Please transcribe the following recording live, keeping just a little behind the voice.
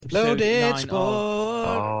episode Loaded 9 Sport.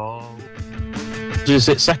 of... Does he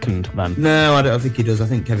sit second, then? No, I don't think he does. I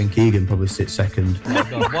think Kevin Keegan probably sits second. Oh my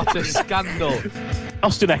God, what a scandal.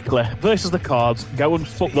 Austin Eckler versus the Cards. Go and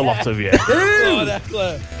fuck the lot of you. God,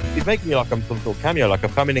 Eckler. He's making me like I'm some sort of cameo, like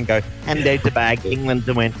I've come in and go, And out the bag, England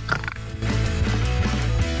to win.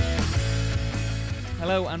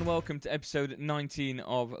 Hello and welcome to episode 19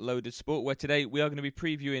 of Loaded Sport, where today we are going to be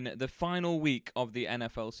previewing the final week of the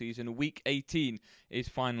NFL season. Week 18 is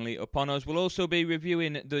finally upon us. We'll also be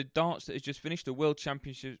reviewing the darts that has just finished, the World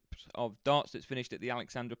Championships of Darts that's finished at the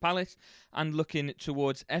Alexandra Palace, and looking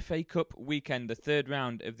towards FA Cup weekend. The third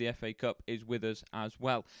round of the FA Cup is with us as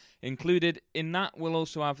well. Included in that, we'll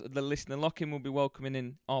also have the listener lock-in. We'll be welcoming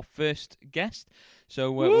in our first guest.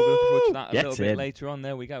 So we'll be looking forward to that a little bit later on.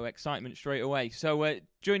 There we go. Excitement straight away. So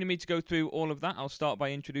joining me to go through all of that, I'll start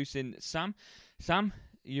by introducing Sam. Sam,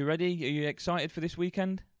 you ready? Are you excited for this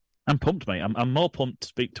weekend? I'm pumped, mate. I'm more pumped to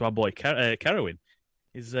speak to our boy Kerwin.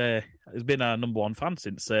 He's been our number one fan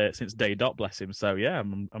since day dot, bless him. So yeah,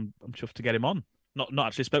 I'm chuffed to get him on. Not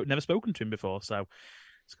actually never spoken to him before, so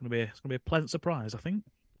it's gonna be a pleasant surprise, I think.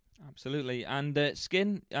 Absolutely. And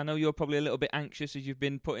Skin, I know you're probably a little bit anxious as you've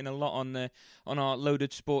been putting a lot on our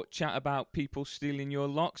Loaded Sport chat about people stealing your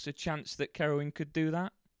locks. A chance that Kerwin could do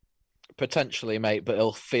that? potentially, mate, but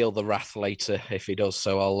he'll feel the wrath later if he does.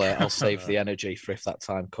 So I'll save the energy for if that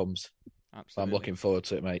time comes. Absolutely. I'm looking forward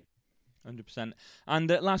to it, mate. 100%. And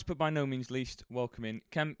last but by no means least, welcome in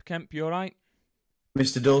Kemp. Kemp, you all right?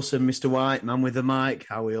 Mr. Dawson, Mr. White, man with the mic.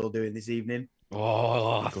 How are we all doing this evening?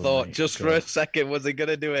 Oh, I Good, thought mate. just Good. for a second, was he going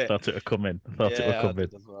to do it? Thought it would come in. I As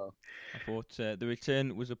well. I thought the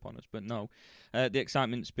return was upon us, but no. The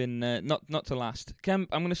excitement's been not to last. Kemp,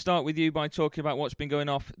 I'm going to start with you by talking about what's been going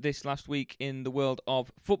off this last week in the world of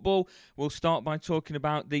football. We'll start by talking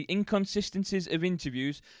about the inconsistencies of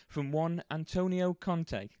interviews from one Antonio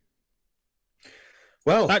Conte.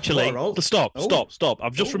 Well, Actually, stop.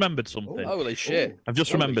 I've just Oh. remembered something. Holy shit. I've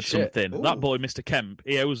just Holy remembered shit. something. Ooh. That boy, Mr. Kemp,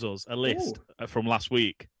 he owes us a list from last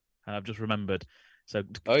week. And I've just remembered. So,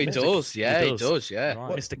 Oh, he Mr. does. Yeah, he does. Yeah.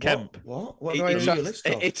 Right. Mr. Kemp. What He, do I he, owe you a list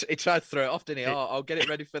of? he tried to throw it off, didn't he? I'll get it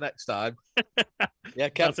ready for next time. Yeah,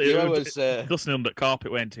 Kemp, That's it. you owe us Dustin under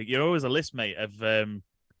carpet went. You're always a list, mate, of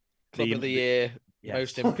Club of the Year, Yes.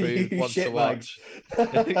 most improved, You one to shit watch,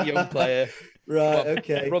 young player. Right, Well,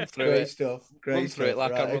 okay. run through Great it. stuff. Great Run through it stuff.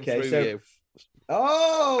 like I Right, run okay, through so- you.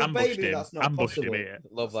 Oh, ambushed baby, him. that's not Ambushed possible. him here.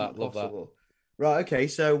 Love That's that. not Love that. possible. Right, okay,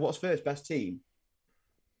 so what's first? Best team?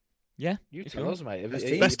 Yeah, You if tell want. us, mate. Best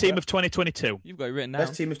If- team? Best team of 2022. You've got it written down.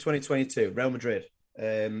 Best team of 2022, Real Madrid.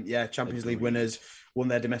 Champions League winners, won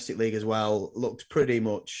their domestic league as well. Looked pretty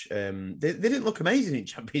much. They didn't look amazing in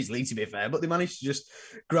Champions League, to be fair, but they managed to just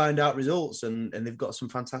grind out results, and they've got some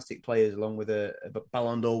fantastic players along with a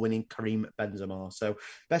Ballon d'Or winning Karim Benzema. So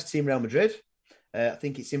best team, Real Madrid. I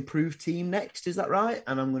think it's improved team next. Is that right?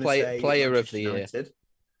 And I'm going to say player of Manchester the year. United.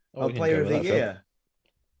 Oh, we can player go of with the that, Phil. year.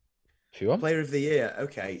 If you want. Player of the year.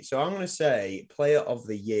 Okay, so I'm going to say player of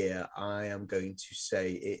the year. I am going to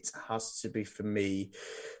say it has to be for me,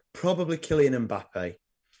 probably Kylian Mbappe.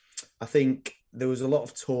 I think there was a lot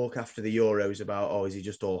of talk after the Euros about, is he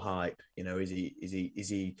just all hype? You know, is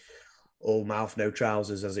he all mouth, no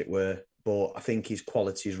trousers, as it were? But I think his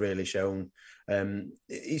quality is really shown.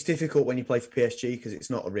 It's difficult when you play for PSG because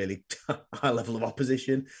it's not a really high level of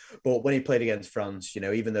opposition. But when he played against France, you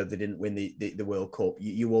know, even though they didn't win the World Cup,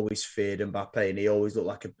 you always feared Mbappe, and he always looked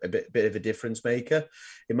like a bit of a difference maker,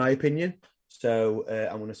 in my opinion. So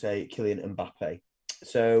I'm going to say Kylian Mbappe.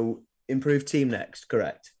 So improved team next,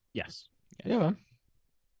 correct? Yes. Yeah, man.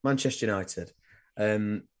 Manchester United.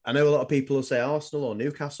 I know a lot of people will say Arsenal or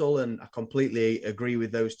Newcastle, and I completely agree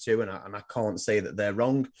with those two, and I can't say that they're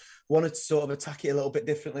wrong. Wanted to sort of attack it a little bit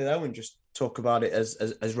differently, though, and just talk about it as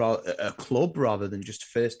a club rather than just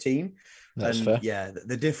first team. That's and fair. yeah,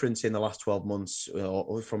 the difference in the last 12 months,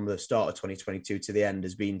 or from the start of 2022 to the end,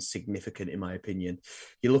 has been significant, in my opinion.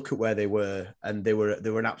 You look at where they were, and they were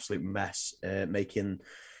an absolute mess, making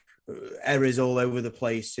errors all over the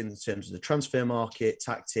place in terms of the transfer market,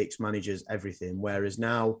 tactics, managers, everything. Whereas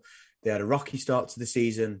now they had a rocky start to the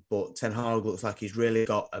season, but Ten Hag looks like he's really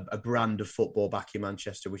got a brand of football back in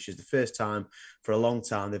Manchester, which is the first time for a long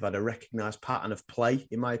time they've had a recognised pattern of play,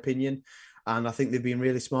 in my opinion. And I think they've been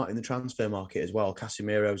really smart in the transfer market as well.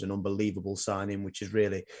 Casemiro's an unbelievable signing, which is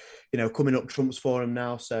really, coming up trumps for him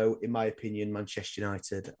now. So in my opinion, Manchester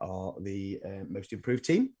United are the most improved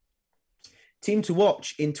team. Team to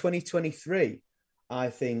watch in 2023, I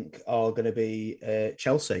think, are going to be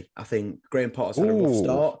Chelsea. I think Graham Potter's had a rough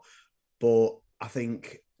start, but I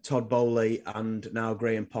think Todd Bowley and now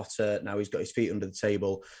Graham Potter, now he's got his feet under the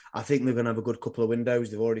table. I think they're going to have a good couple of windows.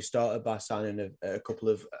 They've already started by signing a couple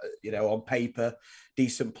of, on paper,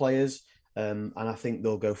 decent players. And I think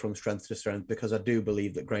they'll go from strength to strength because I do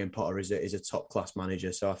believe that Graham Potter is a top-class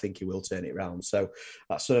manager. So I think he will turn it around. So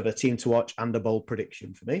that's sort of a team to watch and a bold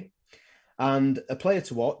prediction for me. And a player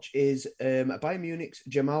to watch is Bayern Munich's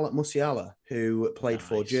Jamal Musiala, who played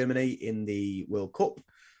for Germany in the World Cup.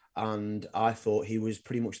 And I thought he was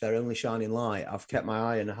pretty much their only shining light. I've kept my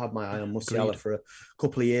eye and I had my eye on Musiala for a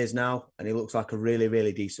couple of years now, and he looks like a really,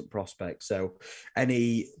 really decent prospect. So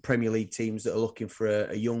any Premier League teams that are looking for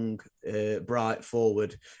a young, bright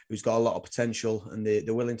forward who's got a lot of potential and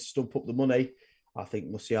they're willing to stump up the money, I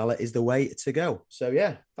think Musiala is the way to go. So,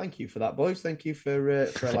 yeah, thank you for that, boys. Thank you for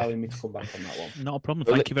allowing me to come back on that one. Not a problem.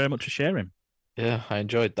 Thank you very much for sharing. Yeah, I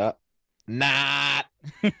enjoyed that. Nah.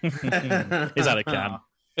 Is that a can?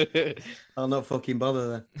 I'll not fucking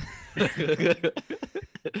bother then.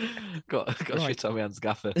 got shit on my hands,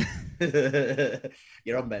 Gaffer.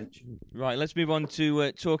 You're on bench. Right, let's move on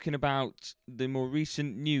to talking about the more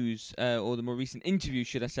recent news, or the more recent interview,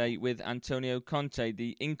 should I say, with Antonio Conte,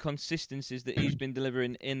 the inconsistencies that he's been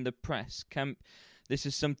delivering in the press. Kemp, this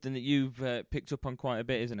is something that you've picked up on quite a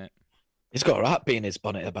bit, isn't it? He's got a rat bee in his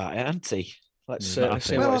bonnet about it, hasn't he? Let's see what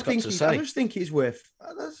he's got to say. I just think it's worth.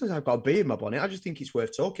 I've got a bee in my bonnet. I just think it's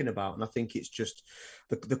worth talking about, and I think it's just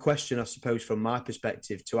the question, I suppose, from my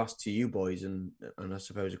perspective, to ask to you boys, and I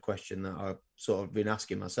suppose a question that I've sort of been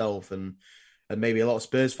asking myself, and maybe a lot of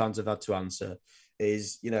Spurs fans have had to answer,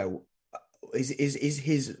 is is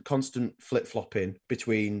his constant flip flopping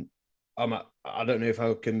between I don't know if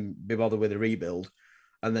I can be bothered with a rebuild.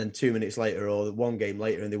 And then 2 minutes later, or one game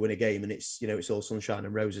later, and they win a game, and it's all sunshine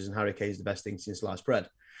and roses, and Harry Kane's the best thing since sliced bread.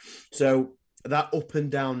 So that up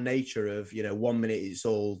and down nature of 1 minute it's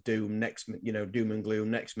all doom, next doom and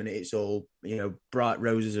gloom, next minute it's all bright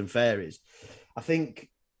roses and fairies. I think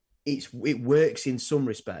it works in some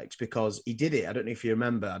respects because he did it. I don't know if you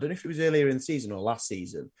remember. I don't know if it was earlier in the season or last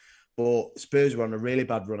season, but Spurs were on a really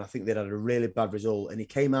bad run. I think they'd had a really bad result, and he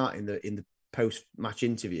came out in the post-match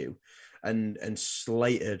interview and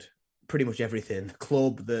slated pretty much everything. The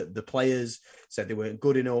club, the players said they weren't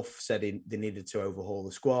good enough, said they needed to overhaul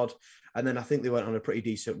the squad. And then I think they went on a pretty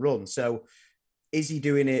decent run. So is he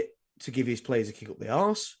doing it to give his players a kick up the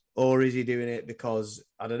arse? Or is he doing it because,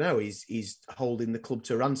 I don't know, he's holding the club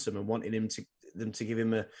to ransom and wanting them to give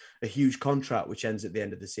him a huge contract, which ends at the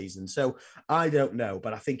end of the season? So I don't know,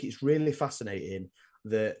 but I think it's really fascinating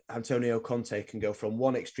that Antonio Conte can go from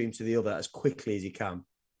one extreme to the other as quickly as he can.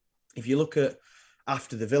 If you look at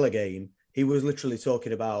after the Villa game, he was literally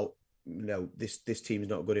talking about, this team's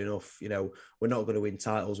not good enough. We're not going to win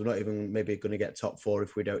titles. We're not even maybe going to get top four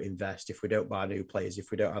if we don't invest, if we don't buy new players, if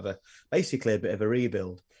we don't have basically a bit of a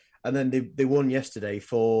rebuild. And then they won yesterday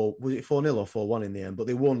was it 4-0 or 4-1 in the end? But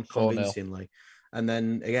they won convincingly. 4-0. And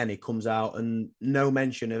then again, he comes out and no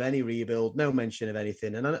mention of any rebuild, no mention of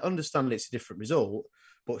anything. And I understand it's a different result,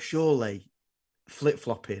 but surely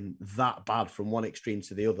flip-flopping that bad from one extreme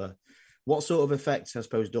to the other, what sort of effect, I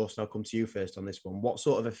suppose, Dawson, I'll come to you first on this one. What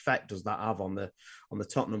sort of effect does that have on the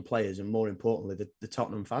Tottenham players and, more importantly, the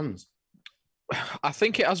Tottenham fans? I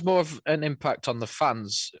think it has more of an impact on the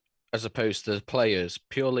fans as opposed to the players,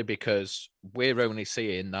 purely because we're only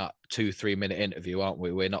seeing that 2-3 minute interview, aren't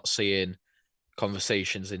we? We're not seeing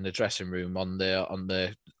conversations in the dressing room, on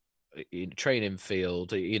the training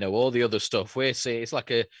field, all the other stuff. We're seeing it's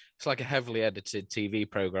like a heavily edited TV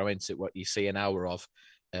program, isn't it? What you see an hour of.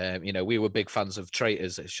 We were big fans of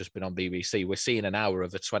Traitors. It's just been on BBC. We're seeing an hour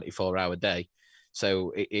of a 24-hour day.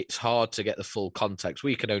 So it's hard to get the full context.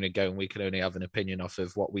 We can only go and we can only have an opinion off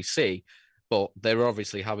of what we see, but they're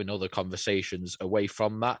obviously having other conversations away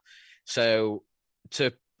from that. So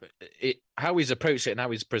how he's approached it and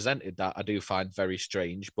how he's presented that, I do find very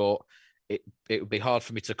strange, but it would be hard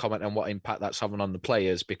for me to comment on what impact that's having on the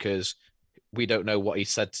players because we don't know what he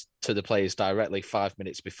said to the players directly 5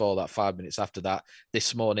 minutes before that, 5 minutes after that,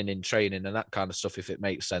 this morning in training and that kind of stuff, if it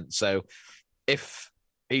makes sense. So if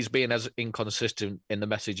he's being as inconsistent in the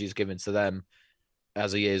message he's given to them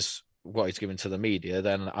as he is what he's given to the media,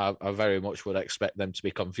 then I very much would expect them to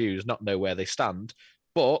be confused, not know where they stand.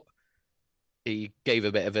 But he gave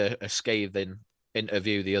a bit of a scathing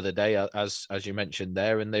interview the other day, as you mentioned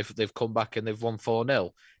there, and they've come back and they've won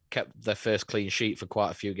 4-0. Kept their first clean sheet for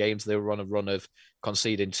quite a few games. They were on a run of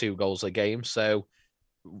conceding 2 goals a game. So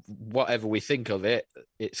whatever we think of it,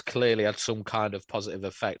 it's clearly had some kind of positive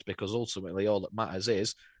effect because ultimately all that matters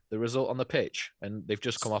is the result on the pitch. And they've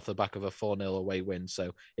just come off the back of a 4-0 away win.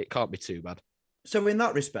 So it can't be too bad. So in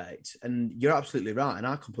that respect, and you're absolutely right, and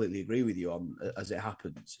I completely agree with you on as it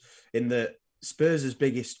happens, in that Spurs'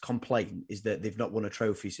 biggest complaint is that they've not won a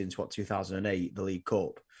trophy since 2008, the League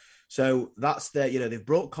Cup. So that's they've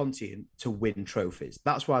brought Conte in to win trophies.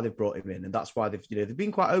 That's why they've brought him in, and that's why they've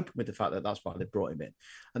been quite open with the fact that that's why they've brought him in,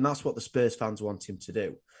 and that's what the Spurs fans want him to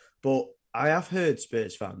do. But I have heard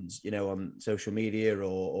Spurs fans, on social media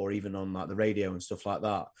or even on like the radio and stuff like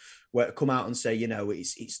that, where come out and say,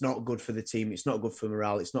 it's not good for the team, it's not good for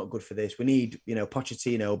morale, it's not good for this. We need,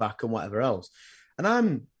 Pochettino back and whatever else. And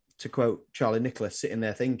I'm, to quote Charlie Nicholas, sitting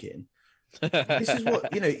there thinking, this is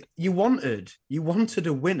what you wanted. You wanted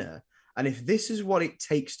a winner, and if this is what it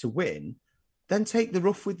takes to win, then take the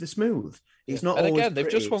rough with the smooth. It's not always again, pretty,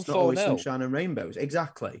 they've just won 4-0. Sunshine and rainbows,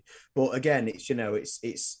 exactly. But again,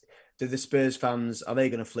 it's. Do the Spurs fans, are they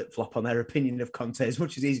going to flip-flop on their opinion of Conte as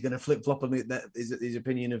much as he's going to flip-flop on his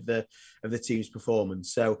opinion of the team's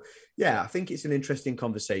performance? So, yeah, I think it's an interesting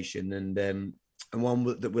conversation and one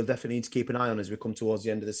that we'll definitely need to keep an eye on as we come towards the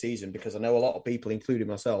end of the season, because I know a lot of people, including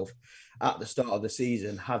myself, at the start of the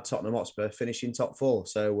season had Tottenham Hotspur finishing top 4.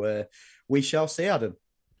 So we shall see, Adam.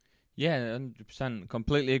 Yeah, 100%.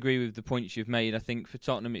 Completely agree with the points you've made. I think for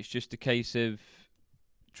Tottenham, it's just a case of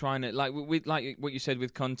trying to, like what you said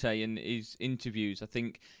with Conte and his interviews, I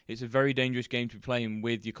think it's a very dangerous game to be playing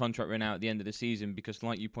with your contract run out at the end of the season, because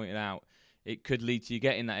like you pointed out, it could lead to you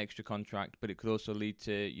getting that extra contract, but it could also lead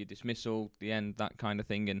to your dismissal, the end, that kind of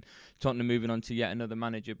thing, and Tottenham moving on to yet another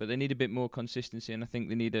manager. But they need a bit more consistency, and I think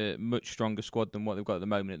they need a much stronger squad than what they've got at the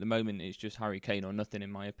moment. At the moment, it's just Harry Kane or nothing,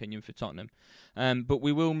 in my opinion, for Tottenham. But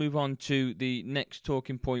we will move on to the next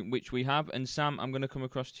talking point which we have, and Sam, I'm going to come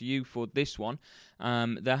across to you for this one.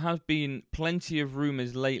 There have been plenty of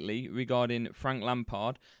rumours lately regarding Frank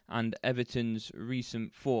Lampard and Everton's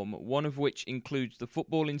recent form, one of which includes the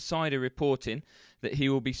Football Insider reporting that he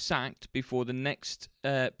will be sacked before the next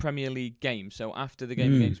Premier League game, so after the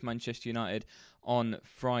game against Manchester United on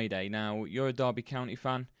Friday. Now, you're a Derby County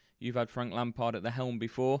fan, you've had Frank Lampard at the helm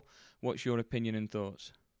before. What's your opinion and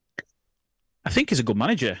thoughts? I think he's a good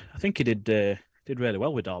manager. I think he did really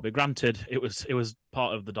well with Derby. Granted, it was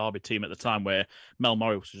part of the Derby team at the time where Mel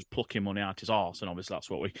Morris was just plucking money out his arse, and obviously that's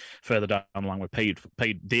what we further down the line we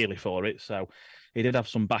paid dearly for it. So he did have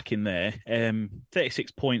some back in there.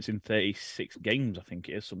 36 points in 36 games, I think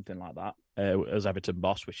it is, something like that, as Everton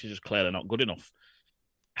boss, which is just clearly not good enough.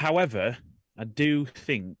 However, I do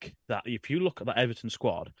think that if you look at that Everton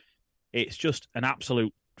squad, it's just an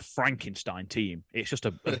absolute Frankenstein team. It's just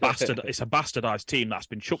a bastardized team that's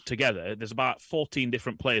been chucked together. There's about 14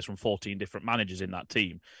 different players from 14 different managers in that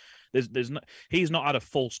team. He's not had a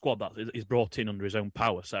full squad that is brought in under his own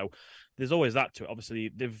power. So there's always that to it. Obviously,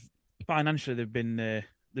 they've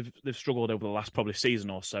struggled over the last probably season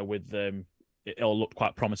or so with it all looked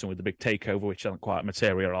quite promising with the big takeover, which hasn't quite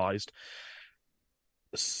materialised.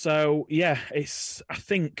 So yeah, I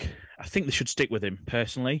think they should stick with him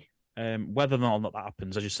personally. Whether or not that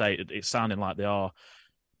happens, as you say, it's sounding like they are.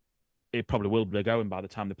 It probably will be going by the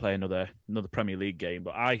time they play another Premier League game.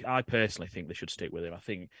 But I personally think they should stick with him. I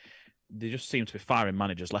think they just seem to be firing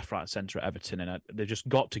managers left, right, and centre at Everton, and they've just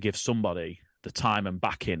got to give somebody the time and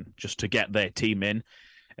backing just to get their team in.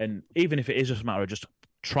 And even if it is just a matter of just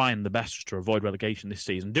trying the best just to avoid relegation this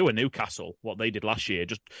season, do a Newcastle what they did last year.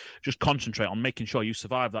 Just concentrate on making sure you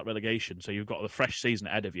survive that relegation, so you've got the fresh season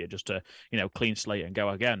ahead of you, just to clean slate and go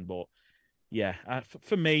again. But yeah,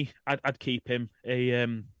 for me, I'd keep him.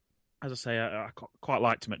 As I say, I quite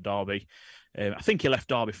liked him at Derby. I think he left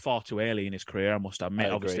Derby far too early in his career, I must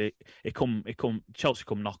admit. Obviously, Chelsea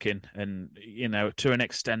come knocking, and to an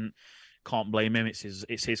extent, can't blame him.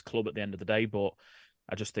 It's his club at the end of the day, but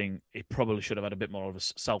I just think he probably should have had a bit more of a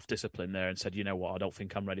self-discipline there and said, you know what, I don't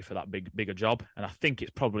think I'm ready for that bigger job. And I think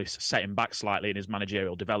it's probably set him back slightly in his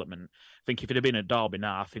managerial development. I think if he'd have been at Derby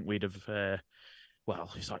now, I think we'd have,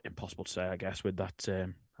 it's like impossible to say, I guess, with that,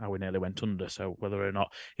 how we nearly went under. So whether or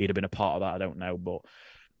not he'd have been a part of that, I don't know. But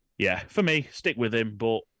yeah, for me, stick with him,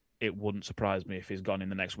 but it wouldn't surprise me if he's gone in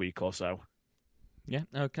the next week or so. Yeah,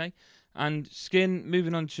 okay. And Skin,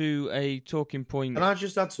 moving on to a talking point. Can I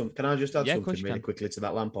just add something really quickly to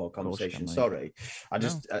that Lampard conversation? Sorry. I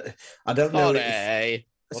don't know.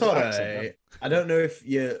 Sorry. I don't know if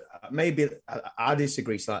maybe I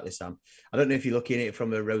disagree slightly, Sam. I don't know if you're looking at it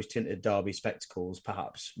from a rose-tinted Derby spectacles,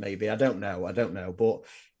 perhaps, maybe. I don't know. But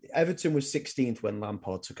Everton was 16th when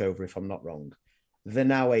Lampard took over, if I'm not wrong. They're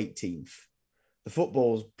now 18th. The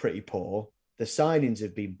football's pretty poor. The signings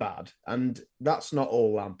have been bad, and that's not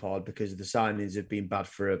all Lampard, because the signings have been bad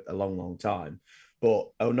for a long, long time. But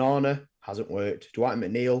Onana hasn't worked. Dwight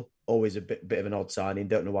McNeil, always a bit of an odd signing.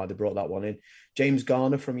 Don't know why they brought that one in. James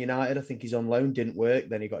Garner from United, I think he's on loan, didn't work.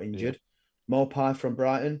 Then he got injured. Maupay from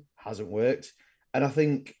Brighton hasn't worked. And I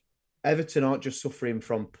think Everton aren't just suffering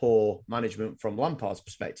from poor management from Lampard's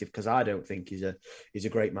perspective, because I don't think he's a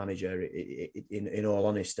great manager in all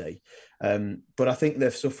honesty. But I think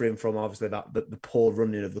they're suffering from obviously the poor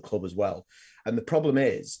running of the club as well. And the problem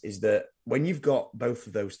is that when you've got both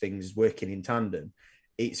of those things working in tandem,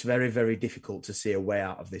 it's very, very difficult to see a way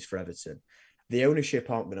out of this for Everton. The ownership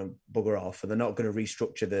aren't going to bugger off, and they're not going to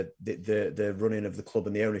restructure the running of the club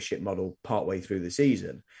and the ownership model partway through the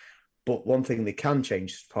season. But one thing they can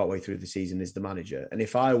change partway through the season is the manager. And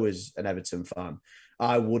if I was an Everton fan,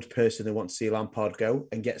 I would personally want to see Lampard go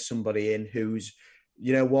and get somebody in who's,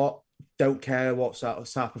 you know what, don't care what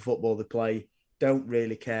type of football they play, don't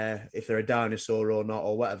really care if they're a dinosaur or not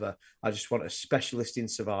or whatever. I just want a specialist in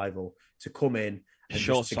survival to come in and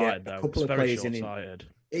just to get a couple of players in. It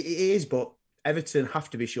is, but Everton have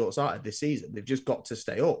to be short-sighted this season. They've just got to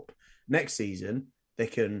stay up. Next season, they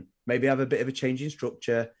can maybe have a bit of a change in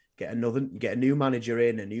structure, get a new manager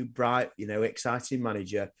in, a new bright, exciting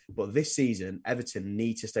manager. But this season, Everton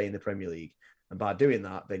need to stay in the Premier League, and by doing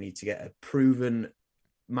that, they need to get a proven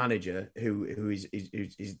manager who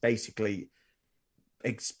is basically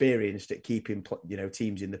experienced at keeping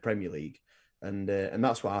teams in the Premier League, and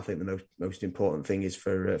that's what I think the most important thing is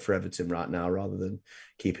for Everton right now, rather than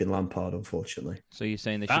keeping Lampard, unfortunately. So you're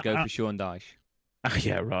saying they should go for Sean Dyche?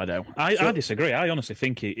 Yeah, righto. I disagree. I honestly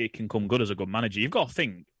think it can come good as a good manager. You've got to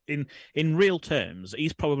think in real terms,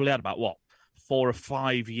 he's probably had about 4 or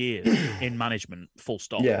 5 years in management, full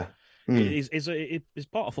stop. Yeah. He's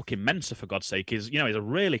part of fucking Mensa, for God's sake. He's a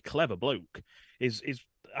really clever bloke.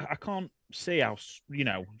 I can't see how,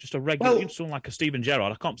 just a regular, someone like a Steven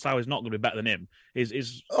Gerrard, I can't see how he's not going to be better than him.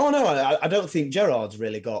 Oh, no, I don't think Gerrard's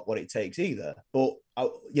really got what it takes either. But,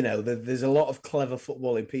 there's a lot of clever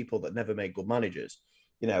footballing people that never make good managers.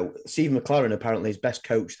 Steve McLaren apparently is best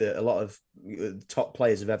coach that a lot of top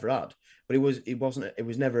players have ever had. But it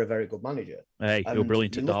was never a very good manager. Hey, you're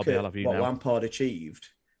brilliant at Derby, I'll have you know. What Lampard achieved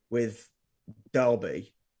with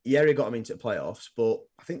Derby, yeah, he got him into playoffs, but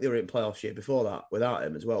I think they were in playoffs year before that without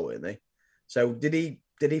him as well, weren't they? So did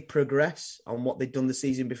he progress on what they'd done the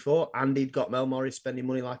season before? And he'd got Mel Morris spending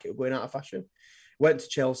money like it was going out of fashion. Went to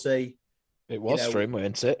Chelsea. It was for him,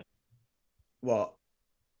 weren't it? What?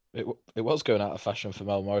 It was going out of fashion for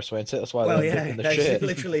Mel Morris, weren't it? That's why it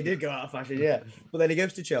literally did go out of fashion, yeah. But then he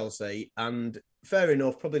goes to Chelsea, and fair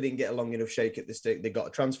enough, probably didn't get a long enough shake at the stick. They got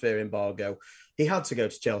a transfer embargo. He had to go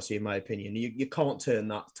to Chelsea, in my opinion. You can't turn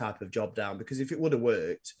that type of job down, because if it would have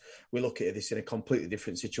worked, we look at this in a completely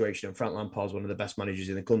different situation, and Frank Lampard's one of the best managers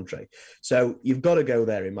in the country. So you've got to go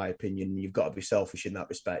there, in my opinion. You've got to be selfish in that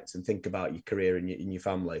respect and think about your career and your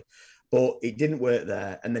family. But it didn't work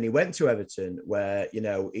there, and then he went to Everton, where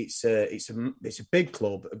it's a big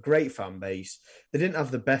club, a great fan base. They didn't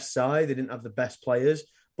have the best side, they didn't have the best players,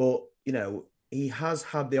 but he has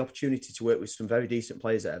had the opportunity to work with some very decent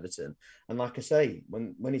players at Everton. And like I say,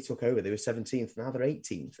 when he took over, they were 17th, now they're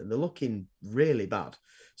 18th, and they're looking really bad.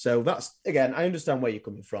 So that's, again, I understand where you're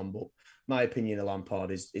coming from, but my opinion of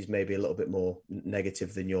Lampard is maybe a little bit more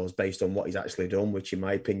negative than yours based on what he's actually done, which in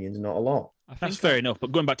my opinion is not a lot. That's fair enough.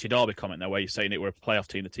 But going back to your Derby comment there, where you're saying it were a playoff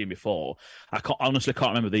team, the team before, I honestly can't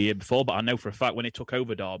remember the year before, but I know for a fact when he took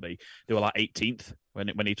over Derby, they were like 18th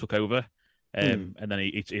when he took over. And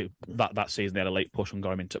then that season they had a late push and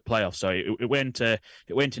got him into playoffs. So it went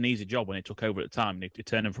an easy job when he took over at the time. He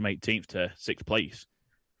turned him from 18th to 6th place.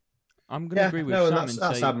 I'm going to agree with Sam.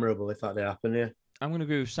 That's admirable if that did happen, yeah. I'm going to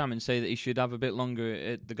agree with Sam and say that he should have a bit longer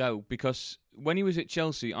at the go, because when he was at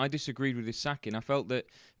Chelsea, I disagreed with his sacking. I felt that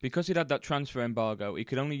because he'd had that transfer embargo, he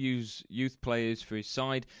could only use youth players for his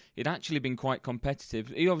side. He'd actually been quite competitive.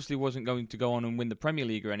 He obviously wasn't going to go on and win the Premier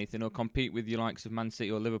League or anything, or compete with the likes of Man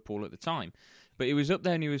City or Liverpool at the time. But he was up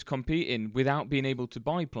there and he was competing without being able to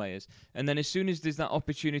buy players. And then as soon as there's that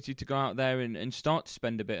opportunity to go out there and start to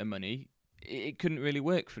spend a bit of money, it couldn't really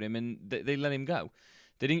work for him, and they let him go.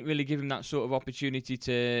 They didn't really give him that sort of opportunity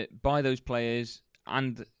to buy those players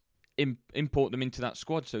and import them into that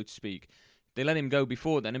squad, so to speak. They let him go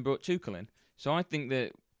before then and brought Tuchel in. So I think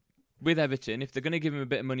that with Everton, if they're going to give him a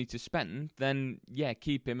bit of money to spend, then yeah,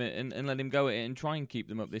 keep him and let him go at it and try and keep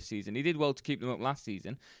them up this season. He did well to keep them up last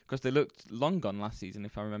season, because they looked long gone last season,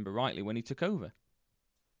 if I remember rightly, when he took over.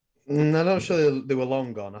 I'm not sure they were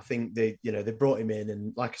long gone. I think they brought him in,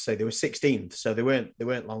 and like I say, they were 16th, so they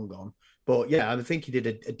weren't long gone. But yeah, I think he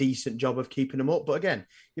did a decent job of keeping them up. But again,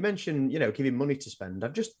 you mentioned, giving money to spend.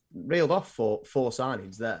 I've just reeled off four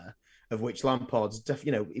signings there, of which Lampard's,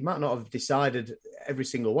 he might not have decided every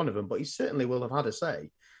single one of them, but he certainly will have had a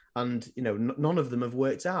say. And, none of them have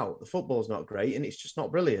worked out. The football's not great and it's just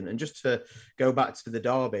not brilliant. And just to go back to the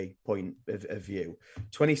Derby point of view,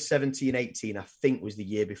 2017-18, I think, was the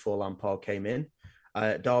year before Lampard came in.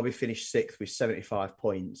 Derby finished 6th with 75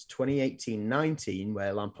 points. 2018-19,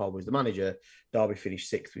 where Lampard was the manager, Derby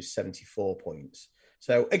finished 6th with 74 points.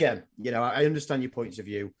 So again, I understand your points of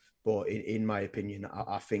view, but in my opinion,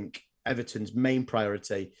 I think Everton's main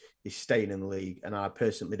priority is staying in the league, and I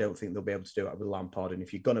personally don't think they'll be able to do it with Lampard. And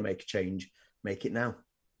if you're going to make a change, make it now.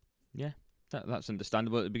 Yeah, that's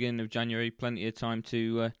understandable. At the beginning of January, plenty of time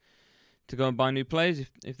to go and buy new players.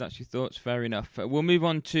 If that's your thoughts, fair enough. We'll move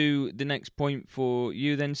on to the next point for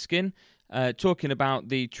you then, Skin. Talking about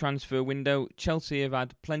the transfer window, Chelsea have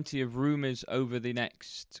had plenty of rumours over the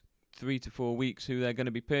next 3 to 4 weeks who they're going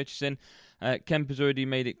to be purchasing. Kemp has already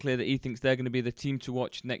made it clear that he thinks they're going to be the team to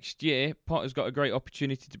watch next year. Potter's got a great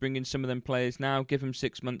opportunity to bring in some of them players now, give them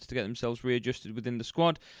 6 months to get themselves readjusted within the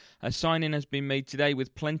squad. A signing has been made today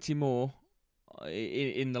with plenty more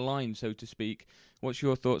in the line, so to speak. What's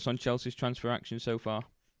your thoughts on Chelsea's transfer action so far?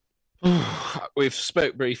 We've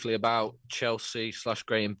spoke briefly about Chelsea /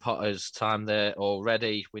 Graham Potter's time there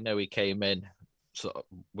already. We know he came in sort of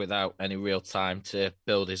without any real time to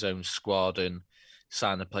build his own squad and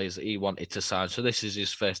sign the players that he wanted to sign. So this is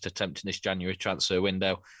his first attempt in this January transfer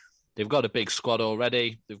window. They've got a big squad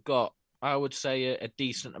already. They've got, I would say, a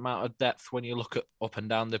decent amount of depth when you look at up and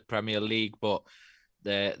down the Premier League, but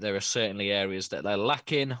there are certainly areas that they're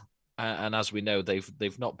lacking. And as we know,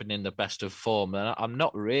 they've not been in the best of form. And I'm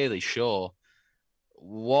not really sure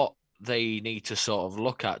what they need to sort of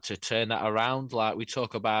look at to turn that around. Like we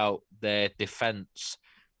talk about their defence,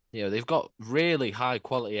 they've got really high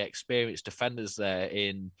quality, experienced defenders there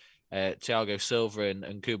in Thiago Silva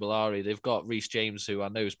and Koulibaly. They've got Reece James, who I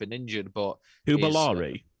know has been injured, but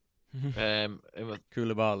Koulibaly.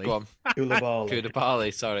 Koulibaly. Go on.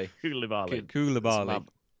 Koulibaly, sorry. Koulibaly.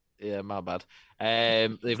 Yeah, my bad.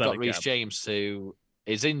 They've got Reece James, who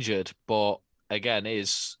is injured, but again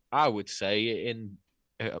is, I would say, in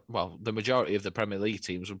the majority of the Premier League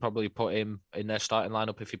teams would probably put him in their starting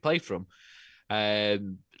lineup if he played for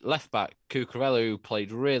them. Left back Cucurella, who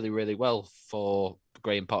played really, really well for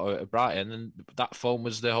Graham Potter at Brighton, and that form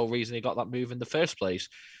was the whole reason he got that move in the first place.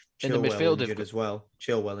 In the midfield injured as well.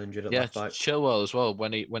 Chilwell injured at left back. Chilwell as well,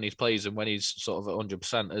 when he plays and when he's sort of at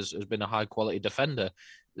 100%, has been a high quality defender.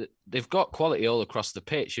 They've got quality all across the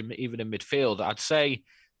pitch, even in midfield. I'd say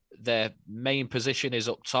their main position is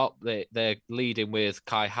up top. They're leading with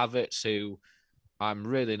Kai Havertz, who I'm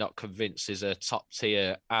really not convinced is a top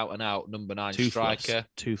tier, out and out number 9 striker.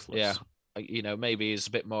 Toothless. Yeah, maybe he's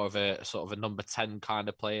a bit more of a sort of a number 10 kind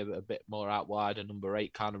of player, a bit more out wide, a number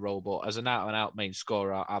 8 kind of role. But as an out and out main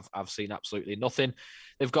scorer, I've seen absolutely nothing.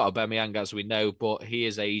 They've got Aubameyang, as we know, but he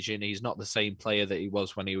is aging. He's not the same player that he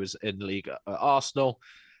was when he was in the league at Arsenal,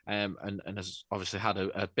 and has obviously had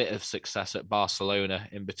a bit of success at Barcelona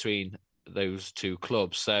in between those two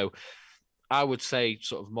clubs. So I would say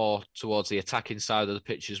sort of more towards the attacking side of the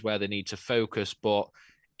pitch is where they need to focus, but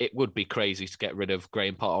it would be crazy to get rid of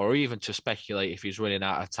Graham Potter, or even to speculate if he's running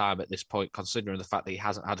out of time at this point, considering the fact that he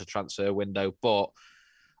hasn't had a transfer window. But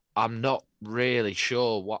I'm not really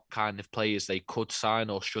sure what kind of players they could sign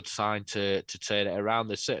or should sign to turn it around.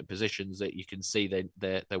 There's certain positions that you can see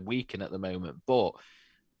they're weak in at the moment, but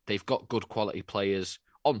they've got good quality players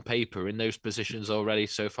on paper in those positions already.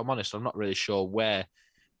 So if I'm honest, I'm not really sure where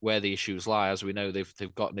the issues lie. As we know,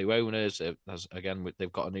 they've got new owners.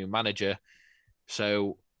 They've got a new manager.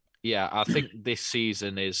 So yeah, I think this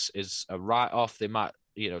season is a write-off. They might,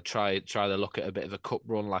 try to look at a bit of a cup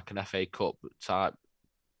run, like an FA Cup type,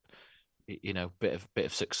 bit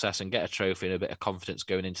of success and get a trophy and a bit of confidence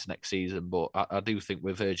going into next season. But I do think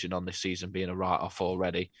we're verging on this season being a write-off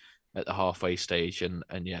already at the halfway stage. And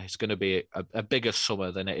yeah, it's going to be a bigger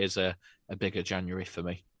summer than it is a bigger January for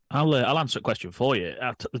me. I'll answer a question for you.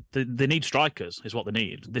 They need strikers, is what they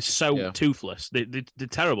need. They're so toothless. They're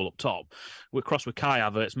terrible up top. We're crossed with Kai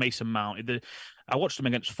Havertz, Mason Mount. I watched them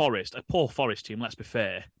against Forest, a poor Forest team, let's be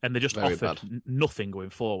fair, and they just offered nothing going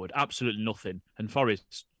forward, absolutely nothing. And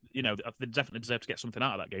Forest, they definitely deserve to get something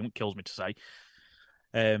out of that game. It kills me to say.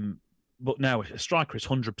 But now a striker is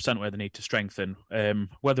 100% where they need to strengthen.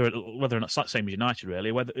 Whether or not it's the same as United,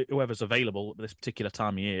 really. Whoever's available at this particular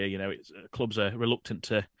time of year, clubs are reluctant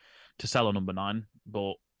to sell a number 9.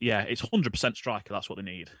 But yeah, it's 100% striker. That's what they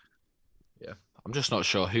need. Yeah, I'm just not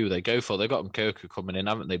sure who they go for. They've got Mkoku coming in,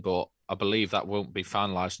 haven't they? But I believe that won't be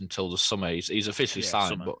finalised until the summer. He's officially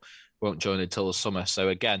signed, but won't join until the summer. So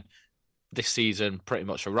again, this season, pretty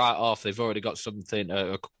much a write-off. They've already got something,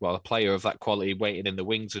 a player of that quality waiting in the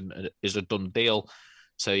wings and is a done deal.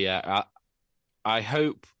 So yeah, I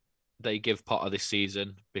hope they give Potter this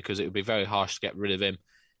season, because it would be very harsh to get rid of him.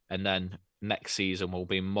 And then next season will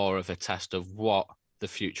be more of a test of what the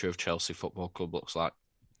future of Chelsea Football Club looks like.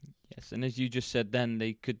 Yes, and as you just said then,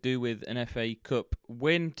 they could do with an FA Cup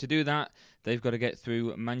win. To do that, they've got to get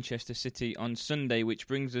through Manchester City on Sunday, which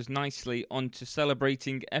brings us nicely on to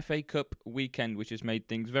celebrating FA Cup weekend, which has made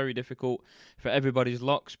things very difficult for everybody's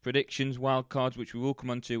locks, predictions, wildcards, which we will come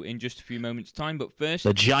on to in just a few moments' time. But first,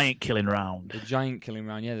 The giant killing round. the giant killing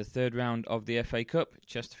round, the third round of the FA Cup.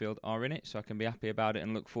 Chesterfield are in it, so I can be happy about it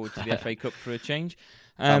and look forward to the FA Cup for a change.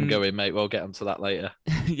 I'm going, mate. We'll get onto that later.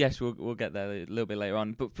 Yes, we'll get there a little bit later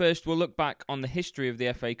on. But first, we'll look back on the history of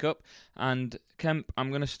the FA Cup. And Kemp, I'm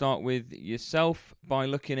going to start with yourself by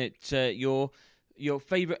looking at your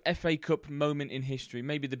favourite FA Cup moment in history,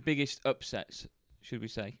 maybe the biggest upsets, should we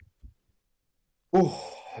say?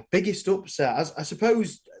 Oh, biggest upset. I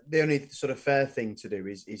suppose the only sort of fair thing to do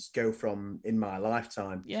is go from in my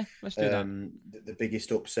lifetime. Yeah, let's do that. The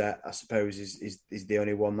biggest upset, I suppose, is the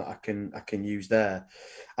only one that I can use there,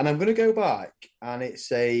 and I'm going to go back, and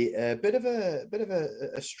it's a bit of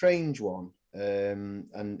a strange one,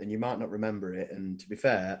 and you might not remember it. And to be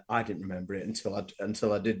fair, I didn't remember it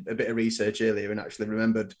until I did a bit of research earlier and actually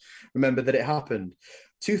remembered that it happened.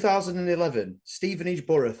 2011, Stevenage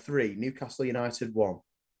Borough 3, Newcastle United 1.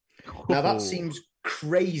 Now that seems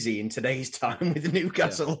crazy in today's time with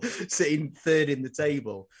Newcastle sitting third in the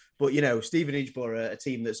table. But, Stevenage Borough, a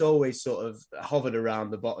team that's always sort of hovered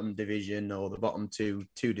around the bottom division or the bottom two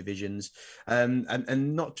divisions,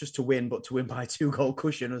 and not just to win, but to win by 2-goal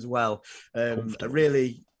cushion as well. A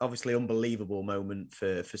really, obviously, unbelievable moment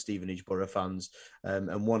for Stevenage Borough fans,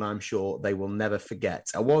 and one I'm sure they will never forget.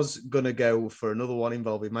 I was going to go for another one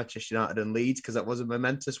involving Manchester United and Leeds because that was a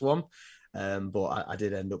momentous one. But I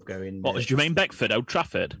did end up going. What was Jermaine Beckford, Old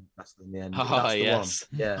Trafford? That's in the end. Oh, that's the yes.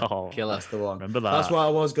 one. Yeah, Killer. That's the one. Remember that? That's what I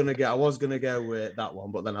was going to get. I was going to go with that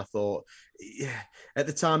one, but then I thought, at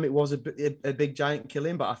the time it was a big giant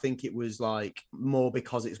killing, but I think it was like more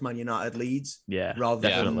because it's Man United Leeds. Yeah, rather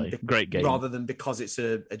definitely. Great game. Rather than because it's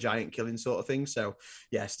a giant killing sort of thing. So,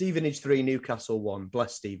 yeah, Stevenage 3, Newcastle 1.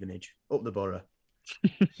 Bless Stevenage. Up the Borough.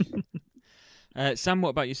 Sam, what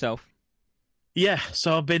about yourself? Yeah,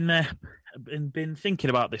 so I've been thinking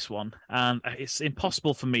about this one, and it's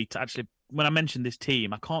impossible for me to actually. When I mention this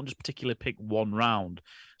team, I can't just particularly pick one round.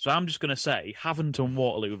 So I'm just going to say Havant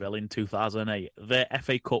Waterlooville in 2008, their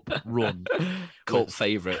FA Cup run, cult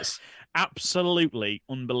favourites, absolutely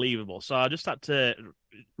unbelievable. So I just had to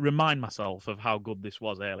remind myself of how good this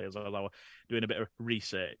was earlier as I was doing a bit of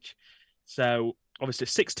research. So obviously,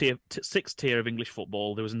 sixth tier of English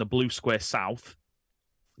football. There was in the Blue Square South.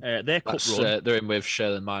 Their cup run. They're in with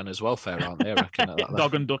Sherlin Miners Welfare, aren't they? I reckon.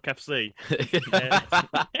 Dog and Duck FC.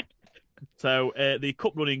 So the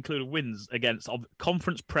cup run included wins against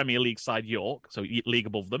Conference Premier League side York, so league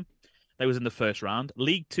above them. They was in the first round.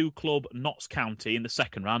 League 2 club Notts County in the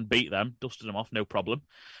second round, beat them, dusted them off, no problem.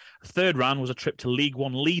 Third round was a trip to League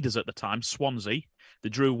 1 leaders at the time, Swansea. They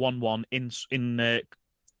drew 1-1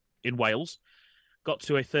 in Wales. Got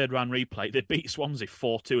to a third round replay. They beat Swansea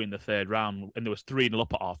 4-2 in the third round, and there was 3-0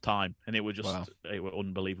 up at half time, and it was just it were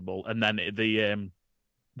unbelievable. And then the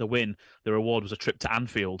win, the reward was a trip to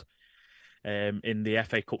Anfield in the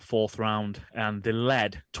FA Cup fourth round, and they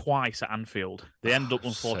led twice at Anfield. They ended up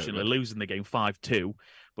unfortunately losing the game 5-2,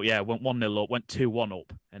 but yeah, went 1-0 up, went 2-1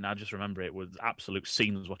 up, and I just remember it was absolute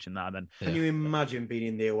scenes watching that. And then can you imagine being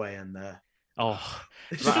in the away end there? Oh,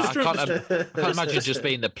 I can't imagine just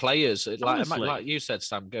being the players. Like you said,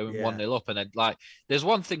 Sam, going 1-0 up, and then there's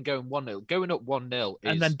one thing going 1-0, going up 1-0,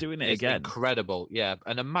 and then doing it again. Incredible, yeah.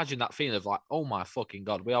 And imagine that feeling of oh my fucking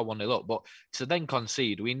god, we are 1-0 up, but to then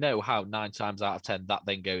concede, we know how 9 times out of 10 that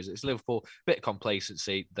then goes. It's Liverpool, bit of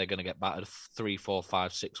complacency, they're going to get battered 3-4,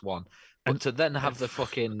 5-6-1, but to then have the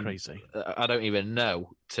fucking crazy, I don't even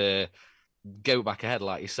know to go back ahead,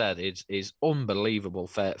 like you said, is unbelievable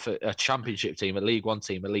for a championship team, a League 1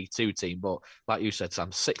 team, a League 2 team. But like you said, Sam,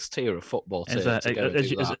 6th tier of football.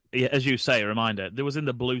 As you say, a reminder, there was in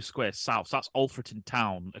the Blue Square South. So that's Alfreton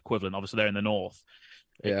Town equivalent. Obviously, they're in the north.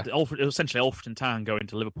 Yeah, essentially Alfreton Town going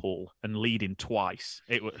to Liverpool and leading twice.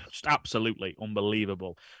 It was just absolutely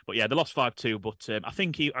unbelievable. But yeah, they lost 5-2. But I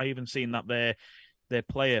think I even seen that their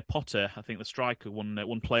player Potter, I think the striker,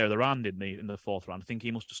 won player of the round in the fourth round. I think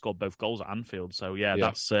he must have scored both goals at Anfield. So yeah.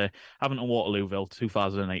 That's Havant and Waterlooville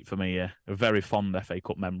 2008 for me. A very fond FA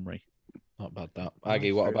Cup memory. Not bad that.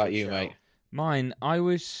 Aggie, what about you, mate? Mine, I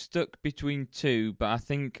was stuck between two, but I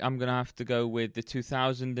think I'm going to have to go with the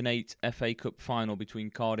 2008 FA Cup final between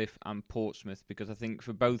Cardiff and Portsmouth, because I think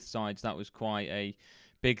for both sides that was quite a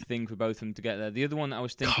big thing for both of them to get there. The other one that I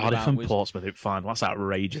was thinking Cardiff about and was Portsmouth in final. That's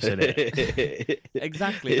outrageous, isn't it?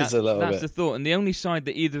 exactly. That's The thought. And the only side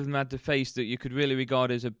that either of them had to face that you could really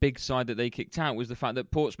regard as a big side that they kicked out was the fact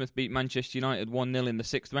that Portsmouth beat Manchester United 1-0 in the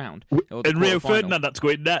 6th round. And Rio Ferdinand had to go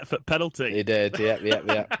in net for penalty. He did.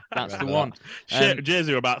 Yeah. That's the one.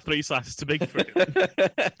 Jersey were about 3 sizes too big for him.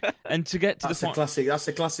 And to get to That's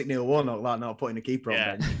a classic Neil Warnock, like not putting a keeper on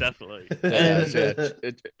bench. Definitely.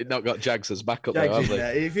 It not got Jags as backup though, have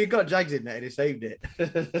they? If you got Jags in there, he saved it.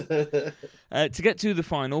 To get to the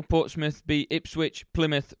final, Portsmouth beat Ipswich,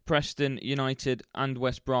 Plymouth, Preston, United and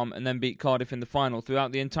West Brom and then beat Cardiff in the final.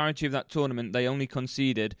 Throughout the entirety of that tournament, they only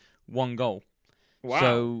conceded 1 goal. Wow.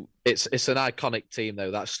 So It's an iconic team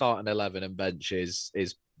though. That starting 11 and bench is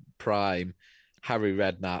prime. Harry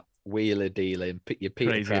Redknapp, Wheeler dealing, your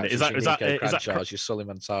Peter Crazy, Crouch, is that your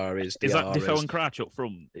Suleiman Tara's, is that Defoe and Crouch up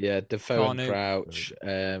front? Yeah, Defoe and Kanu. Crouch.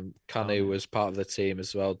 Kanu was part of the team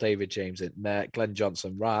as well. David James in net, Glenn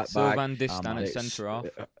Johnson right back. Sylvan Distan It's, at centre half.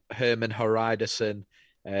 Herman Horidason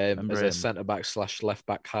as a him. centre back / left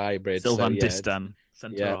back hybrid. Sylvan So, Distan,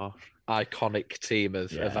 centre Yeah. half. iconic team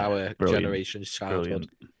of our brilliant. generation's childhood. Brilliant.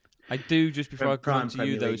 I do, just before I come Prime on to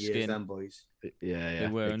Premier you though, League years Skin. then, boys. Yeah, They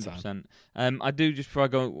were big time. 100%. I do, just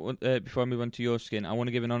before I move on to your Skin, I want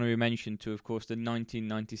to give an honorary mention to, of course, the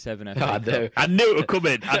 1997 FA I Cup. know. I knew it would come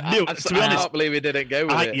in. I knew. To be I honest, can't believe we didn't go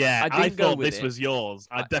with it. I I didn't go thought with this it. was yours.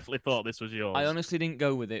 I definitely thought this was yours. I honestly didn't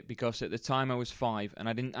go with it because at the time I was 5 and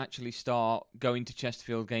I didn't actually start going to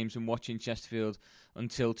Chesterfield games and watching Chesterfield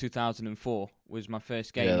until 2004 was my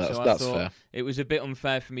first game. Yeah, so I that's thought fair. it was a bit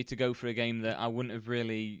unfair for me to go for a game that I wouldn't have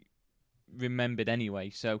really remembered anyway.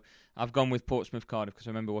 So I've gone with Portsmouth Cardiff because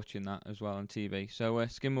I remember watching that as well on TV. So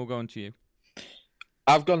Skin, will go on to you.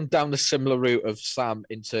 I've gone down the similar route of Sam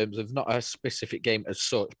in terms of not a specific game as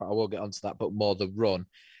such, but I will get onto that, but more the run.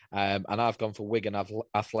 And I've gone for Wigan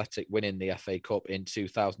Athletic winning the FA Cup in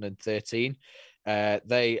 2013.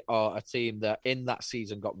 They are a team that in that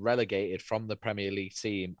season got relegated from the Premier League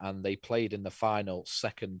team and they played in the final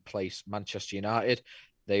second place Manchester United.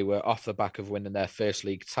 They were off the back of winning their first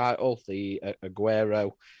league title, the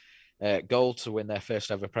Aguero goal to win their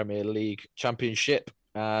first ever Premier League championship.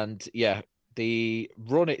 And yeah, the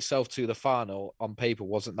run itself to the final on paper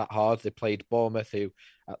wasn't that hard. They played Bournemouth, who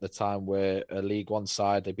at the time were a League One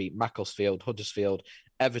side. They beat Macclesfield, Huddersfield,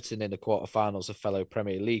 Everton in the quarterfinals, a fellow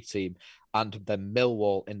Premier League team, and then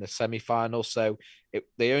Millwall in the semi-final. So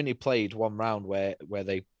they only played one round where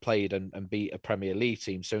they played and beat a Premier League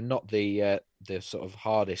team. So not the sort of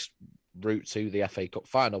hardest route to the FA Cup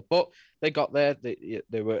final, but they got there.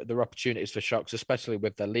 There were opportunities for shocks, especially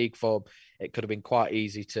with their league form. It could have been quite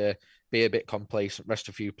easy to be a bit complacent, rest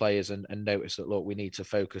a few players and notice that, look, we need to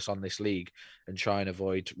focus on this league and try and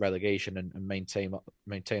avoid relegation and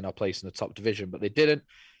maintain our place in the top division. But they didn't.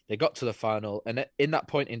 They got to the final. And in that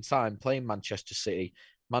point in time, playing Manchester City,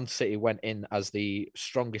 Man City went in as the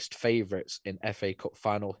strongest favourites in FA Cup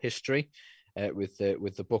final history with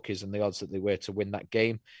the bookies and the odds that they were to win that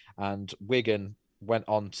game. And Wigan went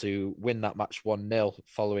on to win that match 1-0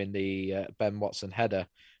 following the Ben Watson header,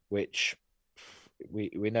 which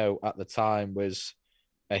we know at the time was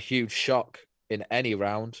a huge shock in any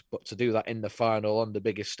round, but to do that in the final on the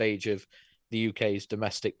biggest stage of the UK's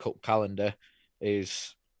domestic cup calendar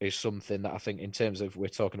is something that I think, in terms of, we're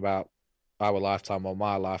talking about our lifetime or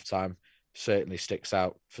my lifetime, certainly sticks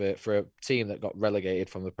out for a team that got relegated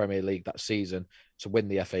from the Premier League that season to win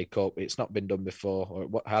the FA Cup. It's not been done before, or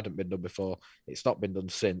what hadn't been done before. It's not been done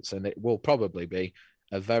since, and it will probably be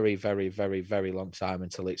a very, very, very, very long time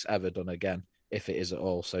until it's ever done again, if it is at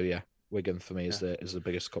all. So yeah, Wigan for me is the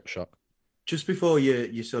biggest cup shock. Just before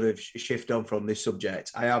you sort of shift on from this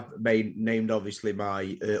subject, I have named obviously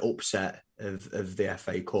my upset of the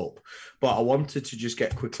FA Cup, but I wanted to just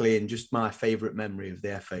get quickly in just my favourite memory of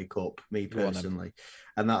the FA Cup, me personally,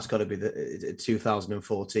 and that's got to be the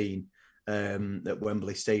 2014 at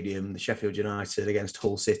Wembley Stadium, the Sheffield United against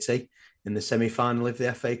Hull City in the semi-final of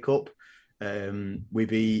the FA Cup. We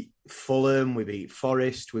beat Fulham, we beat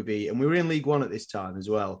Forest, and we were in League One at this time as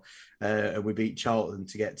well. And we beat Charlton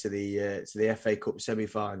to get to the FA Cup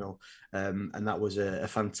semi-final, and that was a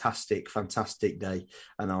fantastic, fantastic day.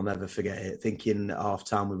 And I'll never forget it. Thinking at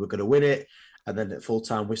half-time we were going to win it, and then at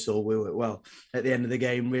full-time whistle we were at the end of the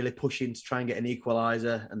game really pushing to try and get an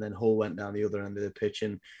equaliser, and then Hull went down the other end of the pitch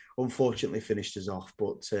and unfortunately finished us off.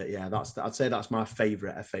 But I'd say that's my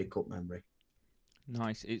favourite FA Cup memory.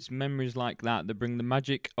 Nice. It's memories like that bring the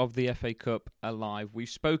magic of the FA Cup alive. We've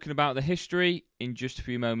spoken about the history. In just a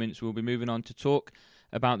few moments, we'll be moving on to talk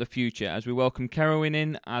about the future as we welcome Kerwin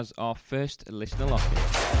in as our first listener lock-in.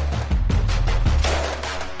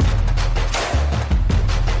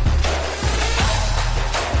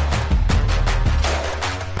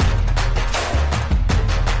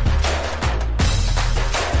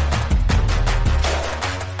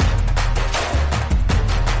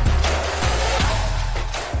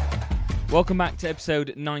 Welcome back to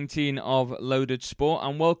episode 19 of Loaded Sport,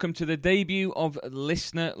 and welcome to the debut of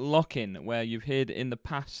Listener Lock-In, where you've heard in the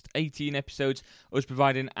past 18 episodes us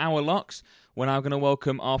providing our locks. We're now going to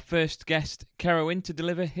welcome our first guest, Kerwin, to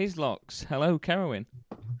deliver his locks. Hello, Kerwin.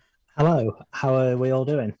 Hello, how are we all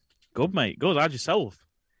doing? Good, mate. Good. How's yourself?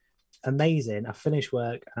 Amazing. I finished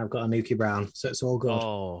work and I've got a Nuki Brown, so it's all good.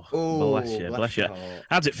 Oh, bless you.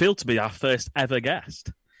 How does it feel to be our first ever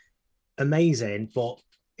guest? Amazing, but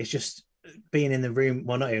it's just being in the room.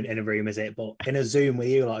 Well, not even in a room, is it? But in a Zoom with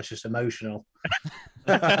you, it's just emotional.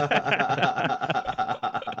 Love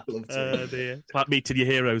Dear. It's like meeting your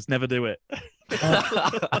heroes. Never do it.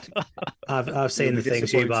 I've seen the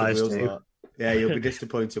things you guys do. Yeah, you'll be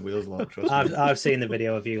disappointed with us lot, trust me. I've seen the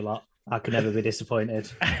video of you lot. I can never be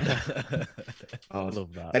disappointed. I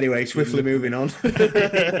love that. Anyway, swiftly moving on.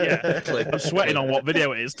 Yeah. I'm sweating on what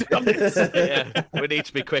video it is, to be honest. Yeah, we need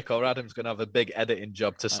to be quick, or Adam's going to have a big editing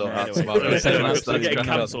job to sort out Anyway, tomorrow. we're getting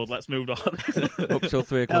cancelled. Let's move on. Up till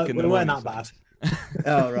 3 o'clock in the We morning. weren't that bad.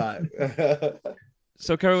 Oh, right.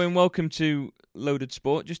 So, Kerwin, welcome to Loaded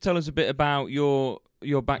Sport. Just tell us a bit about your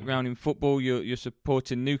background in football. You're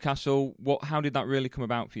supporting Newcastle. How did that really come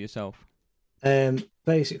about for yourself?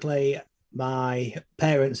 Basically, my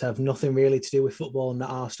parents have nothing really to do with football and not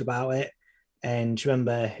asked about it. And do you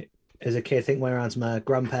remember, as a kid, I think went around to my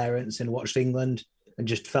grandparents and watched England and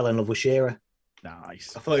just fell in love with Shearer.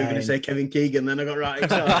 Nice. I thought you were going to say Kevin Keegan, then I got right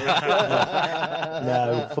excited.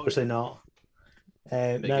 No, unfortunately not.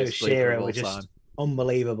 No, Shearer was just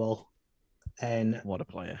unbelievable. And What a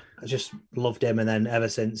player. I just loved him. And then ever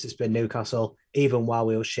since, it's been Newcastle. Even while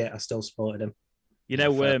we were shit, I still supported him. You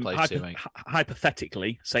know, Fair play to you, mate.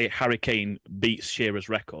 hypothetically, say Harry Kane beats Shearer's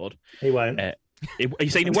record. He won't. Are you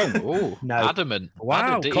saying he won't? Oh, No. adamant.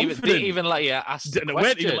 Wow, Adam, confident. didn't even let you ask the No, wait, you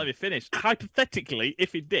question. didn't let me finish. Hypothetically,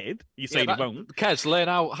 if he did, you saying he won't. Kez, learn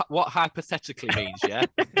out what hypothetically means, yeah?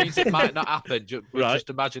 It means it might not happen, Right. just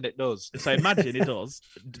imagine it does. So imagine he does.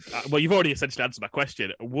 Well, you've already essentially answered my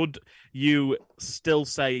question. Would you still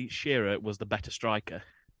say Shearer was the better striker?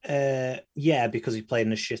 Yeah, because he played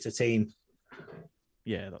in a shitter team.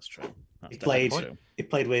 Yeah, that's true. That's He played- definitely true. He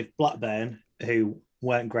played with Blackburn, who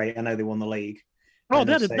weren't great. I know they won the league. Oh, And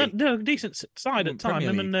they had say- a decent side at the time. Premier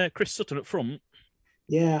Him and Chris Sutton up front.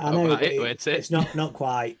 Yeah, I Oh, know. right, but it's it. it's not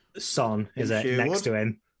quite Son, is it? Sherwood? Next to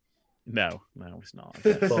him, No, it's not.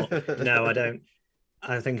 but no, I don't.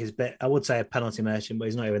 I think he's a bit. I would say a penalty merchant, but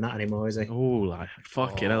he's not even that anymore, is he? Oh, like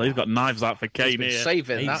fucking hell! He's got knives out for He's Kane been here.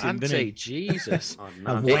 saving that, Hates him, hasn't didn't he? he? Jesus. Oh,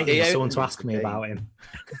 I'm no. waiting for he- someone to ask me about him.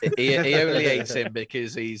 he only hates him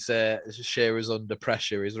because he's Shearer's under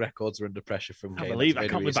pressure. His records are under pressure from I Kane. believe That's I the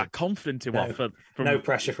can't only believe reason. that confident he was. From No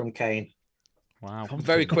pressure from Kane. Wow.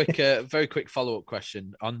 Very quick follow-up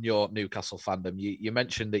question on your Newcastle fandom. You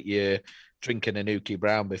mentioned that you're drinking a Nuki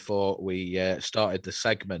Brown before we started the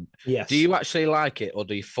segment. Yes, Do you actually like it, or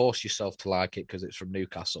do you force yourself to like it because it's from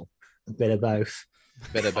Newcastle? a bit of both.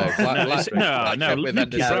 Bit of both. No, Nuki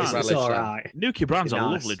Enders Yeah, Brown. it's relish all that. right. Nuki Brown's a Nice.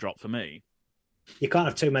 lovely drop for me. You can't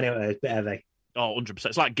have too many of it. It's a bit heavy. Oh, 100%.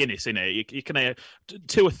 It's like Guinness, isn't it? You can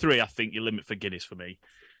 2 or 3, I think, your limit for Guinness for me.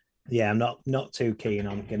 Yeah, I'm not too keen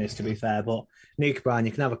on Guinness, to be fair. But Nuke Brown,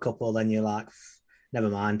 you can have a couple, then you're like, never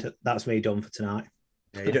mind. That's me done for tonight.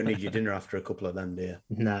 Yeah, you don't need your dinner after a couple of them, do you?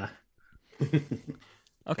 Nah.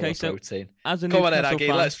 Okay, Full so of protein. as a Come on then, Newcastle Aggie.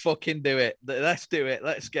 fan, Let's fucking do it. Let's do it.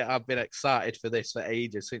 I've been excited for this for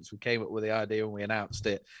ages since we came up with the idea and we announced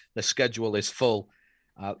it. The schedule is full.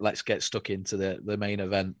 Let's get stuck into the main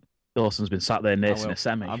event. Dawson's been sat there nursing will. a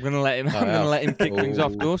semi. I'm going to let him. Oh, I'm going yeah. to let him kick things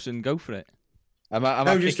off. Oh. Dawson, go for it. Am No,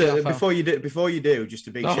 I just kicking off? before you do, just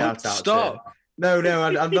a big No, shout out. stop.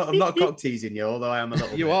 I'm not cock teasing you, although I am a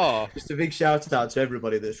little. You bit. are. Just a big shout out to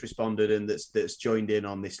everybody that's responded and that's joined in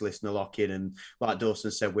on this listener lock-in. And like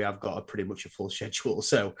Dawson said, we have got pretty much a full schedule.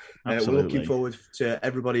 So we're Absolutely. looking forward to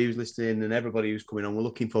everybody who's listening and everybody who's coming on. We're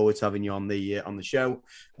looking forward to having you on the show.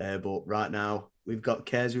 But right now, we've got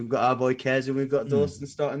Kez, we've got our boy Kez, and we've got Dawson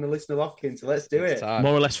starting the listener lock-in. So let's do it. Time.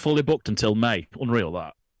 More or less fully booked until May. Unreal,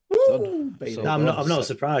 that. Woo! So- I'm not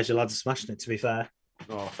surprised. Your lads are smashing it, to be fair.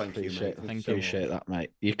 Oh, thank you, mate. Thank you. Appreciate that, mate.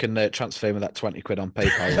 You can transfer me that 20 quid on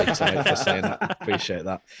PayPal later mate, for saying that. Appreciate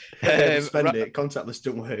that. Spend right, it. Contactless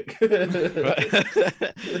don't work.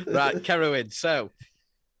 right, Kerwin. So,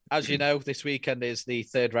 as you know, this weekend is the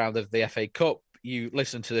third round of the FA Cup. You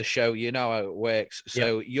listen to the show, you know how it works.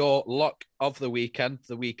 So, your lock of the weekend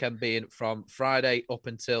being from Friday up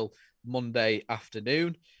until Monday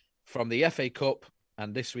afternoon, from the FA Cup.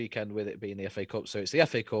 And this weekend, with it being the FA Cup, so it's the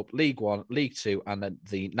FA Cup, League One, League Two, and then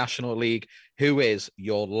the National League. Who is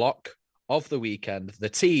your lock of the weekend? The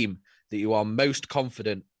team that you are most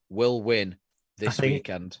confident will win this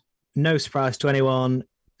weekend? no surprise to anyone,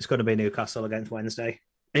 it's going to be Newcastle against Wednesday.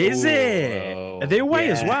 Is it? Are they away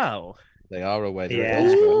as Yeah. well? They are away. They're Yeah. at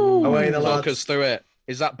Hillsborough. Ooh. Away the Talk lads. us through it.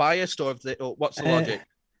 Is that biased or what's the logic?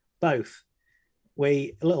 Both.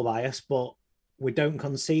 We a little biased, but we don't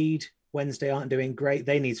concede. Wednesday aren't doing great.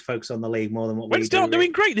 They need to focus on the league more than what Wednesday we do. aren't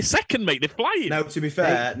doing great. They're second, mate. They're flying. No, to be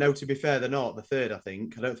fair, they're not. They're third, I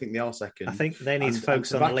think. I don't think they are second. I think they need And- to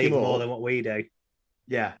focus and on to the back league him more up- than what we do.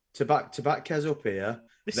 Yeah, to back Kez up here.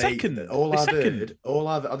 They're second. All They're I've second. heard,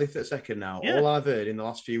 are they second now? Yeah. All I've heard in the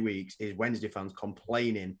last few weeks is Wednesday fans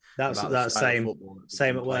complaining. That's about the that's style of same football that they've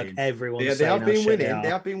same been at work. playing. Everyone's They saying have how been shit winning. They They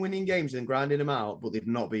are. have been winning games and grinding them out, but they've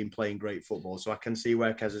not been playing great football. So I can see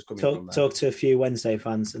where Kez is coming from. There. Talk to a few Wednesday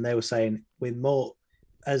fans, and they were saying we're more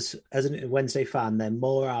as a Wednesday fan, they're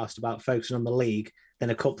more asked about focusing on the league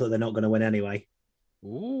than a cup that they're not going to win anyway.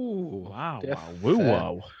 Ooh, Wow, yeah, wow, woo, fair.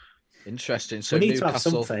 wow. Interesting. So we need to have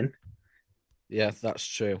Newcastle. something. Yeah, that's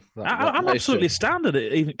true. I'm that is absolutely true. astounded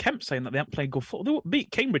at even Kemp saying that they haven't played good football. They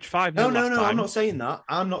beat Cambridge 5-0 No, last time. I'm not saying that.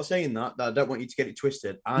 I'm not saying that. I don't want you to get it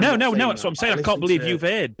twisted. No, that's what I'm saying. I can't believe you've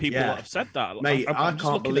heard people Yeah. that have said that. Mate, I'm I just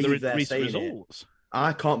can't looking at believe the they're recent saying it. results.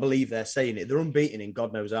 I can't believe they're saying it. They're unbeaten in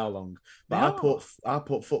God knows how long. But I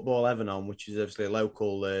put Football Evan on, which is obviously a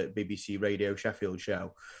local BBC Radio Sheffield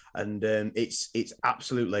show, and it's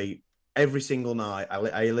absolutely every single night.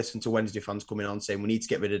 I listen to Wednesday fans coming on saying we need to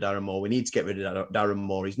get rid of Darren Moore. We need to get rid of Darren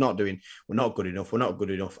Moore. We're not good enough. We're not good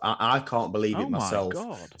enough. I can't believe it myself. My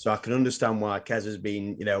God. So I can understand why Kez has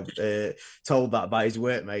been, told that by his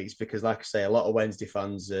workmates because, like I say, a lot of Wednesday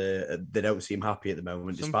fans they don't seem happy at the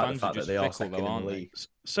moment, Some despite the fans fact are that just they are fickle second though, in aren't the they? league.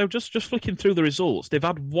 So just flicking through the results, they've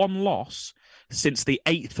had one loss since the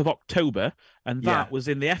 8th of October, and that Yeah. was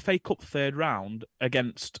in the FA Cup third round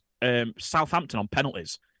against Southampton on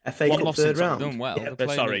penalties. FA One Cup loss third since round. Done well. Yeah, They're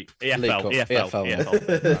playing Sorry, League EFL, Cup, EFL,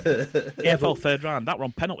 EFL. EFL third round. That were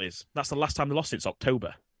on penalties. That's the last time they lost since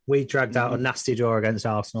October. We dragged out a nasty draw against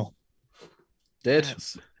Arsenal. Did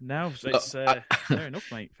Yes. No, it's fair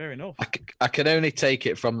enough, mate. Fair enough. I can only take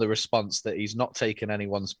it from the response that he's not taken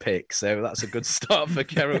anyone's pick, so that's a good start for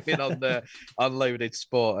Kerwin on the Unloaded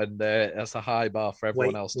Sport, and that's a high bar for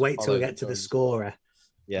everyone else. Wait till we get to the scorer.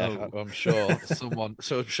 Yeah, Oh. I'm sure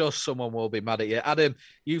someone will be mad at you. Adam,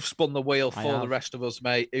 you've spun the wheel I for the have. rest of us,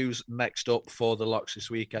 mate. Who's next up for the locks this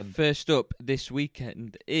weekend? First up this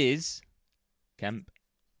weekend is Kemp.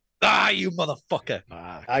 Ah, you motherfucker!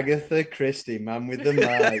 Agatha Christie, man with the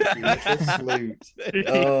mic, you little sloot.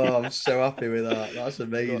 Oh, I'm so happy with that. That's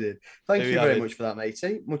amazing. Thank Who you you very having? much for that,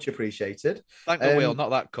 matey. Much appreciated. Thank the wheel, Um, not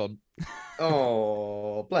that cunt.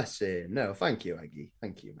 Oh, bless him. No, thank you, Aggie.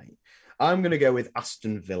 Thank you, mate. I'm going to go with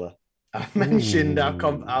Aston Villa. I mentioned I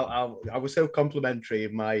was so complimentary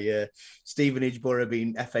of my Stevenage Borough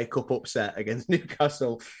being FA Cup upset against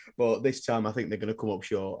Newcastle, but this time I think they're going to come up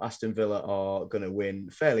short. Aston Villa are going to win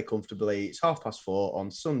fairly comfortably. It's 4:30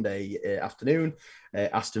 on Sunday afternoon.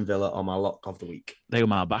 Aston Villa are my lock of the week. They were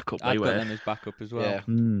my backup. They I've got were. them as backup as well. Yeah,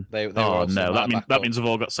 Mm. they were Oh also no, my that backup. means we've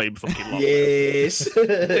all got same fucking lot. Yes.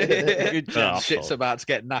 Good Oh, job. Shit's fuck. about to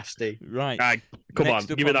get nasty. Right. Come Next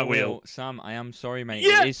on, up give me on that the wheel. Sam, I am sorry, mate.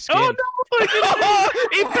 Yeah. It is Skin. Oh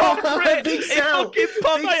no! He popped for it. Big He sell. fucking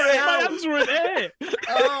popped Big for it. My sell. hands were in air.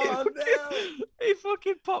 Oh, no. He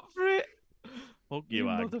fucking popped for it. Fuck you,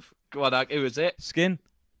 Ag. Go on, Ag. Who is it? Skin.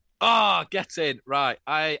 Ah, get in. Right.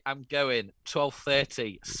 I am going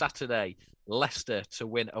 12:30 Saturday, Leicester to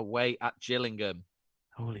win away at Gillingham.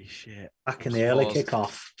 Holy shit. Back in the early Paused.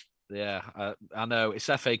 kickoff. Yeah, I know. It's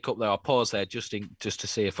FA Cup though. I'll pause there just to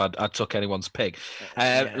see if I took anyone's pick.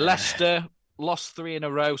 Yeah. Leicester lost 3 in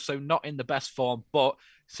a row, so not in the best form. But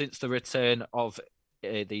since the return of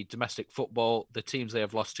the domestic football, the teams they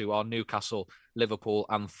have lost to are Newcastle, Liverpool,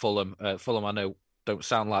 and Fulham. Fulham, I know, don't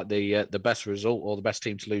sound like the best result or the best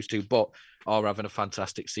team to lose to, but are having a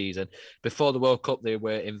fantastic season. Before the World Cup, they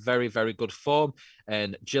were in very, very good form,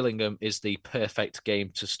 and Gillingham is the perfect game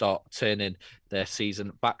to start turning their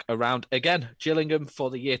season back around again. Gillingham for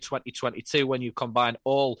the year 2022, when you combine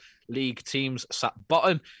all league teams, sat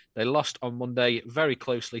bottom. They lost on Monday very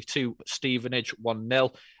closely to Stevenage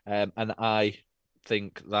 1-0, and I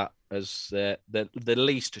think that as the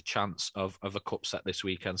least chance of a cup set this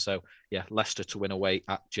weekend. So yeah, Leicester to win away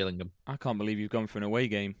at Gillingham. I can't believe you've gone for an away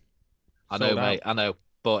game. I know, Sold out. mate. I know,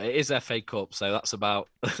 but it is FA Cup, so that's about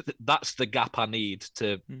that's the gap I need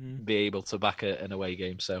to Mhm. be able to back an away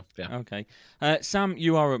game. So yeah, Okay. Sam,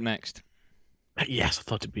 you are up next. Yes, I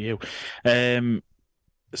thought it'd be you.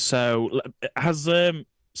 So has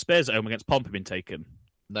Spurs at home against Pompey been taken?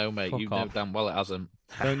 no, mate. Fuck You know off. damn well it hasn't.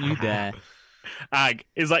 Don't you dare. Ag,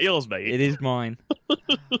 is that yours, mate? It is mine.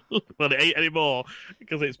 Well, it ain't anymore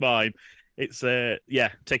because it's mine. It's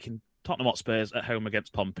taking Tottenham Hotspurs at home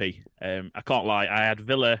against Pompey. I can't lie, I had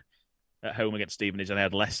Villa at home against Stevenage, and I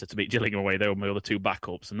had Leicester to beat Gillingham away. They were my other two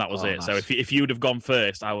backups, and that was it. Nice. So if you'd have gone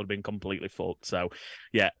first, I would have been completely fucked. So,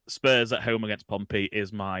 yeah, Spurs at home against Pompey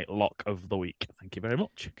is my lock of the week. Thank you very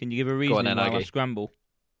much. Can you give a reason then, why I Aggie. scramble?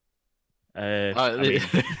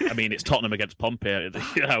 I mean, it's Tottenham against Pompey.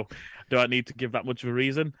 Do I need to give that much of a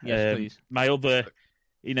reason? Yes, please. My other,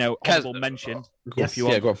 honourable mention. Yes. If you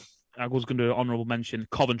want, Go on. I was going to do an honourable mention.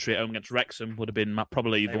 Coventry at home against Wrexham would have been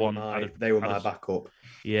probably the one. They were my backup.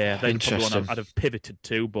 Yeah, they're probably one Interesting. I'd have pivoted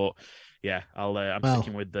to, but yeah, I'm Well-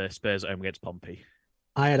 sticking with the Spurs at home against Pompey.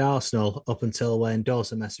 I had Arsenal up until when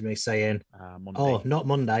Dawson messaged me saying, Monday. "Oh, not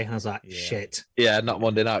Monday." I was like, Yeah. "Shit." Yeah, not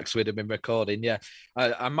Monday night because we'd have been recording. Yeah,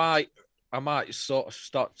 I might sort of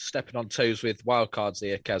start stepping on toes with wildcards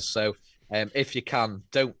here, Kez. So if you can,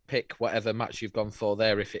 don't pick whatever match you've gone for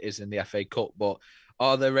there if it is in the FA Cup. But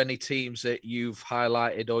are there any teams that you've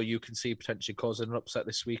highlighted or you can see potentially causing an upset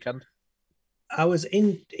this weekend? I was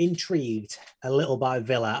intrigued a little by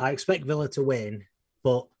Villa. I expect Villa to win,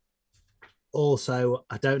 but also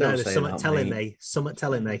I don't know. Don't There's say something that, telling mate. me. Something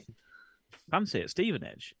telling me. Fancy it,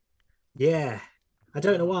 Stevenage. Yeah, I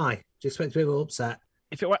don't know why. Do you expect people upset?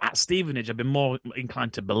 If it were at Stevenage, I'd be more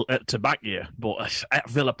inclined to back you. But at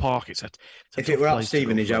Villa Park, it's a If tough it were at place to go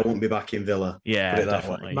Stevenage, for. I wouldn't be back in Villa. Yeah, put it that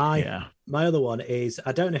way. definitely. My other one is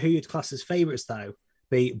I don't know who you'd class as favourites though.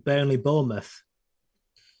 Be Burnley, Bournemouth,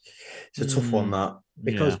 It's a tough one, that.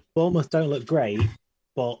 because Bournemouth don't look great,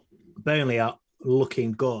 but Burnley are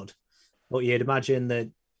looking good. But you'd imagine that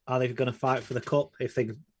are they going to fight for the cup? If they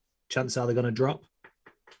chances are they going to drop?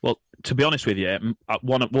 Well, to be honest with you,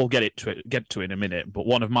 we'll get to it in a minute. But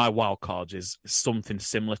one of my wild cards is something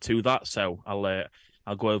similar to that. So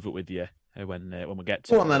I'll go over it with you when we get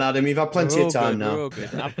to Go it. on then, Adam. You've had plenty We're all of time good, now. We're all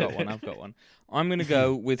good. I've got one. I'm going to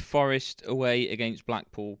go with Forest away against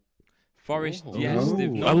Blackpool. Forest, yes, they've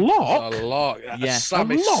A not. lock. A lot. Yeah.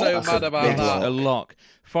 Sam A is lot. so That's mad a about big that. lot. A lock.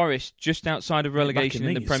 Forest just outside of relegation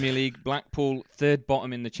in the these. Premier League. Blackpool third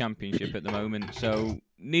bottom in the Championship at the moment. So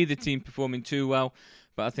neither team performing too well.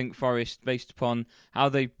 But I think Forest, based upon how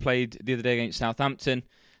they played the other day against Southampton,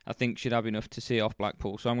 I think should have enough to see off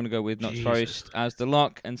Blackpool. So I'm going to go with Notts Jesus. Forest as the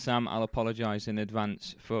lock. And Sam, I'll apologise in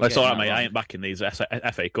advance for. That's getting all right, that mate. wrong. I ain't backing these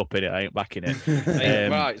FA Cup in it. I ain't backing it.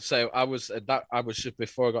 Right, so I was just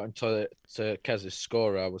before I got into Kez's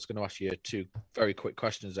scorer, I was going to ask you two very quick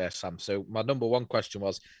questions there, Sam. So my number one question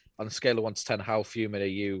was, on a scale of 1 to 10, how fuming are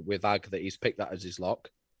you with Ag that he's picked that as his lock?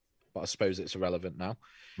 But I suppose it's irrelevant now.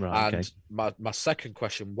 Right, And my second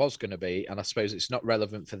question was going to be, and I suppose it's not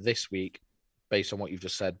relevant for this week based on what you've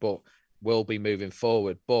just said, but will be moving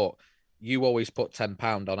forward. But you always put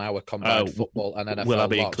 £10 on our combined football and NFL will I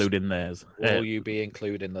be locks. including theirs? Will you be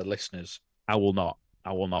including the listeners? I will not.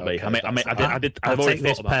 I will not be. Okay, I mean, that's I've I'll already take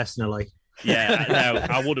this thought about. personally. Yeah, no,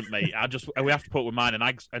 I wouldn't, mate. We have to put with mine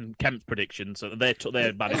and Kemp's predictions. So they took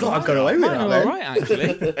their bad. I thought I got away with Mine that. are then. all right,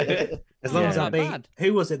 actually. As long Yeah. as I Not beat. bad.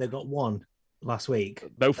 Who was it that got one last week?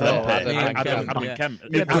 Both of them. Oh, Adam Adam and and Kemp.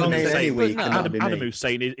 Yeah, If but we I'm name saying- any week, but no. that'd be Adam me. who's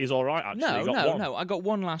saying is all right. Actually, He got one. No. I got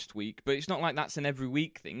one last week, but it's not like that's an every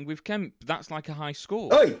week thing. With Kemp, that's like a high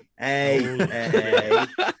score. Oi! Hey! No, Hey.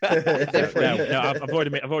 no, I've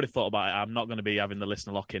already thought about it. I'm not going to be having the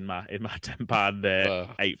listener lock in my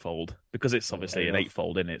 £10 eightfold because it's obviously an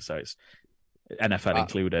eightfold in it, so it's NFL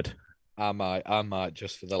included. I might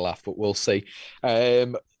just for the laugh, but we'll see.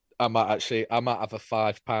 I might have a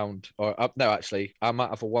 £5 or no, actually, I might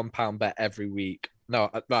have a £1 bet every week. No,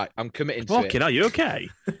 right, I'm committing to Fucking, it. are you okay?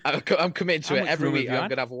 I'm committing to How it much every room have week. you I'm had?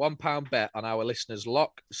 going to have a £1 bet on our listeners'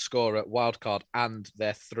 lock, scorer, wildcard, and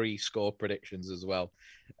their 3 score predictions as well.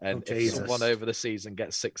 And Oh, if Jesus. someone over the season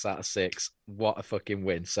gets 6 out of 6, what a fucking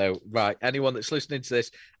win! So, right, anyone that's listening to this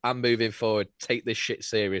and moving forward, take this shit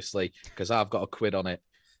seriously because I've got a quid on it.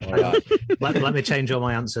 All right. Let me change all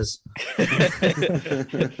my answers.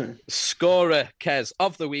 Scorer, Kez,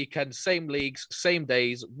 of the weekend, same leagues, same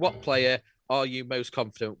days. What player are you most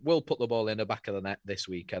confident will put the ball in the back of the net this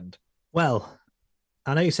weekend? Well,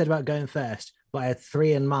 I know you said about going first, but I had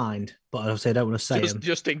 3 in mind, but obviously I don't want to say them.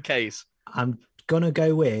 Just in case. I'm going to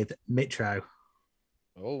go with Mitro.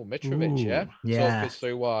 Oh, Mitrovic, Ooh, yeah? yeah. Talk us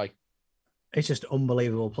through why. He's just an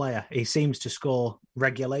unbelievable player. He seems to score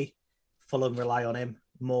regularly. Fulham rely on him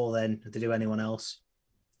more than they do anyone else.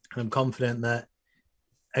 And I'm confident that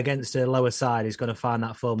against a lower side, he's going to find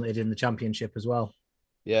that form that he did in the Championship as well.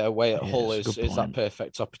 Yeah, away at Yeah, Hull it's a is good that point.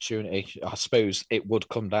 perfect opportunity. I suppose it would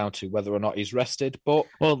come down to whether or not he's rested, but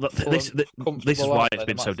Well, this is comfortable why out it's there,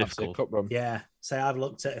 been they so might fancy a difficult. cup run. Yeah. So I've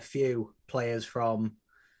looked at a few players from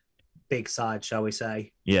big side, shall we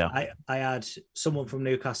say. Yeah. I had someone from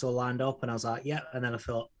Newcastle lined up, and I was like, yeah. And then I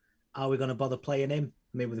thought, are we going to bother playing him?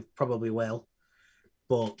 I mean, we probably will,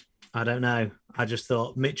 but I don't know. I just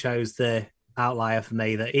thought Mitcho's the outlier for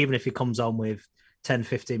me, that even if he comes on with 10,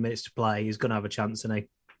 15 minutes to play, he's going to have a chance, isn't he?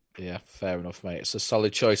 Yeah, fair enough, mate. It's a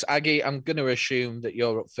solid choice. Aggie, I'm going to assume that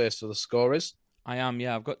you're up first for the scorers. I am,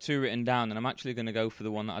 yeah. I've got 2 written down, and I'm actually going to go for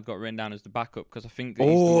the one that I've got written down as the backup because I think that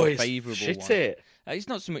he's the more favourable one. Shit it. It's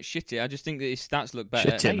not so much shitty. I just think that his stats look better.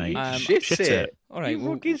 Shit it, mate. Shit it. All right,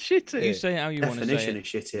 You fucking shit it. you say it how you want to say Definition it. of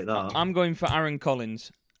shit at that. I'm going for Aaron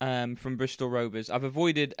Collins from Bristol Rovers. I've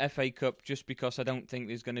avoided FA Cup just because I don't think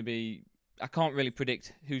there's going to be... I can't really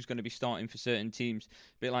predict who's going to be starting for certain teams, a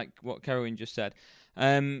bit like what Kerwin just said.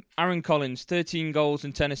 Aaron Collins, 13 goals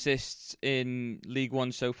and 10 assists in League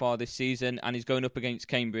One so far this season, and he's going up against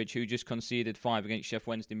Cambridge, who just conceded 5 against Sheff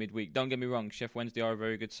Wednesday midweek. Don't get me wrong, Sheff Wednesday are a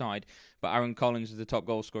very good side, but Aaron Collins is the top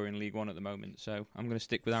goal scorer in League One at the moment, so I'm going to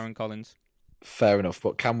stick with Aaron Collins. Fair enough,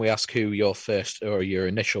 but can we ask who your first or your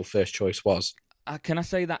initial first choice was? Can I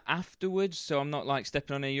say that afterwards, so I'm not like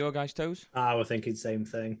stepping on any of your guys' toes? I was thinking the same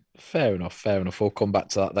thing. Fair enough. We'll come back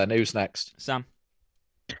to that then. Who's next? Sam.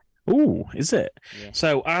 Ooh, is it? Yeah.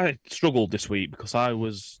 So I struggled this week because I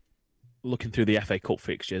was looking through the FA Cup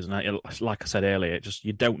fixtures, and like I said earlier, just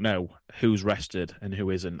you don't know who's rested and who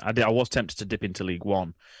isn't. I was tempted to dip into League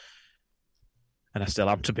One, and I still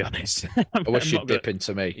am, to be honest. I wish you'd dip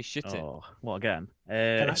into me. He's shit it. Oh, what again?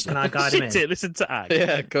 Can I guide him in? Shit it, listen to Ag.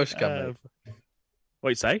 Yeah, of course you can, mate. What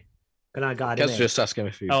you say? Can I guide him Kev's in? just asking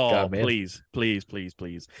if you Oh, got me in.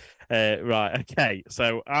 please. Right, okay.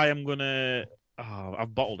 So I am gonna. Oh,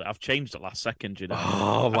 I've bottled it. I've changed it last second. You know.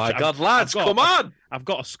 Oh my I've- God, lads, I've got- come on! I've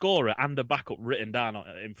got a scorer and a backup written down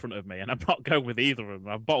in front of me, and I'm not going with either of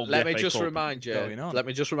them. I've bottled. Let the me FA just Cup. remind you. Going on. Let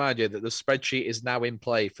me just remind you that the spreadsheet is now in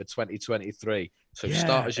play for 2023. So Yeah,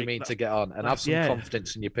 start as you mean to get on, and have some yeah.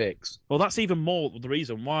 confidence in your picks. Well, that's even more the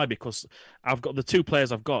reason why, because I've got the 2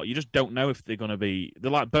 players I've got. You just don't know if they're going to be. They're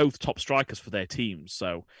like both top strikers for their teams.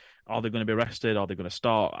 So, are they going to be rested? Are they going to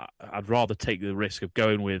start? I'd rather take the risk of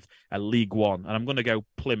going with a League One, and I'm going to go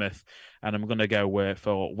Plymouth, and I'm going to go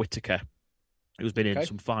for Whittaker, who's been in Okay.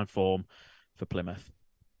 some fine form for Plymouth.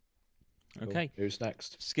 Okay. Who's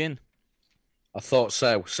next? Skin. I thought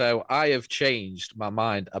so. So I have changed my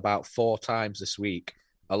mind about 4 times this week.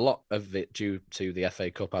 A lot of it due to the FA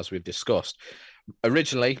Cup, as we've discussed.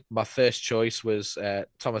 Originally, my first choice was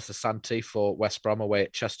Thomas Asante for West Brom away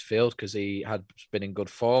at Chesterfield because he had been in good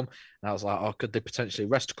form. And I was like, oh, could they potentially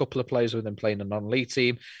rest a couple of players with him playing a non-league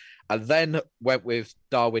team? I then went with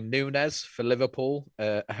Darwin Núñez for Liverpool,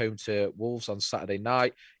 home to Wolves on Saturday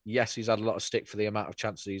night. Yes, he's had a lot of stick for the amount of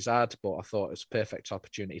chances he's had, but I thought it was a perfect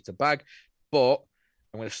opportunity to bag. But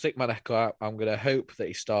I'm going to stick my neck out. I'm going to hope that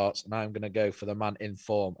he starts, and I'm going to go for the man in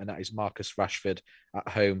form, and that is Marcus Rashford at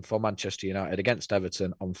home for Manchester United against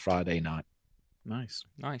Everton on Friday night. Nice.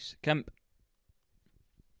 Kemp.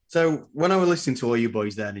 So when I was listening to all you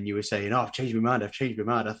boys then, and you were saying, "Oh, I've changed my mind,"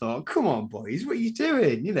 I thought, "Come on, boys, what are you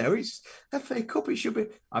doing? You know, it's FA Cup. It should be."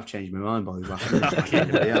 I've changed my mind, boys. Like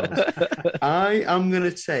anybody else. I am going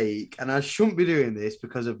to take, and I shouldn't be doing this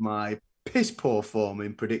because of my piss poor form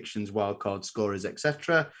in predictions, wildcard scorers,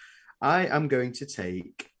 etc. I am going to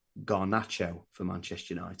take Garnacho for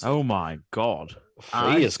Manchester United. Oh my God.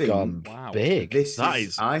 He has think- gone Wow. big.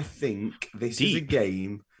 I think this is a deep.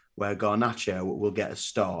 game where Garnacho will get a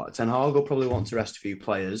start. Ten Hag will probably want to rest a few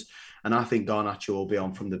players, and I think Garnacho will be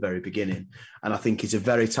on from the very beginning. And I think he's a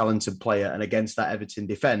very talented player, and against that Everton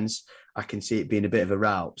defence, I can see it being a bit of a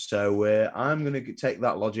rout. So I'm going to take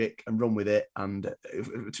that logic and run with it, and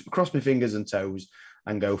cross my fingers and toes,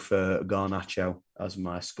 and go for Garnacho as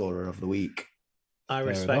my scorer of the week. I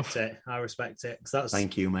respect it. 'Cause that's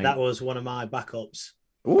Thank you, mate. that was one of my backups.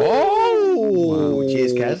 Oh, wow.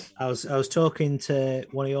 Cheers, Kev. I was talking to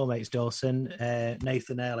one of your mates, Dawson,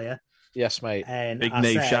 Nathan earlier, Yes, mate. and Big I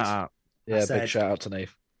name said, shout out. Yeah, said- big shout out to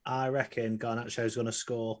Nave. I reckon Garnacho's going to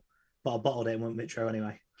score, but I bottled it and went Mitro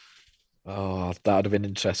anyway. Oh, that would have been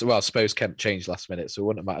interesting. Well, I suppose Kemp changed last minute, so it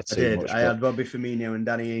wouldn't have I mattered too did. much. I but had Bobby Firmino and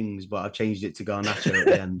Danny Ings, but I've changed it to Garnacho at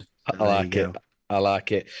the end. I There like you it. go. I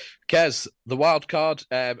like it. Kez, the wild card,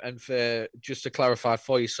 and for just to clarify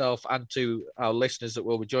for yourself and to our listeners that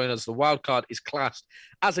will be joining us, the wild card is classed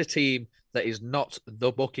as a team that is not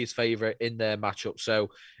the bookies' favourite in their matchup. So,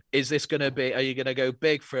 is this going to be? Are you going to go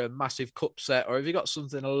big for a massive cup set, or have you got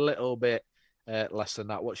something a little bit less than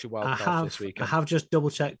that? What's your wild card for this I weekend? have just double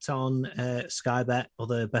checked on Sky Bet.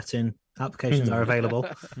 Other betting applications are available,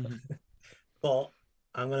 but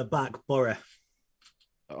I'm going to back Borough.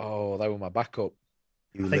 Oh, they were my backup.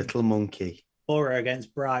 You I think- little monkey. Borough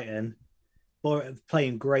against Brighton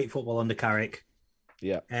playing great football under Carrick.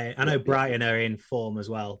 Yeah. I know Brighton are in form as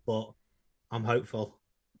well, but I'm hopeful.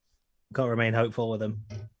 Got to remain hopeful with them.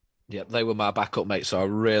 Yeah, they were my backup, mate. So I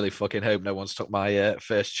really fucking hope no one's took my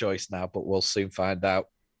first choice now, but we'll soon find out.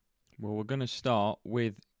 Well, we're going to start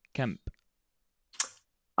with Kemp.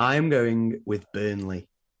 I'm going with Burnley.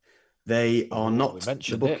 They are not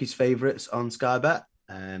the bookies' favourites on Sky Bet.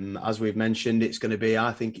 As we've mentioned, I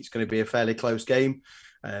think it's going to be a fairly close game.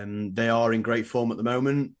 They are in great form at the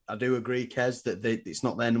moment. I do agree, Kez, that it's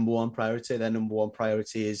not their number one priority. Their number one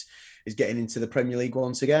priority is getting into the Premier League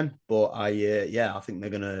once again. But I think they're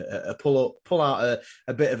going to pull out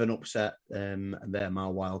a bit of an upset, and they're my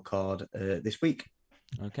wild card this week.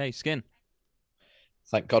 Okay, Skin.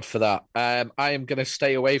 Thank God for that. I am going to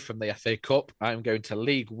stay away from the FA Cup. I'm going to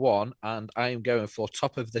League One, and I am going for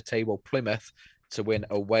top of the table Plymouth to win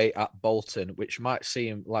away at Bolton, which might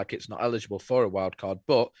seem like it's not eligible for a wild card,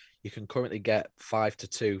 but you can currently get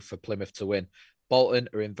 5-2 for Plymouth to win. Bolton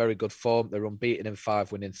are in very good form. They're unbeaten in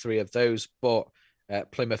 5, winning 3 of those, but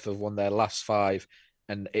Plymouth have won their last 5,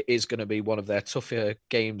 and it is going to be one of their tougher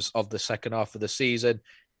games of the second half of the season.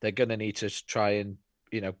 They're going to need to try and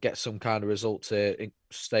get some kind of result to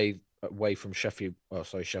stay away from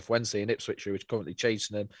Sheff Wednesday and Ipswich, who is currently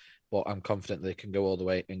chasing them. But I'm confident they can go all the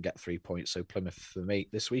way and get 3 points. So Plymouth for me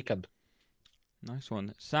this weekend. Nice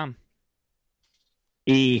one. Sam?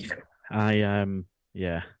 I'm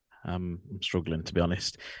struggling, to be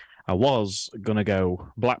honest. I was going to go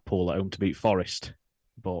Blackpool at home to beat Forest,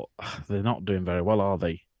 but they're not doing very well, are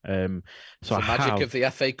they? So the magic of the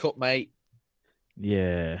FA Cup, mate.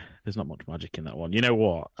 Yeah, there's not much magic in that one. You know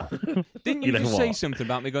what? Didn't you just say something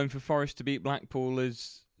about me going for Forest to beat Blackpool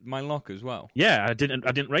as my lock as well? Yeah, I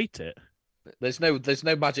didn't rate it. There's no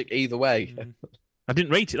magic either way. I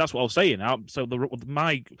didn't rate it. That's what I was saying. So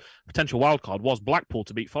my potential wild card was Blackpool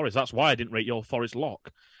to beat Forest. That's why I didn't rate your Forest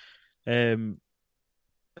lock.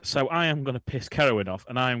 So I am going to piss Kerwin off,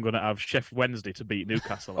 and I am going to have Sheff Wednesday to beat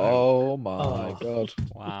Newcastle. Oh my God!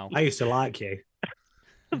 Wow, I used to like you.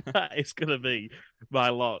 It's going to be my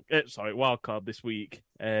lock. Wild card this week.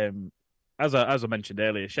 As I mentioned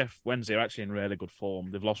earlier, Sheff Wednesday are actually in really good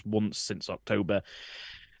form. They've lost once since October.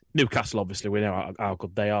 Newcastle, obviously, we know how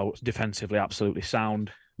good they are. Defensively, absolutely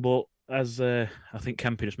sound. But as I think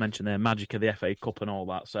Kempy just mentioned, their magic of the FA Cup and all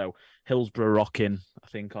that. So Hillsborough rocking, I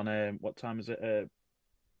think, on what time is it?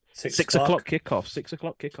 6 o'clock kickoff. 6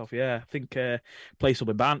 o'clock kickoff, yeah. I think place will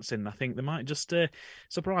be bouncing. I think they might just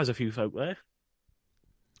surprise a few folk there.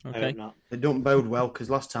 Okay. They don't bode well because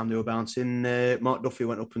last time they were bouncing, Mark Duffy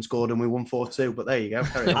went up and scored and we won 4-2. But there you go.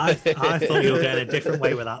 I thought you were going a different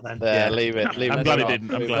way with that then. Yeah, leave it. I'm glad he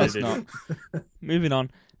didn't. Moving on.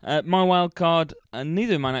 My wild card, and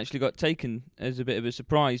neither of mine actually got taken as a bit of a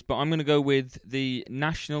surprise, but I'm going to go with the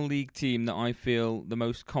National League team that I feel the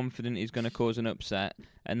most confident is going to cause an upset,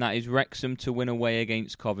 and that is Wrexham to win away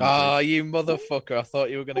against Coventry. Oh, you motherfucker. I thought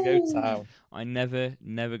you were going to go town. I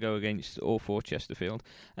never go against or for Chesterfield.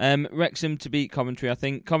 Wrexham to beat Coventry. I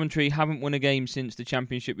think Coventry haven't won a game since the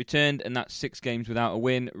Championship returned, and that's 6 games without a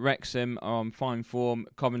win. Wrexham are on fine form.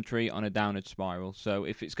 Coventry on a downward spiral. So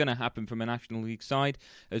if it's going to happen from a National League side,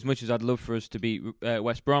 as much as I'd love for us to beat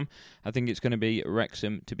West Brom, I think it's going to be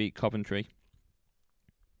Wrexham to beat Coventry.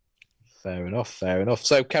 Fair enough.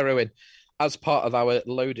 So, Kerwin, as part of our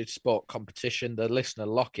Loaded Sport competition, the listener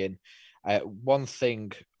lock-in, one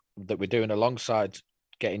thing that we're doing alongside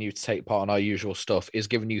getting you to take part in our usual stuff is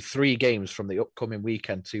giving you 3 games from the upcoming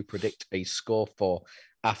weekend to predict a score for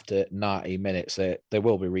after 90 minutes. There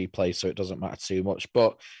will be replays, so it doesn't matter too much.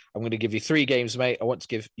 But I'm going to give you 3 games, mate. I want to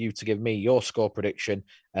give you to give me your score prediction,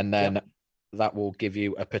 and then that will give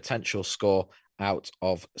you a potential score out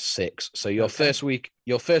of 6. So your first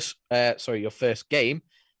game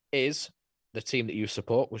is the team that you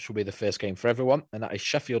support, which will be the first game for everyone, and that is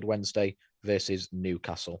Sheffield Wednesday versus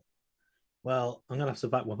Newcastle. Well, I'm going to have to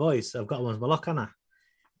back my boys. I've got one as my lock, haven't I?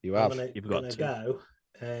 You have. You've got to go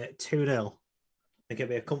 2-0. I think it'll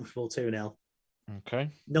be a comfortable 2-0. Okay.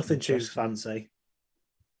 Nothing too fancy,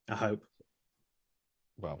 I hope.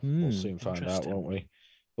 Well, we'll soon find out, won't we?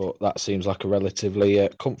 But that seems like a relatively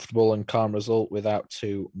comfortable and calm result without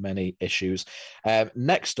too many issues.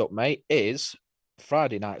 Next up, mate, is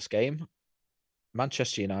Friday night's game,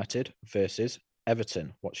 Manchester United versus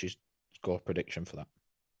Everton. What's your score prediction for that?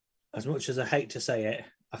 As much as I hate to say it,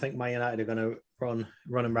 I think Man United are going to run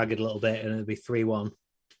them ragged a little bit, and it'll be 3-1.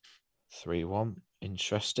 3-1.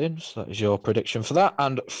 Interesting. So that is your prediction for that.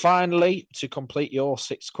 And finally, to complete your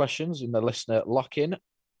 6 questions in the listener lock-in,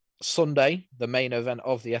 Sunday, the main event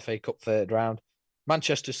of the FA Cup third round,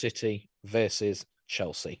 Manchester City versus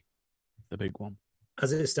Chelsea. The big one.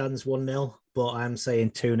 as it stands, 1-0, but I'm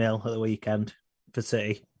saying 2-0 at the weekend for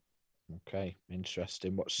City. Okay,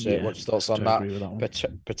 interesting. What's Yeah, your thoughts on I that? agree with that one.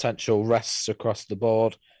 Potential rests across the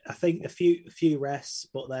board. I think a few rests,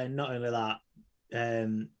 but then not only that,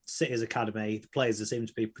 City's academy, the players that seem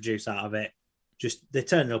to be produced out of it, just they're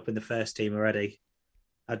turning up in the first team already.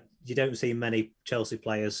 You don't see many Chelsea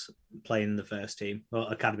players playing in the first team,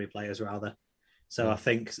 or academy players rather. So I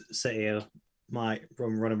think City might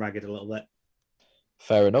run them ragged a little bit.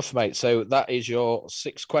 Fair enough, mate. So that is your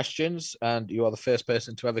 6 questions, and you are the first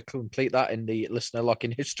person to ever complete that in the listener lock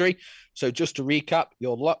in history. So just to recap,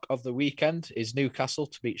 your lock of the weekend is Newcastle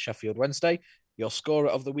to beat Sheffield Wednesday. Your scorer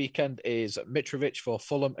of the weekend is Mitrovic for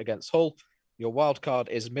Fulham against Hull. Your wild card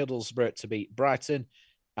is Middlesbrough to beat Brighton.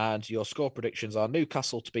 And your score predictions are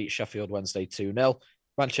Newcastle to beat Sheffield Wednesday 2-0,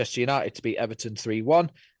 Manchester United to beat Everton 3-1,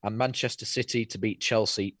 and Manchester City to beat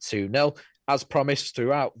Chelsea 2-0. As promised,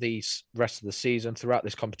 throughout the rest of the season, throughout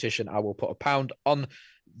this competition, I will put £1 on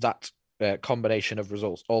that combination of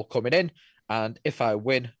results all coming in. And if I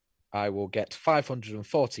win, I will get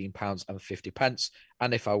 £514.50.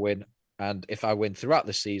 And if I win throughout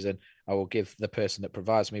the season, I will give the person that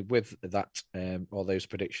provides me with that or those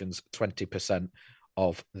predictions 20%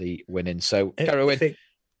 of the winning. So, Kerwin,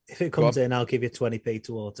 if it comes in, I'll give you 20p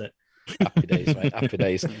towards it. Happy days, mate. Happy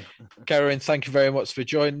days. Kerwin, thank you very much for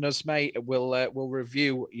joining us, mate. We'll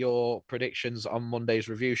review your predictions on Monday's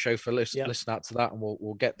review show for listen out to that, and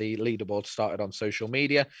we'll get the leaderboard started on social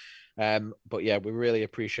media. But yeah, we really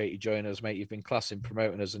appreciate you joining us, mate. You've been class in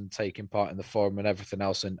promoting us and taking part in the forum and everything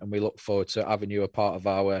else, and we look forward to having you a part of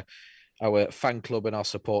our fan club and our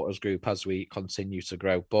supporters group as we continue to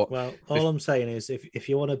grow. But all I'm saying is, if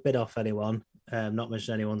you want to bid off anyone, not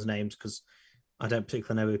mention anyone's names because I don't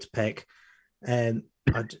particularly know who to pick. I'm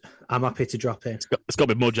happy to drop in. It's got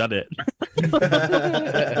to be Mudge, hasn't it?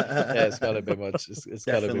 Yeah, it's got to be Mudge. It's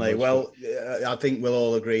Definitely. Well, I think we'll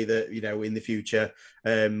all agree that in the future,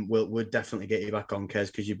 we'll definitely get you back on, Kez,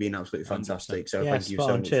 because you've been absolutely fantastic. So thank you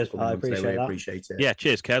so much. Cheers, I appreciate it. Yeah,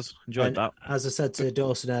 cheers, Kez. Enjoyed that. As I said to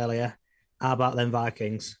Dawson earlier, how about them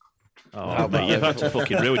Vikings? Oh, mate, you've had to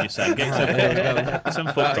fucking ruin yourself. Get some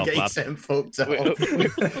fucked up,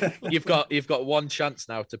 You've got one chance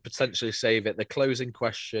now to potentially save it. The closing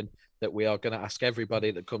question that we are going to ask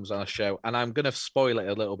everybody that comes on our show, and I'm going to spoil it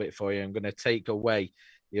a little bit for you. I'm going to take away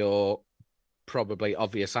your probably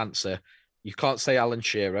obvious answer. You can't say Alan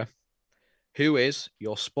Shearer. Who is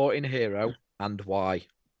your sporting hero and why?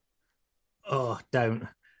 Oh, don't.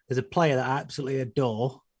 There's a player that I absolutely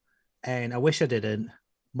adore, and I wish I didn't.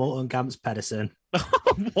 Morten Gamps Pedersen.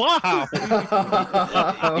 Wow.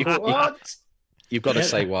 What? You've got to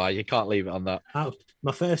say why. You can't leave it on that.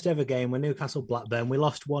 My first ever game with Newcastle Blackburn, we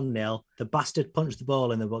lost 1-0. The bastard punched the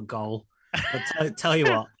ball in the goal. But tell you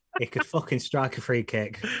what, he could fucking strike a free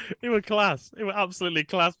kick. He was class. He was absolutely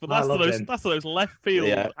class. But that's those left field.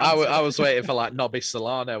 Yeah, I was waiting for like Nobby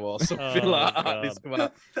Solano or something like that. He's coming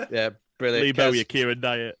out. Yeah, brilliant. Lee Bowyer, Kieran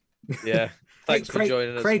Dyatt. Yeah. Thanks for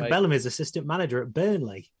joining us, Craig mate. Bellamy's assistant manager at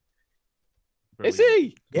Burnley. Brilliant. Is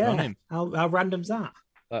he? Yeah. How random's that?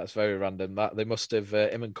 That's very random. That they must have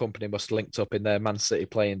him and company must have linked up in their Man City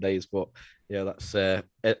playing days. But yeah, that's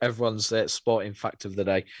everyone's sporting fact of the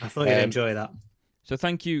day. I thought you'd enjoy that. So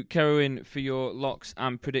thank you, Kerwin, for your locks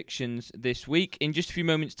and predictions this week. In just a few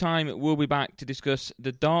moments' time, we'll be back to discuss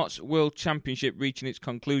the Darts World Championship reaching its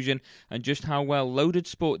conclusion and just how well Loaded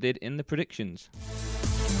Sport did in the predictions.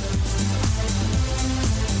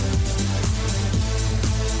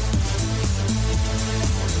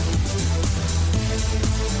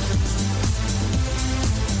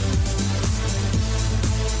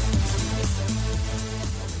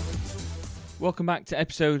 Welcome back to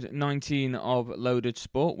episode 19 of Loaded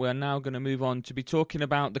Sport. We're now going to move on to be talking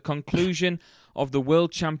about the conclusion of the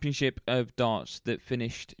World Championship of Darts that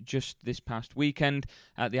finished just this past weekend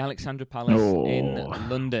at the Alexandra Palace in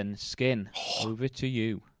London. Skin, over to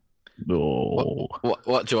you.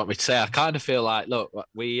 What do you want me to say? I kind of feel like, look,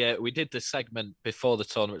 we did the segment before the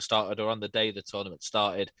tournament started or on the day the tournament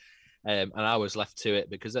started, and I was left to it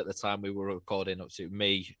because at the time we were recording up to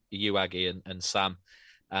me, you, Aggie, and Sam.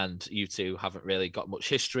 And you two haven't really got much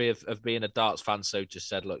history of being a darts fan, so just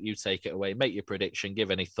said, look, you take it away, make your prediction, give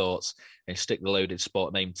any thoughts, and stick the Loaded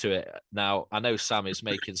Sport name to it. Now, I know Sam is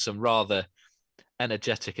making some rather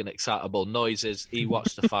energetic and excitable noises. He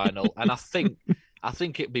watched the final, and I think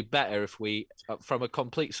it'd be better if we, from a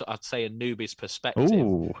complete, I'd say a newbie's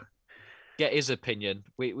perspective, get his opinion.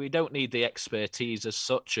 We don't need the expertise as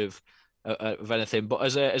such of anything, but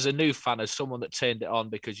as a new fan, as someone that turned it on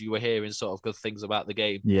because you were hearing sort of good things about the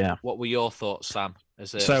game, yeah. What were your thoughts, Sam,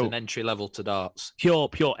 as So- an entry level to darts? Pure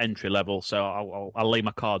entry level. So I'll lay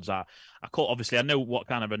my cards out. Obviously, I know what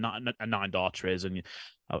kind of a nine darter is, and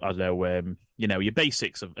I know your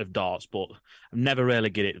basics of darts, but I've never really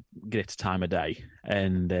get it to time of day.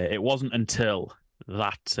 And it wasn't until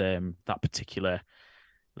that particular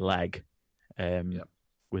leg,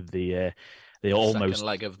 with the almost second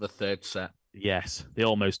leg of the third set. Yes, the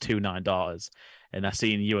almost 2 9 darters. And I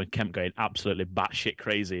seen you and Kemp going absolutely batshit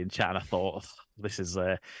crazy in chat, and I thought, this is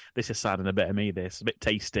sounding a bit of me. This a bit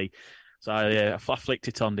tasty. So I flicked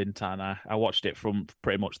it on, didn't I? And I watched it from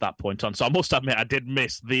pretty much that point on. So I must admit, I did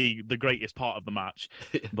miss the greatest part of the match,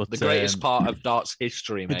 but The greatest part of darts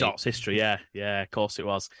history, mate. darts history. Yeah, of course it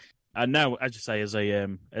was. And now, as you say, as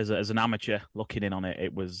an amateur looking in on it,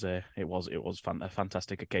 it was a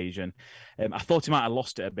fantastic occasion. I thought he might have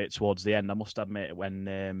lost it a bit towards the end. I must admit,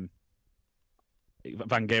 when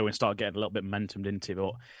Van Gerwen started getting a little bit momentum, didn't he?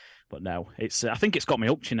 But no, I think it's got me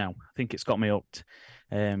hooked. Now, I think it's got me hooked.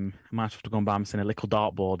 I might have to go and buy myself a little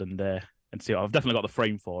dartboard and see. I've definitely got the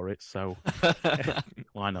frame for it, so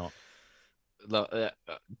why not? Look,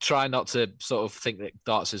 try not to sort of think that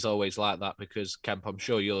darts is always like that, because Kemp, I'm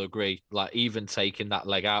sure you'll agree, like even taking that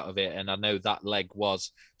leg out of it, and I know that leg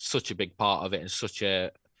was such a big part of it and such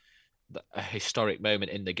a historic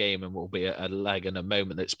moment in the game, and will be a leg and a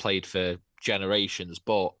moment that's played for generations,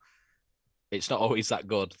 but it's not always that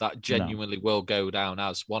good. That genuinely will go down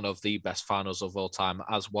as one of the best finals of all time,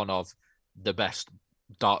 as one of the best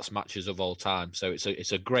darts matches of all time. So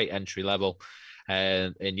it's a great entry level.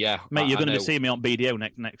 And yeah, mate, you're going to be seeing me on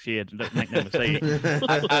BDO next year. Make no mistake.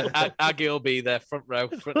 Aggie will be there, front row,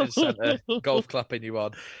 front and centre, golf clapping you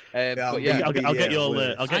on. I'll get you all.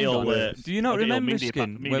 Do you not remember,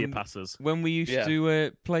 Skin, media passes when we used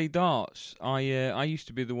to play darts? I used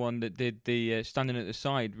to be the one that did the standing at the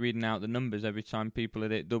side, reading out the numbers every time people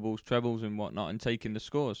had hit doubles, trebles, and whatnot, and taking the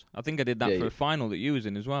scores. I think I did that for a final that you was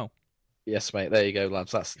in as well. Yes, mate. There you go,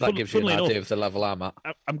 lads. That gives you an idea of the level I'm at.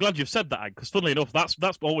 I'm glad you've said that, because funnily enough, that's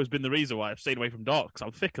always been the reason why I've stayed away from darts, because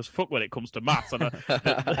I'm thick as fuck when it comes to maths, and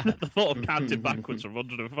the thought of counting backwards from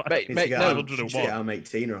 105, mate, 101. I'm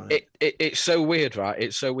 18, right? It's so weird, right?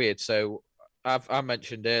 It's so weird. So I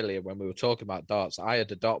mentioned earlier when we were talking about darts, I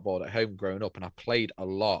had a dartboard at home growing up, and I played a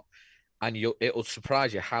lot. And it'll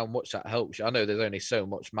surprise you how much that helps you. I know there's only so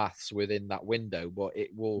much maths within that window, but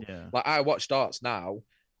it will. Yeah. Like I watch darts now,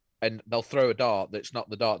 and they'll throw a dart that's not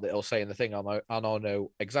the dart that it'll say in the thing, and I'll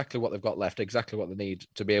know exactly what they've got left, exactly what they need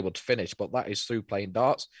to be able to finish. But that is through playing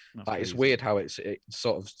darts. It's weird how it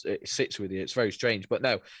sits with you. It's very strange. But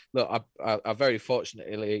no, look, I very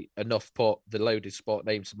fortunately enough put the loaded sport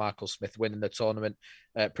name to Michael Smith winning the tournament.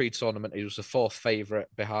 Pre-tournament, he was the fourth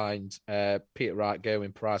favourite behind Peter Wright,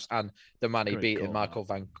 Gerwyn Price, and the man he beat in Michael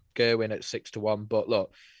Van Gerwen at 6-1. But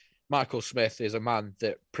look, Michael Smith is a man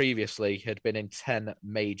that previously had been in 10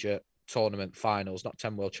 major tournament finals, not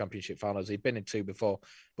 10 World Championship finals. He'd been in 2 before,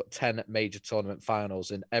 but 10 major tournament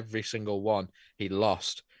finals. In every single one, he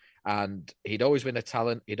lost. And he'd always been a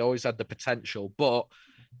talent. He'd always had the potential. But,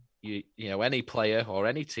 you know, any player or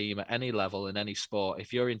any team at any level in any sport,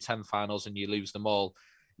 if you're in 10 finals and you lose them all,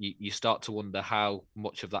 you start to wonder how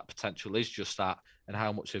much of that potential is just that, and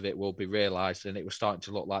how much of it will be realised. And it was starting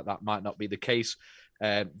to look like that might not be the case.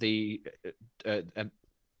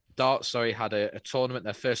 Darts, had a tournament,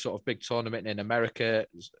 their first sort of big tournament in America,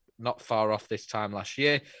 not far off this time last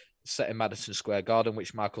year, set in Madison Square Garden,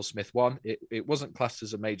 which Michael Smith won. It wasn't classed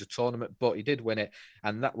as a major tournament, but he did win it,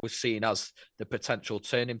 and that was seen as the potential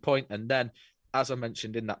turning point. And then, as I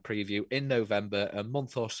mentioned in that preview, in November, a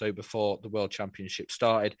month or so before the World Championship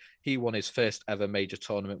started, he won his first ever major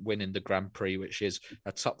tournament, winning the Grand Prix, which is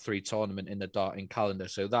a top 3 tournament in the darting calendar.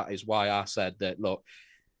 So that is why I said that, look,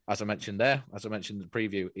 as I mentioned in the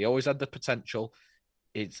preview, he always had the potential.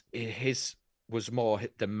 His was more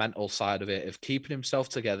the mental side of it, of keeping himself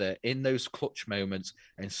together in those clutch moments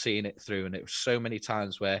and seeing it through. And it was so many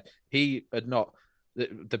times where he had not...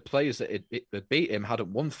 The players that beat him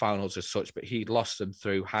hadn't won finals as such, but he'd lost them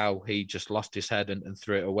through how he just lost his head and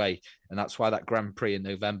threw it away. And that's why that Grand Prix in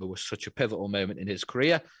November was such a pivotal moment in his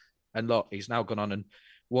career. And look, he's now gone on and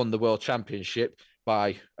won the World Championship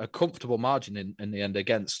by a comfortable margin in the end,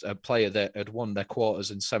 against a player that had won their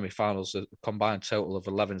quarters and semi-finals, a combined total of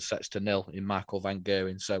 11-0 in Michael Van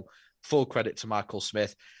Gerwen. So full credit to Michael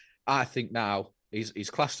Smith. I think now he's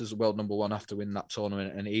classed as a world number 1 after winning that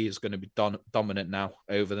tournament, and he is going to be dominant now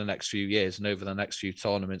over the next few years and over the next few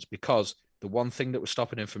tournaments, because the one thing that was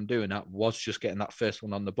stopping him from doing that was just getting that first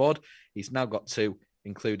one on the board. He's now got 2,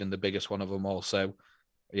 including the biggest one of them all. So,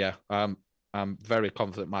 yeah, I'm very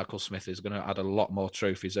confident Michael Smith is going to add a lot more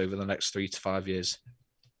trophies over the next 3 to 5 years.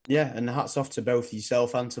 Yeah, and hats off to both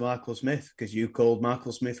yourself and to Michael Smith, because you called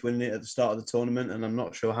Michael Smith winning it at the start of the tournament, and I'm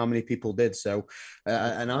not sure how many people did. So,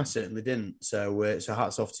 and I certainly didn't. So, so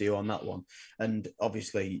hats off to you on that one. And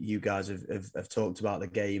obviously, you guys have talked about the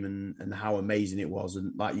game and how amazing it was.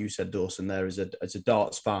 And like you said, Dawson, there as a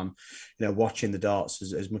darts fan, watching the darts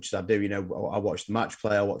as much as I do, I watch the match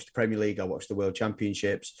play, I watch the Premier League, I watch the World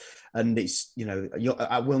Championships, and it's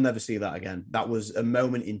I will never see that again. That was a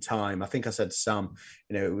moment in time. I think I said to Sam,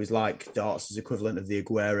 it was like darts' equivalent of the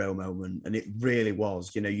Aguero moment, and it really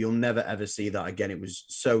was. You'll never ever see that again. It was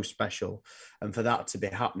so special, and for that to be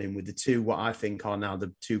happening with the two, what I think are now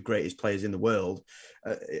the two greatest players in the world,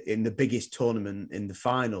 in the biggest tournament in the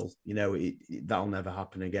final, that'll never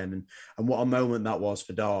happen again. And what a moment that was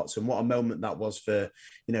for darts, and what a moment that was for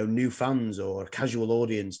new fans or a casual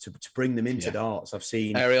audience to bring them into darts. I've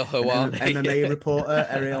seen Ariel Helwani, MMA reporter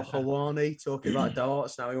Ariel Helwani talking about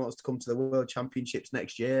darts. Now he wants to come to the World Championships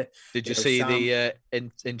next year. Did you see the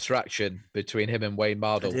interaction between him and Wayne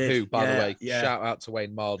Mardle? Who, by the way, shout out to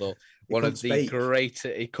Wayne Mardle. One of the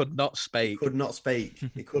greatest. He could not speak. He could not speak.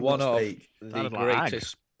 One of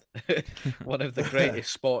the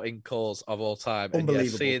greatest sporting calls of all time.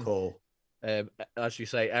 Unbelievable call. As you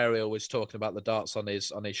say, Ariel was talking about the darts on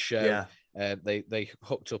his show. Yeah. They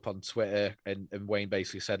hooked up on Twitter, and Wayne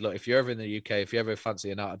basically said, "Look, if you're ever in the UK, if you ever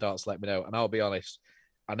fancy a night of darts, let me know." And I'll be honest,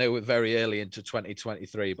 I know we're very early into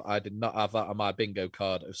 2023, but I did not have that on my bingo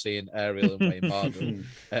card of seeing Ariel and Wayne Mardle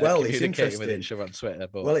it's interesting with each other on Twitter.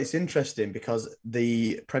 But... Well, it's interesting because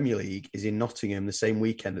the Premier League is in Nottingham the same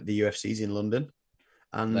weekend that the UFC's in London.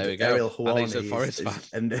 And there we go. Ariel Helwani is a Forest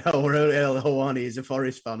fan. Ariel Helwani is a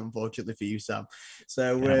Forest fan, unfortunately for you, Sam.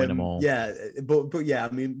 So but yeah, I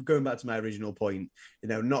mean, going back to my original point,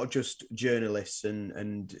 not just journalists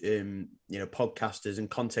and podcasters and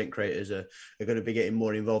content creators are going to be getting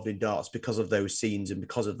more involved in darts because of those scenes and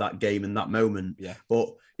because of that game and that moment. Yeah. But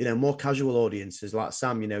more casual audiences like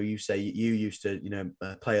Sam, you say you used to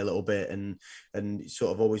play a little bit and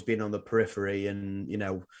sort of always been on the periphery, and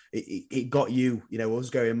it got you us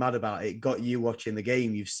going mad about it. It got you watching the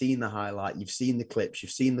game. You've seen the highlight, you've seen the clips,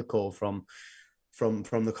 you've seen the call from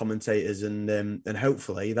the commentators, and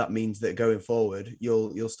hopefully that means that going forward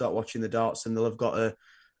you'll start watching the darts and they'll have got a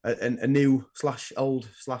new /old/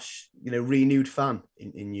 renewed fan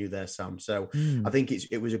in you there, Sam. So I think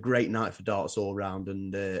it was a great night for darts all round,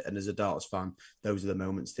 and as a darts fan, those are the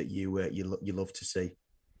moments that you love to see.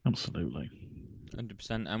 Absolutely.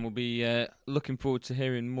 100%, and we'll be looking forward to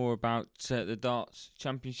hearing more about the Darts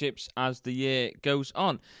Championships as the year goes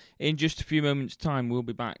on. In just a few moments' time, we'll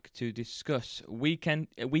be back to discuss week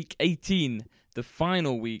 18, the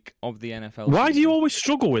final week of the NFL Why season. do you always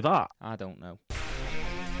struggle with that? I don't know.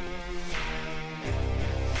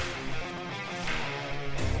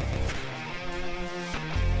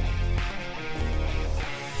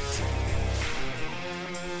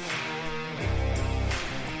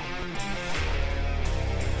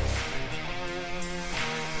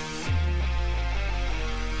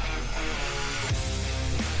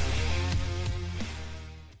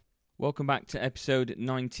 Welcome back to episode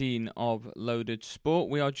 19 of Loaded Sport.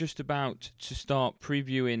 We are just about to start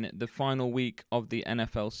previewing the final week of the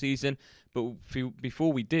NFL season, but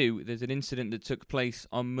before we do, there's an incident that took place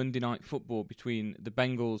on Monday Night Football between the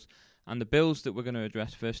Bengals and the Bills that we're going to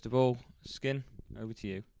address first of all. Skin, over to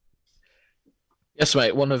you. Yes,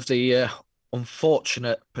 mate. One of the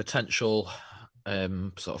unfortunate potential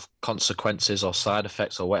sort of consequences or side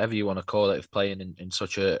effects or whatever you want to call it of playing in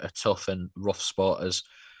such a tough and rough sport as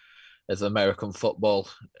American football.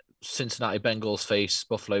 Cincinnati Bengals face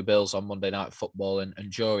Buffalo Bills on Monday Night Football, and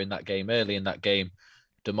during that game, early in that game,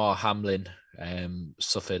 Damar Hamlin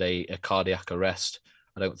suffered a cardiac arrest.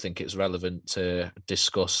 I don't think it's relevant to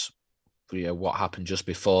discuss what happened just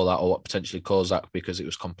before that or what potentially caused that, because it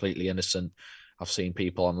was completely innocent. I've seen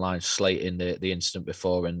people online slating the incident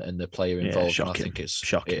before and the player involved. Shocking. And I think it's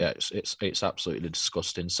shocking. Yeah, it's absolutely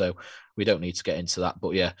disgusting. So we don't need to get into that.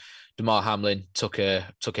 But yeah, Damar Hamlin took a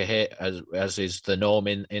hit, as is the norm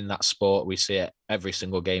in that sport. We see it every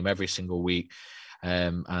single game, every single week,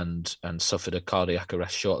 and suffered a cardiac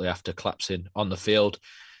arrest shortly after collapsing on the field.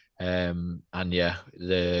 And yeah,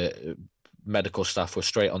 the medical staff were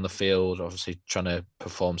straight on the field, obviously trying to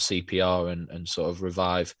perform CPR and sort of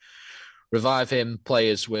revive him.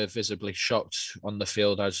 Players were visibly shocked on the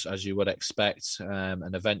field, as you would expect,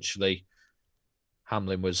 and eventually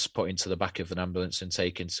Hamlin was put into the back of an ambulance and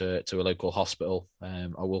taken to a local hospital. I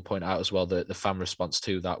will point out as well that the fan response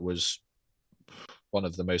to that was one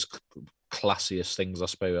of the most classiest things, I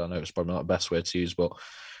suppose. I know it's probably not the best word to use, but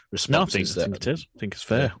responses I think it is. I think it's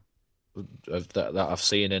fair. That I've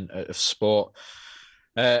seen in of sport.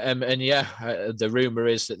 The rumor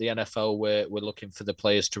is that the NFL were looking for the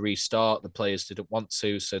players to restart. The players didn't want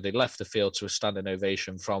to, so they left the field to a standing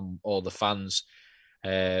ovation from all the fans.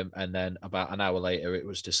 And then about an hour later, it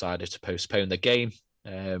was decided to postpone the game.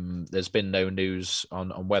 There's been no news on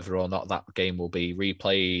whether or not that game will be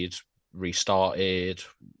replayed, restarted,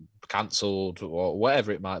 cancelled, or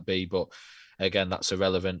whatever it might be. But again, that's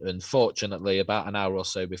irrelevant. Unfortunately, about an hour or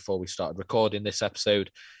so before we started recording this episode,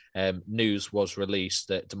 news was released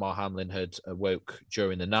that Damar Hamlin had awoke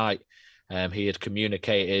during the night. He had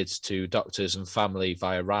communicated to doctors and family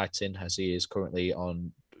via writing, as he is currently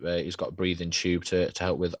on. He's got a breathing tube to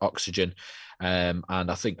help with oxygen. And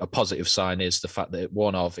I think a positive sign is the fact that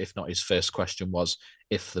one of, if not his first question, was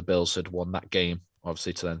if the Bills had won that game,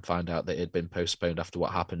 obviously to then find out that it had been postponed after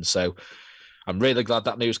what happened. So I'm really glad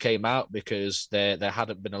that news came out, because there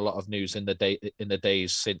hadn't been a lot of news in the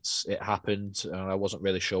days since it happened, and I wasn't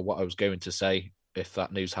really sure what I was going to say if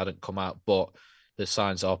that news hadn't come out. But the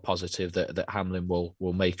signs are positive that Hamlin will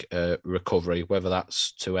make a recovery, whether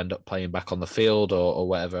that's to end up playing back on the field or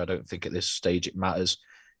whatever. I don't think at this stage it matters.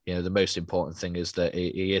 The most important thing is that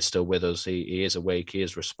he is still with us. He is awake. He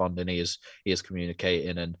is responding. He is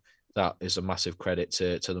communicating, and that is a massive credit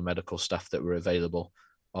to the medical staff that were available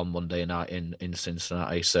on Monday night in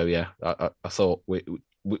Cincinnati. So yeah, I thought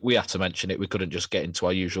we had to mention it. We couldn't just get into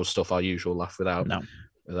our usual stuff, our usual laugh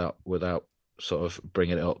without sort of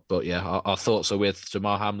bringing it up. But yeah, our thoughts are with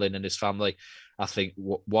Damar Hamlin and his family. I think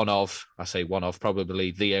one of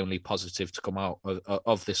probably the only positive to come out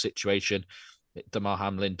of this situation. Damar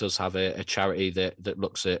Hamlin does have a charity that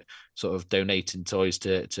looks at sort of donating toys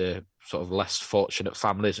to sort of less fortunate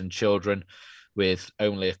families and children, with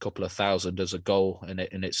only a couple of thousand as a goal, and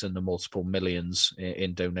it's in the multiple millions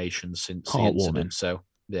in donations since the incident. So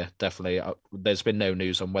yeah, definitely. There's been no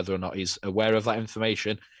news on whether or not he's aware of that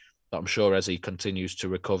information, but I'm sure as he continues to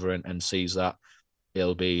recover and sees that,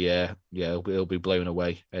 he'll be blown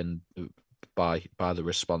away and by the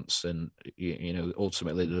response, and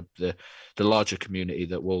ultimately the larger community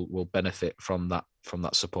that will benefit from that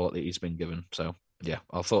support that he's been given. So yeah,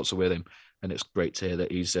 our thoughts are with him, and it's great to hear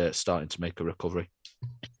that he's starting to make a recovery.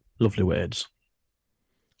 Lovely words.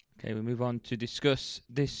 Okay, we move on to discuss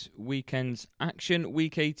this weekend's action.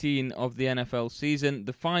 Week 18 of the NFL season,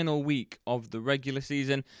 the final week of the regular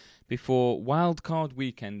season before wildcard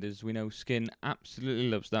weekend. As we know, Skin absolutely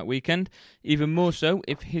loves that weekend, even more so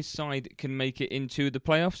if his side can make it into the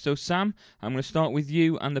playoffs. So Sam, I'm going to start with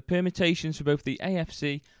you and the permutations for both the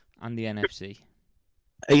AFC and the NFC.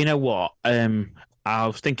 You know what? I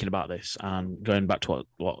was thinking about this, and going back to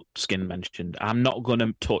what Skin mentioned, I'm not going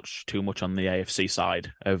to touch too much on the AFC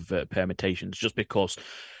side of permutations, just because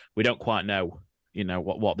we don't quite know,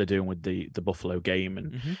 what they're doing with the Buffalo game,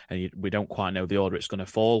 and we don't quite know the order it's going to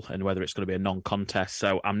fall and whether it's going to be a non-contest.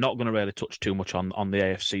 So I'm not going to really touch too much on the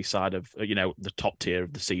AFC side of the top tier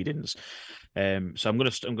of the seedings. So I'm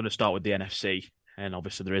going to start with the NFC. And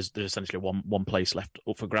obviously there's essentially one place left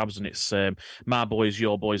up for grabs, and it's my boys,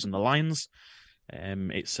 your boys, and the Lions.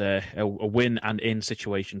 It's a win and in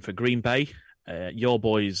situation for Green Bay. Your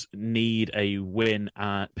boys need a win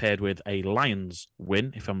paired with a Lions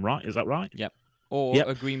win, if I'm right. Is that right? Yep. Or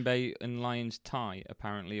a Green Bay and Lions tie,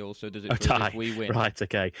 apparently, also does it for us if we win. Right,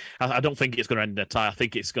 okay. I don't think it's going to end in a tie. I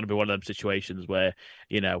think it's going to be one of those situations where,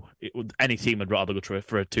 any team would rather go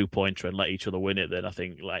for a 2-pointer and let each other win it than, I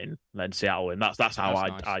think, letting Seattle win. That's how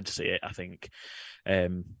I'd see it, I think.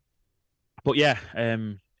 But yeah,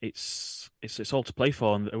 it's all to play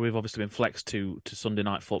for, and we've obviously been flexed to Sunday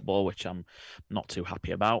Night Football, which I'm not too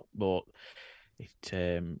happy about. But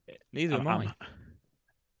neither am I.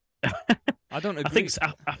 I don't agree.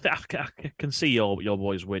 I can see your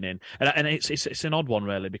boys winning, and it's an odd one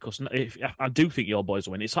really, because I do think your boys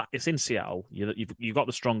win. It's in Seattle. You've got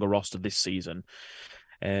the stronger roster this season,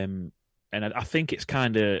 and I think it's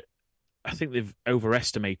I think they've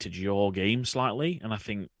overestimated your game slightly, and I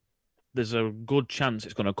think there's a good chance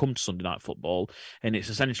it's going to come to Sunday Night Football, and it's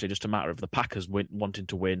essentially just a matter of the Packers wanting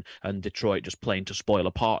to win and Detroit just playing to spoil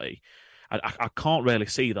a party. I can't really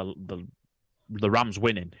see the Rams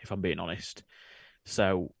winning, if I'm being honest.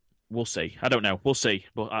 So we'll see. I don't know. We'll see.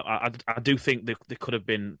 But I do think there could have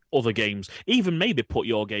been other games. Even maybe put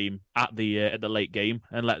your game at the late game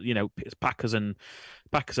and let Packers and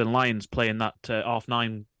Lions playing that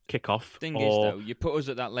 9:30 kickoff. Thing is, though, you put us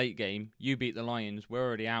at that late game. You beat the Lions. We're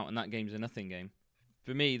already out, and that game's a nothing game.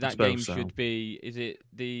 For me, that game should be. Is it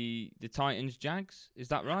the Titans Jags? Is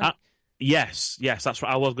that right? Yes, that's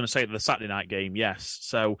what I was going to say. The Saturday night game, yes.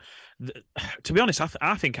 So, to be honest,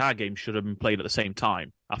 I think our game should have been played at the same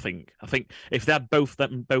time. I think if they had both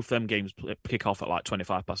them games kick off at like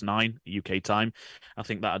 9:25 UK time, I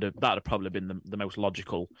think that'd have probably been the most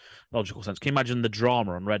logical sense. Can you imagine the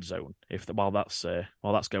drama on Red Zone while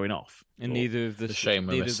that's going off? And neither of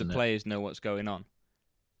the players know what's going on.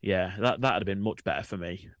 Yeah, that'd have been much better for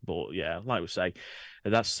me. But yeah, like we say,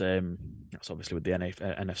 that's obviously with the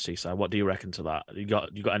NFC side. What do you reckon to that? You got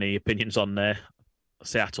any opinions on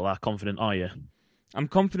Seattle? How confident are you? I'm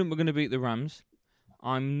confident we're going to beat the Rams.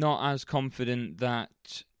 I'm not as confident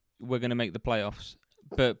that we're going to make the playoffs.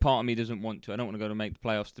 But part of me doesn't want to. I don't want to go to make the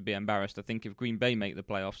playoffs to be embarrassed. I think if Green Bay make the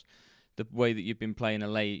playoffs, the way that you've been playing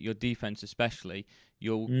late, your defense especially,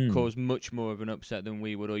 you'll cause much more of an upset than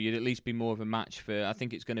we would, or you'd at least be more of a match for, I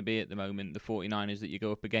think it's going to be at the moment, the 49ers that you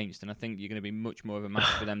go up against, and I think you're going to be much more of a match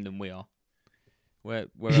for them than we are.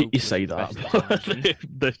 You say that.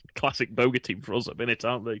 The classic bogey team for us at minute,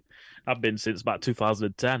 aren't they? Have been since about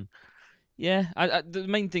 2010. Yeah, the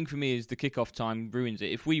main thing for me is the kickoff time ruins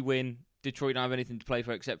it. If we win, Detroit don't have anything to play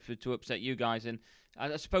for except for to upset you guys, and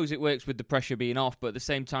I suppose it works with the pressure being off, but at the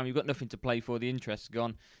same time, you've got nothing to play for. The interest's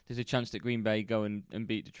gone. There's a chance that Green Bay go and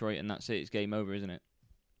beat Detroit, and that's it. It's game over, isn't it?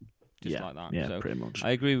 Just like that. Yeah, so pretty much.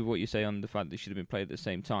 I agree with what you say on the fact that they should have been played at the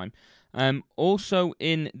same time. Also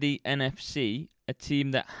in the NFC, a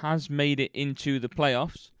team that has made it into the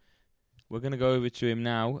playoffs. We're going to go over to him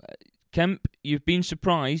now. Kemp, you've been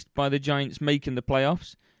surprised by the Giants making the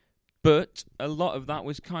playoffs, but a lot of that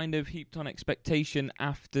was kind of heaped on expectation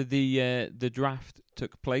after the draft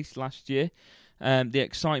took place last year. The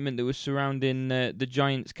excitement that was surrounding the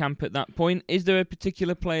Giants camp at that point. Is there a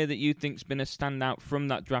particular player that you think's been a standout from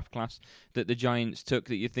that draft class that the Giants took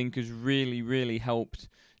that you think has really, really helped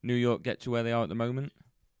New York get to where they are at the moment?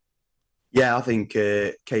 Yeah, I think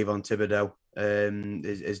Kayvon Thibodeau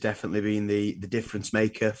has definitely been the difference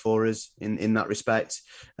maker for us in that respect.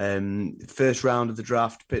 First round of the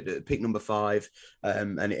draft, pick number 5,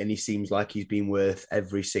 and he seems like he's been worth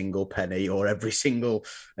every single penny or every single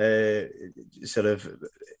sort of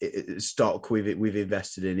stock we've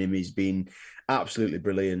invested in him. He's been absolutely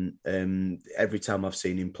brilliant. Every time I've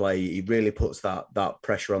seen him play, he really puts that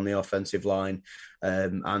pressure on the offensive line,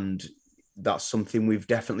 and that's something we've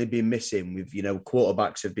definitely been missing.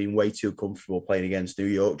 Quarterbacks have been way too comfortable playing against New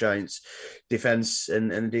York Giants defense and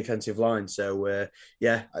the defensive line. So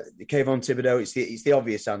Kayvon Thibodeau, it's the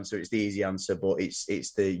obvious answer, it's the easy answer, but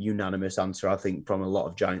it's the unanimous answer, I think, from a lot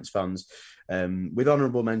of Giants fans. With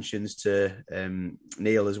honourable mentions to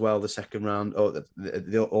Neil as well, the second round, or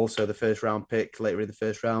also the first round pick later in the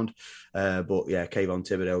first round. But yeah, Kayvon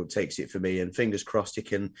Thibodeau takes it for me, and fingers crossed he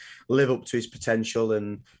can live up to his potential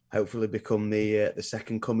and hopefully become the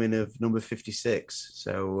second coming of number 56.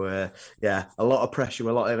 So a lot of pressure,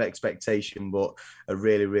 a lot of expectation, but a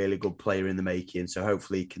really, really good player in the making. So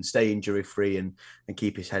hopefully he can stay injury free and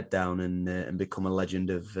keep his head down and become a legend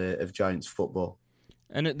of Giants football.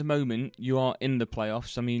 And at the moment, you are in the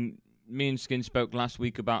playoffs. I mean, me and Skin spoke last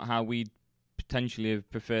week about how we potentially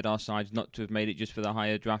have preferred our sides not to have made it just for the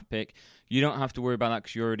higher draft pick. You don't have to worry about that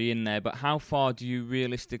because you're already in there. But how far do you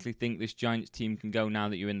realistically think this Giants team can go now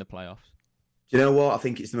that you're in the playoffs? Do you know what? I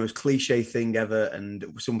think it's the most cliche thing ever. And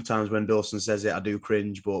sometimes when Dawson says it, I do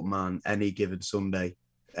cringe. But man, any given Sunday,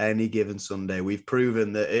 we've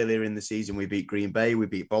proven that earlier in the season we beat Green Bay, we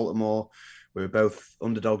beat Baltimore. We were both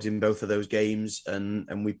underdogs in both of those games,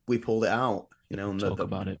 and we pulled it out. Talk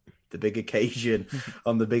about it. The big occasion.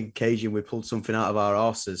 On the big occasion, we pulled something out of our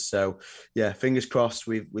arses. So, yeah, fingers crossed.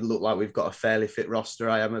 We look like we've got a fairly fit roster.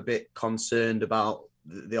 I am a bit concerned about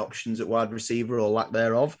the options at wide receiver or lack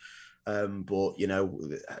thereof. But if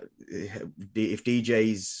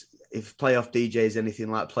playoff DJ is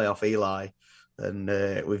anything like playoff Eli, and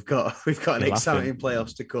we've got an exciting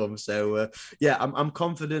playoffs to come. So I'm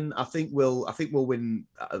confident. I think we'll win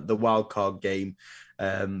the wild card game,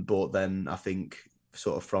 but then I think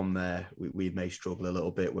sort of from there we may struggle a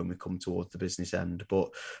little bit when we come towards the business end. But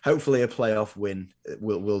hopefully a playoff win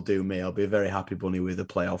will do me. I'll be a very happy bunny with a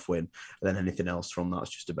playoff win. And then anything else from that's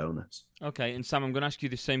just a bonus. Okay, and Sam, I'm going to ask you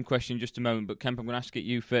the same question in just a moment, but Kemp, I'm going to ask it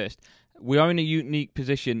you first. We are in a unique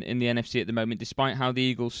position in the NFC at the moment. Despite how the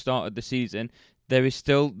Eagles started the season, there is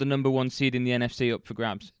still the number 1 seed in the NFC up for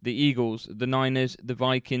grabs. The Eagles, the Niners, the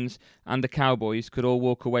Vikings, and the Cowboys could all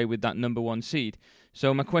walk away with that number 1 seed.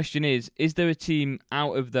 So my question is there a team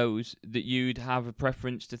out of those that you'd have a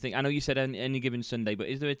preference to think? I know you said any given Sunday, but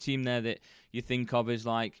is there a team there that you think of as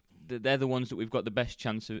like, they're the ones that we've got the best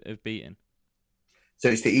chance of beating? So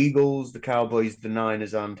it's the Eagles, the Cowboys, the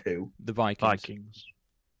Niners, and who? The Vikings.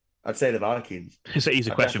 I'd say the Vikings. It's an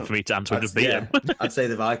easy question for me to answer. Just beat them. I'd say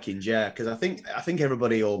the Vikings, yeah, because I think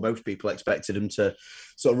everybody or most people expected them to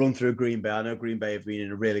sort of run through Green Bay. I know Green Bay have been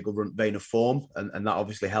in a really good vein of form, and that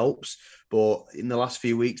obviously helps. But in the last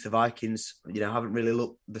few weeks, the Vikings, haven't really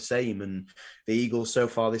looked the same. And the Eagles so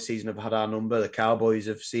far this season have had our number. The Cowboys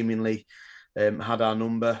have seemingly had our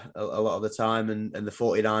number a lot of the time, and the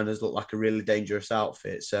 49ers look like a really dangerous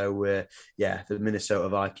outfit. So, the Minnesota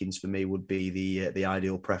Vikings for me would be the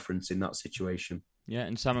ideal preference in that situation. Yeah,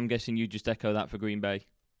 and Sam, I'm guessing you just echo that for Green Bay.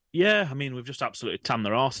 Yeah, I mean, we've just absolutely tanned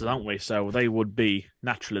their arses, haven't we? So they would be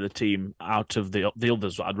naturally the team out of the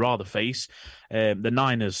others that I'd rather face. The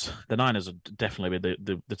Niners would definitely be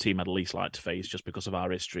the team I'd least like to face, just because of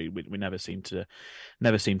our history. We never seem to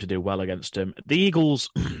do well against them. The Eagles,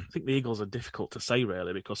 I think the Eagles are difficult to say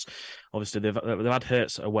really, because obviously they've had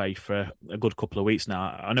Hurts away for a good couple of weeks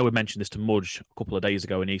now. I know we mentioned this to Mudge a couple of days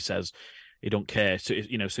ago, and he says he don't care. So,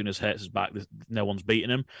 as soon as Hurts is back, no one's beating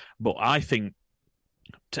him. But I think,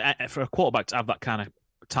 for a quarterback to have that kind of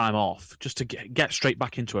time off, just to get straight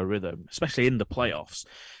back into a rhythm, especially in the playoffs,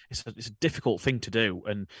 it's a difficult thing to do.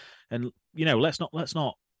 And let's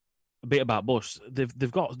not beat about bush.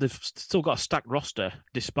 They've still got a stacked roster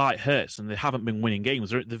despite Hurts, and they haven't been winning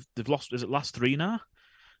games. They've lost. Is it last three now?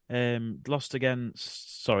 Last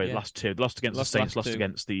against. Sorry, yeah. Last two. Lost against the Saints. Lost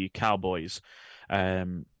against the Cowboys.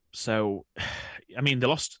 So, I mean,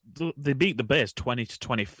 they beat the Bears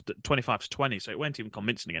 25-20, so it weren't even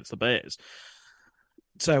convincing against the Bears.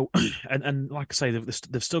 So, and like I say,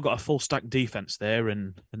 they've still got a full stack defense there,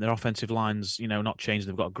 and their offensive line's not changed.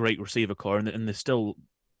 They've got a great receiver core, and they're still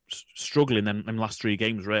struggling in the last three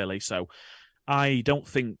games, really. So, I don't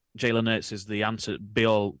think Jalen Hurts is the answer, be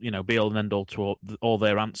all and end all to all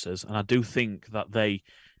their answers, and I do think that they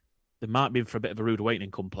might be in for a bit of a rude awakening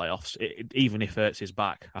come playoffs. Even if Hurts is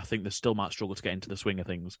back, I think they still might struggle to get into the swing of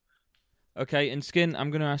things. Okay, and Skin, I'm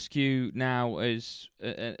going to ask you now as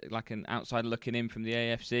like an outsider looking in from the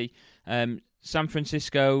AFC. San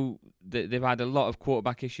Francisco, they've had a lot of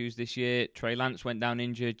quarterback issues this year. Trey Lance went down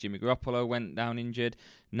injured. Jimmy Garoppolo went down injured.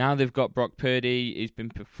 Now they've got Brock Purdy. He's been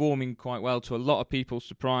performing quite well to a lot of people's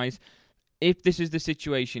surprise. If this is the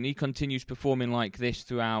situation, he continues performing like this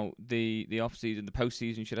throughout the off-season, the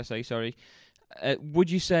post-season, should I say, sorry. Would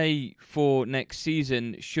you say for next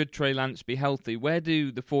season, should Trey Lance be healthy, where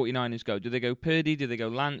do the 49ers go? Do they go Purdy? Do they go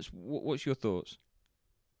Lance? What's your thoughts?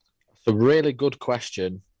 It's a really good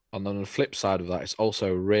question. And on the flip side of that, it's also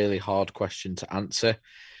a really hard question to answer.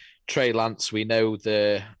 Trey Lance, we know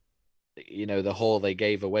the haul they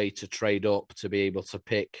gave away to trade up to be able to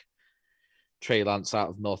pick Trey Lance out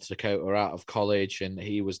of North Dakota, out of college, and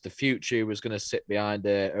he was the future. He was going to sit behind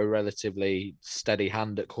a relatively steady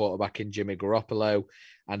hand at quarterback in Jimmy Garoppolo,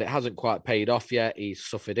 and it hasn't quite paid off yet. He's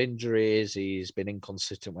suffered injuries. He's been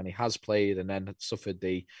inconsistent when he has played, and then suffered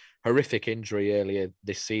the horrific injury earlier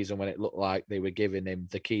this season when it looked like they were giving him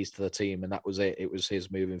the keys to the team, and that was it. It was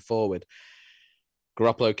his moving forward.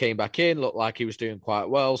 Garoppolo came back in, looked like he was doing quite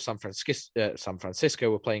well. San Francisco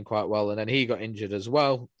were playing quite well, and then he got injured as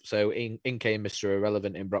well. So in came Mr.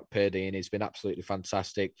 Irrelevant in Brock Purdy, and he's been absolutely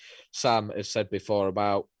fantastic. Sam has said before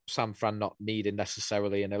about San Fran not needing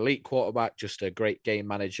necessarily an elite quarterback, just a great game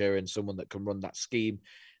manager and someone that can run that scheme.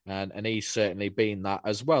 And he's certainly been that,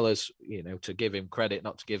 as well as, to give him credit,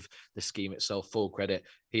 not to give the scheme itself full credit.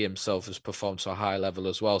 He himself has performed to a high level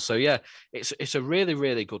as well. So, yeah, it's a really,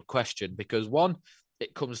 really good question because, one,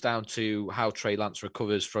 it comes down to how Trey Lance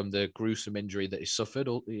recovers from the gruesome injury that he suffered.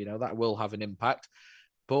 That will have an impact.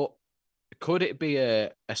 But could it be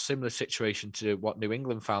a similar situation to what New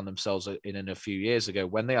England found themselves in a few years ago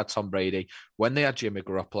when they had Tom Brady, when they had Jimmy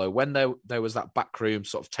Garoppolo, when there was that backroom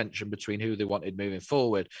sort of tension between who they wanted moving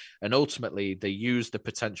forward, and ultimately they used the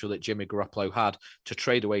potential that Jimmy Garoppolo had to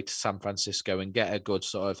trade away to San Francisco and get a good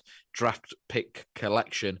sort of draft pick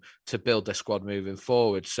collection to build their squad moving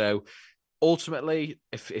forward. So ultimately,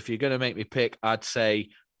 if you're going to make me pick, I'd say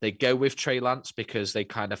they go with Trey Lance because they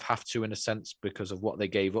kind of have to, in a sense, because of what they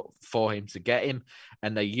gave up for him to get him.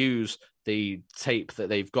 And they use the tape that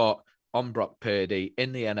they've got on Brock Purdy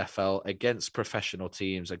in the NFL against professional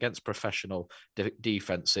teams, against professional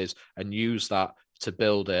defenses, and use that to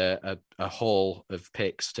build a haul of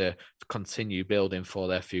picks to continue building for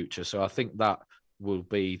their future. So I think that will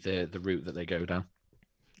be the route that they go down.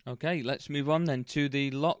 Okay, let's move on then to the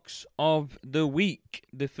locks of the week.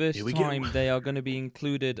 The first time they are going to be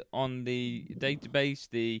included on the database,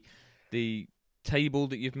 the table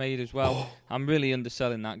that you've made as well. I'm really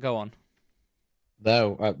underselling that. Go on.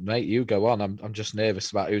 No, mate, you go on. I'm just nervous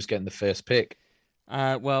about who's getting the first pick.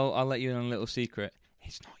 Well, I'll let you in on a little secret.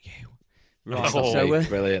 It's not you. Right. Oh, So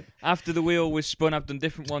brilliant. after the wheel was spun, I've done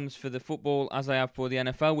different ones for the football as I have for the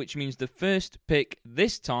NFL, which means the first pick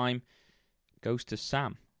this time goes to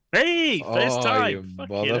Sam. Hey, first Oh, time. you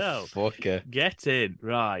Fucking hell. motherfucker. Get in.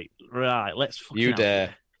 Right. Let's fucking You have dare.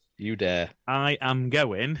 it. You dare. I am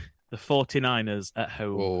going the 49ers at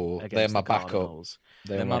home Oh, against they're my the backup. Cardinals.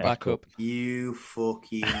 They're my backup. You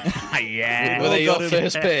fucking. Yeah. Were they your Got 'em.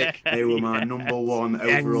 first pick? They were my number one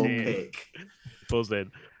overall pick.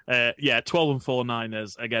 Buzzing. 12-4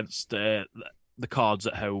 Niners against the Cards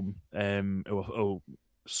at home. Who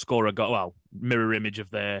score mirror image of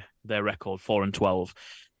their record, 4-12.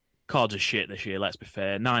 Cards are shit this year, let's be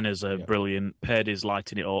fair. Niners are brilliant. Purdy's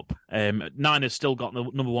lighting it up. Niners still got the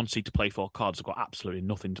number one seed to play for. Cards have got absolutely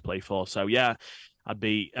nothing to play for. So, yeah, I'd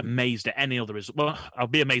be amazed at any other result. Well,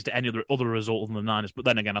 I'd be amazed at any other result other than the Niners. But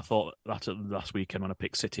then again, I thought that last weekend when I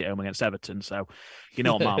picked City at home against Everton. So, you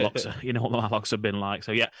know what my locks have been like.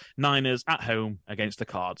 So, yeah, Niners at home against the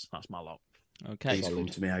Cards. That's my lock. Okay. Please come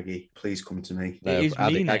to me, Aggie. Please come to me. It is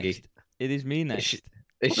me next. Aggie. It is me next.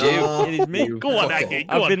 It's you. It is me. Go on, Aggie.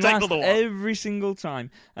 I've been last every single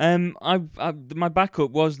time. My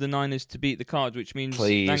backup was the Niners to beat the Cards, which means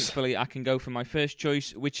thankfully I can go for my first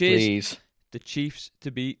choice, which is the Chiefs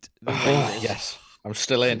to beat the Raiders. Yes, I'm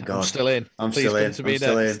still in. God. I'm still in. I'm Please still come in. to me I'm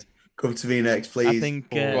still in. next. Come to me next, please. I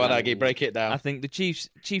think. Go on, Aggie, break it down. I think the Chiefs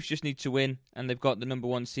just need to win, and they've got the number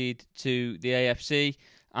one seed to the AFC,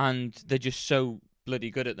 and they're just so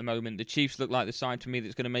bloody good at the moment. The Chiefs look like the side to me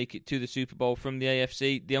that's going to make it to the Super Bowl from the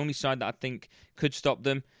AFC. The only side that I think could stop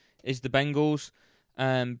them is the Bengals.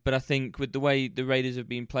 But I think with the way the Raiders have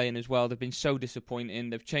been playing as well, they've been so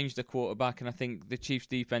disappointing. They've changed their quarterback, and I think the Chiefs'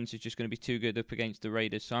 defense is just going to be too good up against the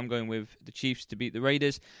Raiders. So I'm going with the Chiefs to beat the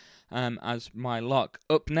Raiders as my lock.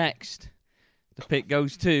 Up next, the pick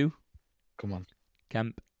goes to... Come on.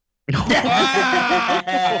 Kemp. Yes!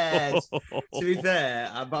 To be fair,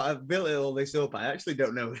 I've built all this up. I actually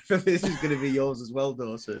don't know if this is going to be yours as well,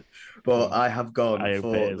 Dawson. But I have gone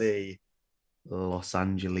for the Los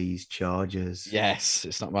Angeles Chargers. Yes,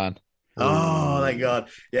 it's not mine. Oh, thank God.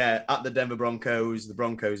 Yeah, at the Denver Broncos. The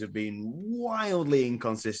Broncos have been wildly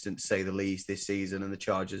inconsistent, to say the least, this season, and the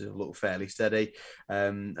Chargers have looked fairly steady.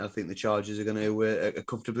 I think the Chargers are going to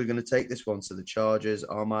comfortably going to take this one. So the Chargers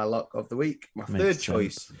are my lock of the week. My third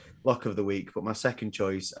choice, lock of the week, but my second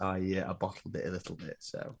choice, I bottled it a little bit.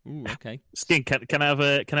 So, ooh, okay. Skin, can I have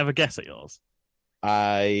a guess at yours?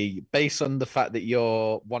 Based on the fact that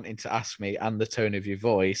you're wanting to ask me and the tone of your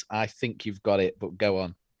voice, I think you've got it. But go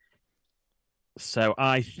on. So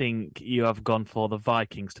I think you have gone for the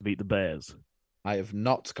Vikings to beat the Bears. I have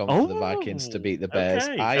not gone for the Vikings to beat the Bears.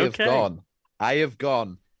 Okay, I have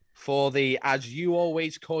gone for the, as you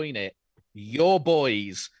always coin it, your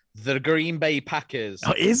boys, the Green Bay Packers.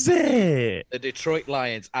 Oh, is it? The Detroit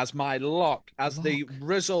Lions as my lock, as the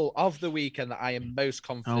result of the weekend that I am most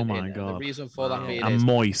confident in. God. And the reason for that being I'm is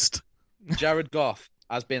moist. Jared Goff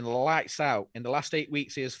has been lights out. In the last 8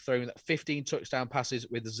 weeks, he has thrown 15 touchdown passes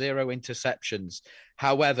with 0 interceptions.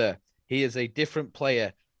 However, he is a different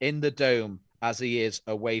player in the Dome as he is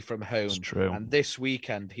away from home. It's true. And this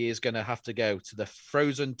weekend, he is going to have to go to the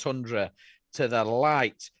frozen tundra, to the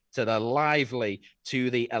light, to the lively, to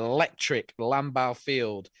the electric Lambeau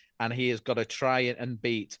Field. And he has got to try and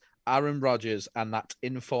beat Aaron Rodgers and that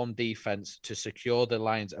informed defense to secure the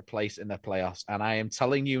Lions a place in the playoffs. And I am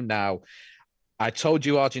telling you now, I told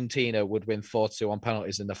you Argentina would win 4-2 on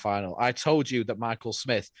penalties in the final. I told you that Michael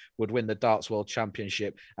Smith would win the Darts World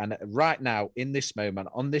Championship. And right now, in this moment,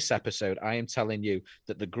 on this episode, I am telling you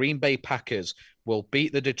that the Green Bay Packers will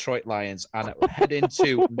beat the Detroit Lions and head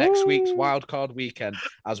into next week's wildcard weekend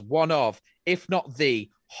as one of, if not the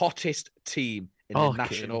hottest team in the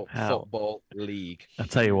National Football League. I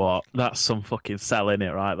tell you what, that's some fucking selling it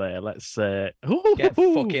right there. Let's get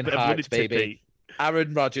fucking hyped, baby.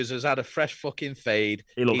 Aaron Rodgers has had a fresh fucking fade.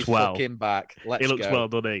 He looks well. Fucking back. He looks well,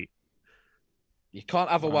 doesn't he? You can't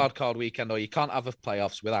have a wild card weekend or you can't have a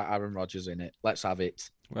playoffs without Aaron Rodgers in it. Let's have it.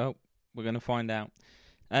 Well, we're going to find out.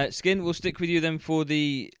 Skin, we'll stick with you then for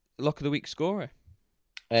the lock of the week scorer.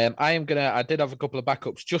 I did have a couple of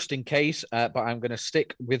backups just in case, but I'm going to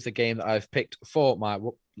stick with the game that I've picked for my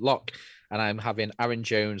lock, and I'm having Aaron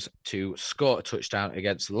Jones to score a touchdown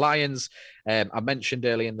against the Lions. I mentioned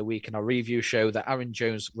earlier in the week in our review show that Aaron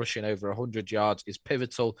Jones rushing over 100 yards is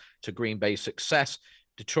pivotal to Green Bay's success.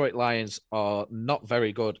 Detroit Lions are not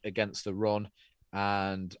very good against the run,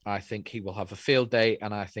 and I think he will have a field day,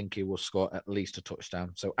 and I think he will score at least a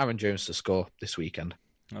touchdown. So Aaron Jones to score this weekend.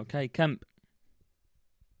 Okay, Kemp.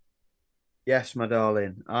 Yes, my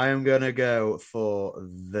darling. I am going to go for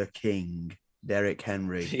the King, Derrick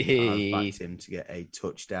Henry. I've backed him to get a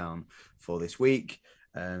touchdown for this week.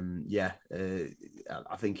 I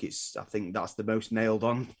think that's the most nailed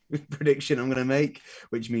on prediction I'm going to make,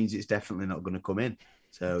 which means it's definitely not going to come in.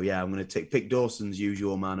 So yeah, I'm going to pick Dawson's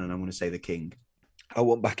usual man, and I'm going to say the King. I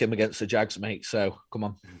won't back him against the Jags, mate. So come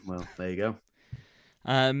on. Well, there you go.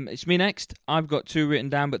 It's me next. I've got 2 written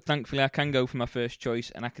down, but thankfully I can go for my first choice,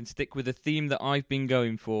 and I can stick with a theme that I've been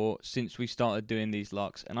going for since we started doing these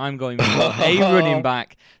locks. And I'm going for a running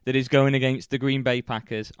back that is going against the Green Bay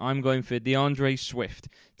Packers. I'm going for DeAndre Swift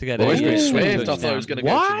to get Swift. touchdown. I thought it was going to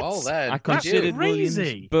go Jamal then. I considered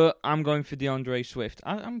Williams, but I'm going for DeAndre Swift.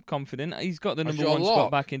 I'm confident. He's got the number 1 spot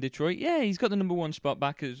back in Detroit. Yeah, he's got the number 1 spot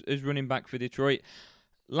back as running back for Detroit.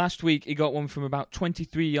 Last week, he got one from about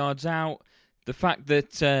 23 yards out. The fact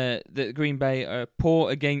that Green Bay are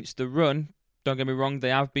poor against the run, don't get me wrong, they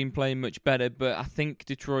have been playing much better, but I think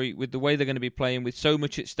Detroit, with the way they're going to be playing, with so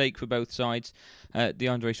much at stake for both sides,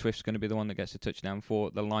 DeAndre Swift's going to be the one that gets a touchdown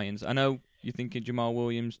for the Lions. I know you're thinking Jamal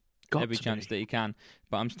Williams, every chance that he can,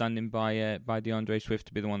 but I'm standing by DeAndre Swift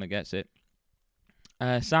to be the one that gets it.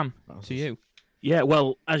 Sam, to you. Yeah,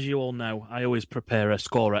 well, as you all know, I always prepare a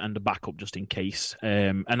scorer and a backup just in case.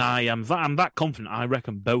 And I'm that confident. I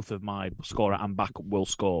reckon both of my scorer and backup will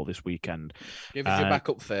score this weekend. Give us your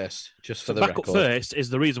backup first, just for the backup record. First is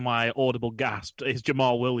the reason why I audible gasped is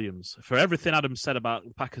Jamal Williams. For everything Adam said about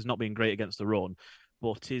the Packers not being great against the run,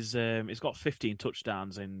 but he's got 15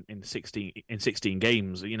 touchdowns in 16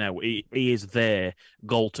 games. You know, he is their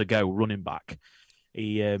goal to go running back.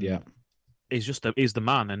 He's the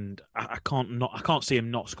man, and I can't see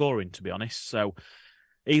him not scoring, to be honest. So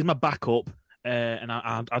he's my backup, and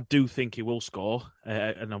I do think he will score,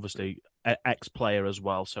 and obviously ex-player as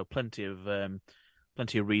well. So plenty of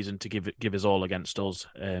reason to give his all against us,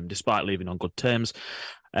 despite leaving on good terms.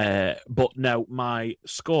 But no, my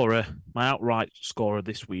outright scorer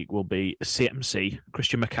this week will be CMC,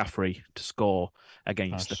 Christian McCaffrey, to score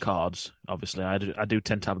against the Cards. Obviously, I do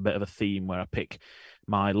tend to have a bit of a theme where I pick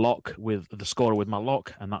my lock with the scorer with my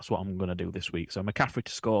lock, and that's what I'm going to do this week. So McCaffrey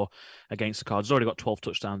to score against the Cards. He's already got 12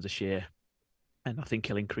 touchdowns this year, and I think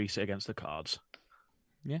he'll increase it against the Cards.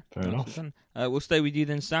 Yeah, fair enough. We'll stay with you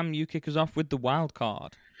then, Sam. You kick us off with the wild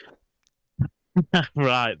card.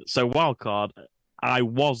 Right. So wild card, I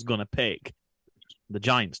was going to pick the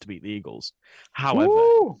Giants to beat the Eagles.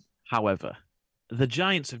 However, the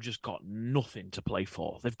Giants have just got nothing to play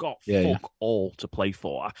for. They've got fuck all to play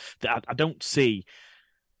for. I don't see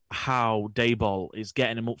how Daboll is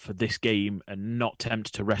getting him up for this game and not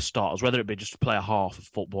tempted to rest starters, whether it be just to play a half of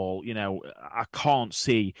football. You know, I can't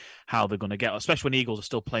see how they're going to get, especially when the Eagles are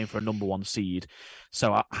still playing for a number 1 seed.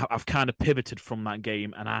 So I've kind of pivoted from that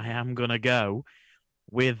game, and I am going to go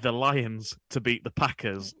with the Lions to beat the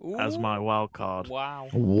Packers as my wild card.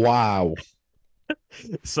 Wow.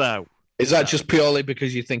 So is that just purely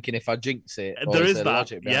because you're thinking if I jinx it? There is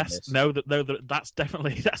that. Yes. No, that's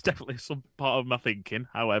definitely some part of my thinking.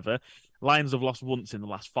 However, Lions have lost once in the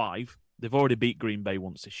last 5. They've already beat Green Bay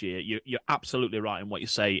once this year. You're absolutely right in what you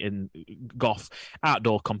say in Goff,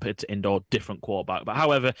 outdoor compared to indoor, different quarterback. But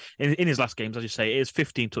however, in his last games, as you say, it is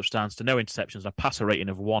 15 touchdowns to no interceptions and a passer rating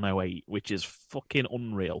of 108, which is fucking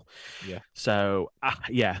unreal. Yeah. So,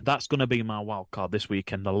 that's going to be my wild card this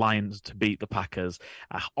weekend, the Lions to beat the Packers.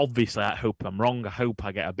 Obviously, I hope I'm wrong. I hope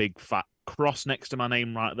I get a big fat cross next to my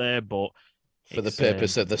name right there. But for the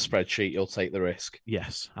purpose of the spreadsheet, you'll take the risk.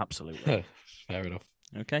 Yes, absolutely. Fair enough.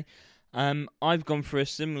 Okay. I've gone for a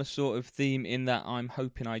similar sort of theme in that I'm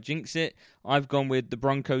hoping I jinx it. I've gone with the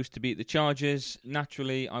Broncos to beat the Chargers.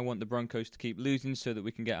 Naturally, I want the Broncos to keep losing so that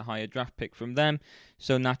we can get a higher draft pick from them.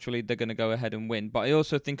 So naturally, they're going to go ahead and win. But I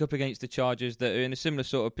also think up against the Chargers that are in a similar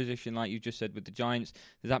sort of position like you just said with the Giants.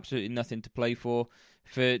 There's absolutely nothing to play for.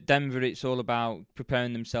 For Denver, it's all about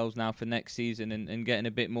preparing themselves now for next season and getting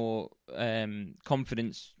a bit more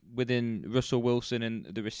confidence within Russell Wilson and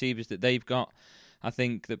the receivers that they've got. I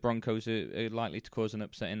think that Broncos are likely to cause an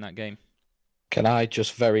upset in that game. Can I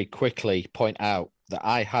just very quickly point out that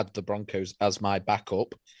I had the Broncos as my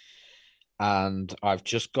backup, and I've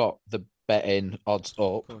just got the betting odds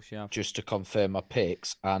up just to confirm my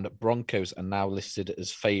picks, and Broncos are now listed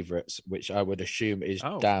as favourites, which I would assume is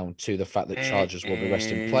down to the fact that Chargers will be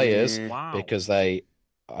resting players because they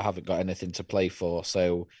haven't got anything to play for.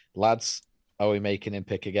 So, lads, are we making him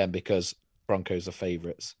pick again because Broncos are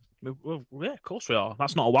favourites? Well, yeah, of course we are.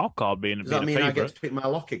 That's not a wild card being. Does that mean I get to pick my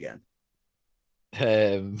lock again?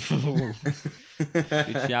 Good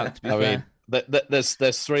shout, to be fair. There's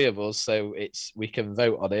 3 of us, so we can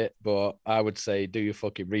vote on it. But I would say do your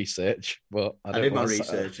fucking research. But I did my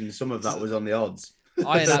research, and some of that was on the odds.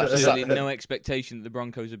 I had Is that- absolutely no expectation that the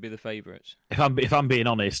Broncos would be the favourites. If I'm being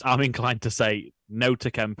honest, I'm inclined to say no to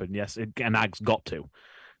Kemp, and yes, and Ag's got to.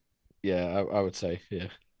 Yeah, I would say, yeah.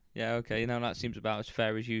 Yeah, okay, that seems about as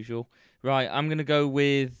fair as usual. Right, I'm going to go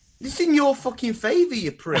with... It's in your fucking favour,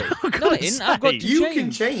 you prick. No, it isn't. I've got to You change.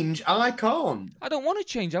 can change. I can't. I don't want to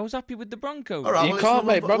change. I was happy with the Broncos. All right, You well, it's can't, null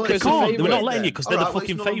mate. and- Broncos it's are null and favourite. We're not void letting you then. because All they're the right, well,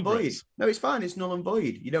 it's fucking null and void. favourites. No, it's fine. It's null and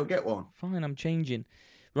void. You don't get one. Fine, I'm changing.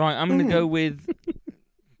 Right, I'm going to go with...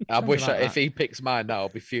 I wish like if that. he picks mine now, I'll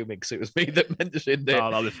be fuming because it was me that mentioned it.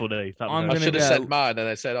 Oh, that'd be funny. I'm I gonna should have go- said mine, and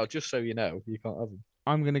I said, "Oh, just so you know, you can't have them."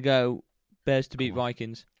 I'm going to go Bears to beat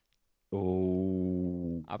Vikings.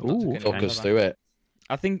 Oh, I've not taken talk any us of through it.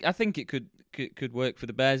 I think it could work for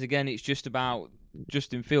the Bears. Again, it's just about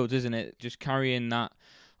Justin Fields, isn't it? Just carrying that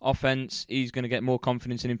offense. He's going to get more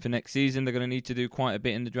confidence in him for next season. They're going to need to do quite a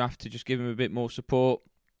bit in the draft to just give him a bit more support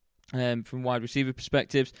from wide receiver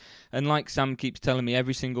perspectives. And like Sam keeps telling me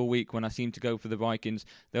every single week when I seem to go for the Vikings,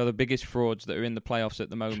 they are the biggest frauds that are in the playoffs at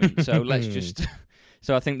the moment. So let's just...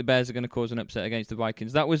 So I think the Bears are going to cause an upset against the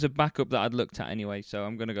Vikings. That was a backup that I'd looked at anyway, so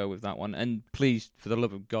I'm going to go with that one. And please, for the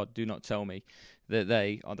love of God, do not tell me that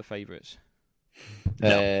they are the favourites. No,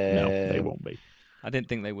 they won't be. I didn't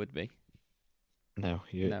think they would be. No,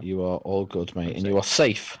 No. you are all good, mate, I'm and you are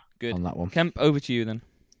safe Good. on that one. Kemp, over to you then.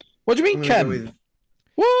 What do you I'm mean, gonna go Ken? with-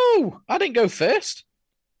 Whoa! I didn't go first.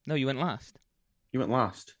 No, you went last. You went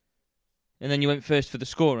last. And then you went first for the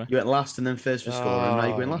scorer. You went last and then first for scorer, and now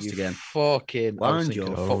you're going last you again. Fucking I was Mind thinking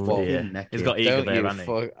your of football. yeah. neck He's in. got eager Don't there, you hasn't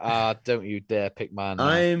he? don't you dare pick mine. Now.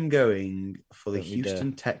 I'm going for the Don't you dare.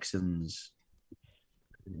 Houston Texans.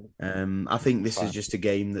 I think this Fine. is just a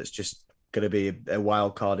game that's just going to be a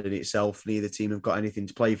wild card in itself. Neither team have got anything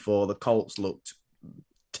to play for. The Colts looked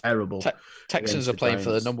terrible Texans against are the playing for the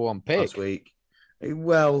Giants number one pick. last week.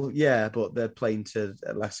 Well, yeah, but they're playing to,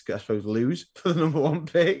 I suppose, lose for the number one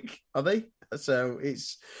pick, are they? So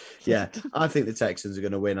yeah, I think the Texans are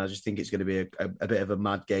going to win. I just think it's going to be a bit of a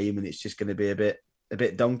mad game, and it's just going to be a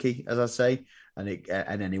bit donkey, as I say,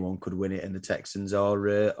 and anyone could win it. And the Texans are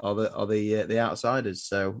the outsiders,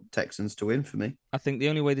 so Texans to win for me. I think the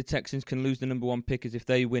only way the Texans can lose the number one pick is if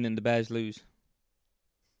they win and the Bears lose.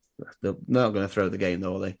 They're not going to throw the game,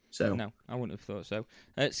 though, are they? So No, I wouldn't have thought so.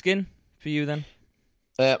 Skin, for you then?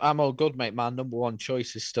 I'm all good, mate. My number one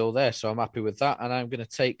choice is still there, so I'm happy with that. And I'm going to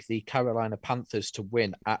take the Carolina Panthers to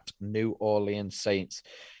win at New Orleans Saints.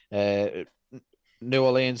 New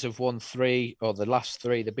Orleans have won the last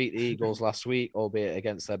three. They beat the Eagles last week, albeit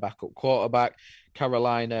against their backup quarterback.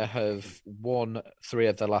 Carolina have won 3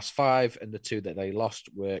 of the last 5, and the 2 that they lost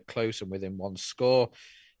were close and within 1 score.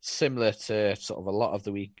 Similar to sort of a lot of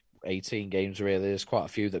the week 18 games, really. There's quite a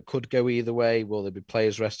few that could go either way. Will there be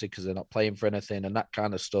players rested because they're not playing for anything and that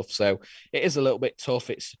kind of stuff? So it is a little bit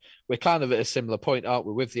tough. We're kind of at a similar point, aren't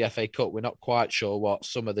we, with the FA Cup? We're not quite sure what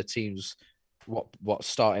some of the teams, what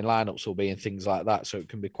starting lineups will be and things like that. So it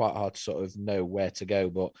can be quite hard to sort of know where to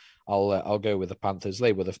go. But I'll go with the Panthers.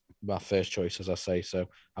 They were my first choice, as I say. So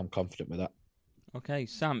I'm confident with that. Okay,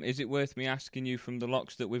 Sam, is it worth me asking you from the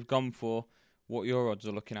locks that we've gone for what your odds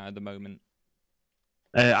are looking at the moment?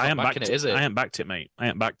 I ain't backing backed it, is it? I ain't backed it, mate. I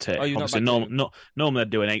ain't backed it. Oh, you're not Obviously, backing it? normally I'd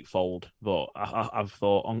do an 8-fold, but I've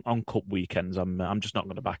thought on cup weekends I'm just not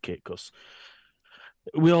going to back it because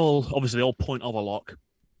the whole point of a lock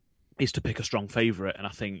is to pick a strong favourite, and I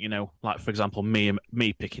think like for example, me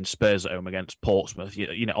picking Spurs at home against Portsmouth,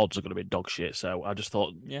 odds are going to be dog shit. So I just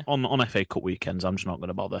thought on FA Cup weekends I'm just not going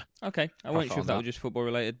to bother. Okay, I wasn't sure if that on was just football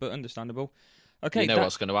related, but understandable. Okay, You know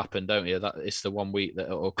what's going to happen, don't you? That it's the one week that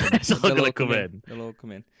it'll come. It's all going to come in. They'll all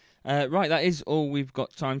come in. Right, that is all we've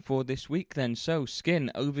got time for this week then. So, Skin,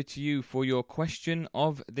 over to you for your question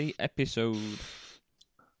of the episode.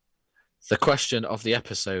 The question of the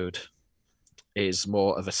episode is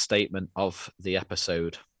more of a statement of the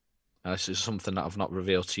episode. This is something that I've not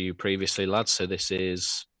revealed to you previously, lads, so this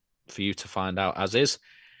is for you to find out as is.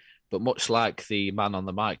 But much like the man on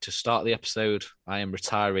the mic to start the episode, I am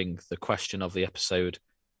retiring the question of the episode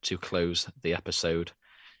to close the episode.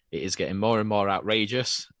 It is getting more and more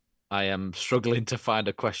outrageous. I am struggling to find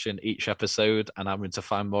a question each episode, and I'm going to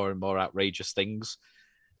find more and more outrageous things.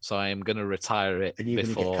 So I am going to retire it and you're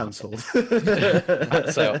going to before. get cancelled.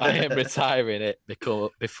 So I am retiring it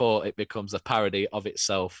before it becomes a parody of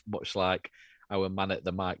itself, much like our Man at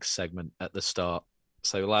the Mic segment at the start.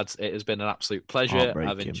 So, lads, it has been an absolute pleasure. I've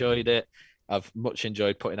Heartbreaking. enjoyed it. I've much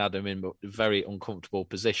enjoyed putting Adam in very uncomfortable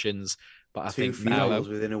positions. But I 2 think now, funerals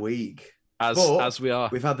within a week. as we are,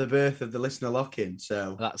 We've had the birth of the listener lock-in,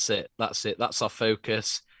 so that's it. That's our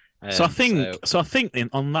focus. So I think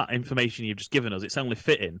on that information you've just given us, it's only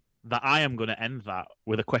fitting that I am going to end that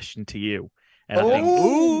with a question to you. And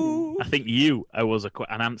Oh! I think you owe us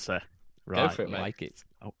an answer. Right. Go for it, mate. Like it.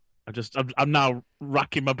 I'm now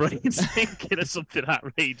racking my brains thinking of something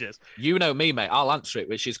outrageous. You know me, mate. I'll answer it,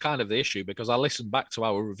 which is kind of the issue because I listened back to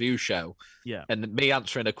our review show, Yeah. and me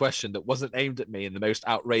answering a question that wasn't aimed at me in the most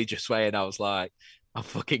outrageous way, and I was like, I'm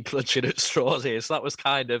fucking clutching at straws here. So that was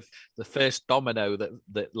kind of the first domino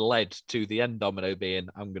that led to the end domino being,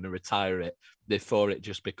 I'm going to retire it before it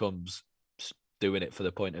just becomes doing it for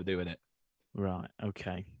the point of doing it. Right.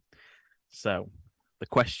 Okay. So the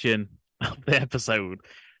question of the episode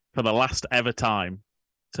for the last ever time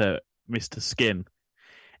to Mr. Skin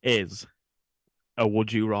is a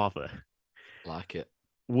would you rather? Like it.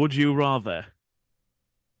 Would you rather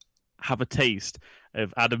have a taste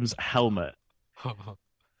of Adam's helmet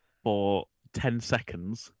for 10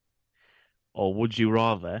 seconds, or would you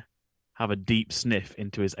rather have a deep sniff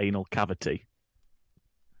into his anal cavity?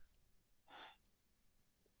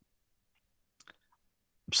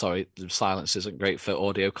 Sorry, the silence isn't great for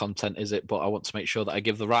audio content, is it? But I want to make sure that I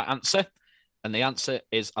give the right answer. And the answer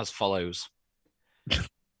is as follows.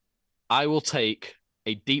 I will take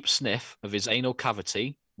a deep sniff of his anal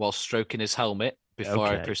cavity while stroking his helmet before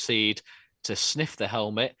I Okay. proceed to sniff the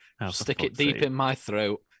helmet, Oh, for stick it fuck's deep sake. in my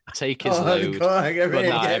throat, take his Oh, load. go on, get Good me,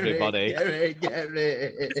 night, get me, everybody. Get me.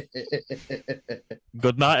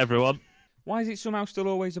 Good night, everyone. Why is it somehow still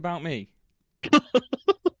always about me?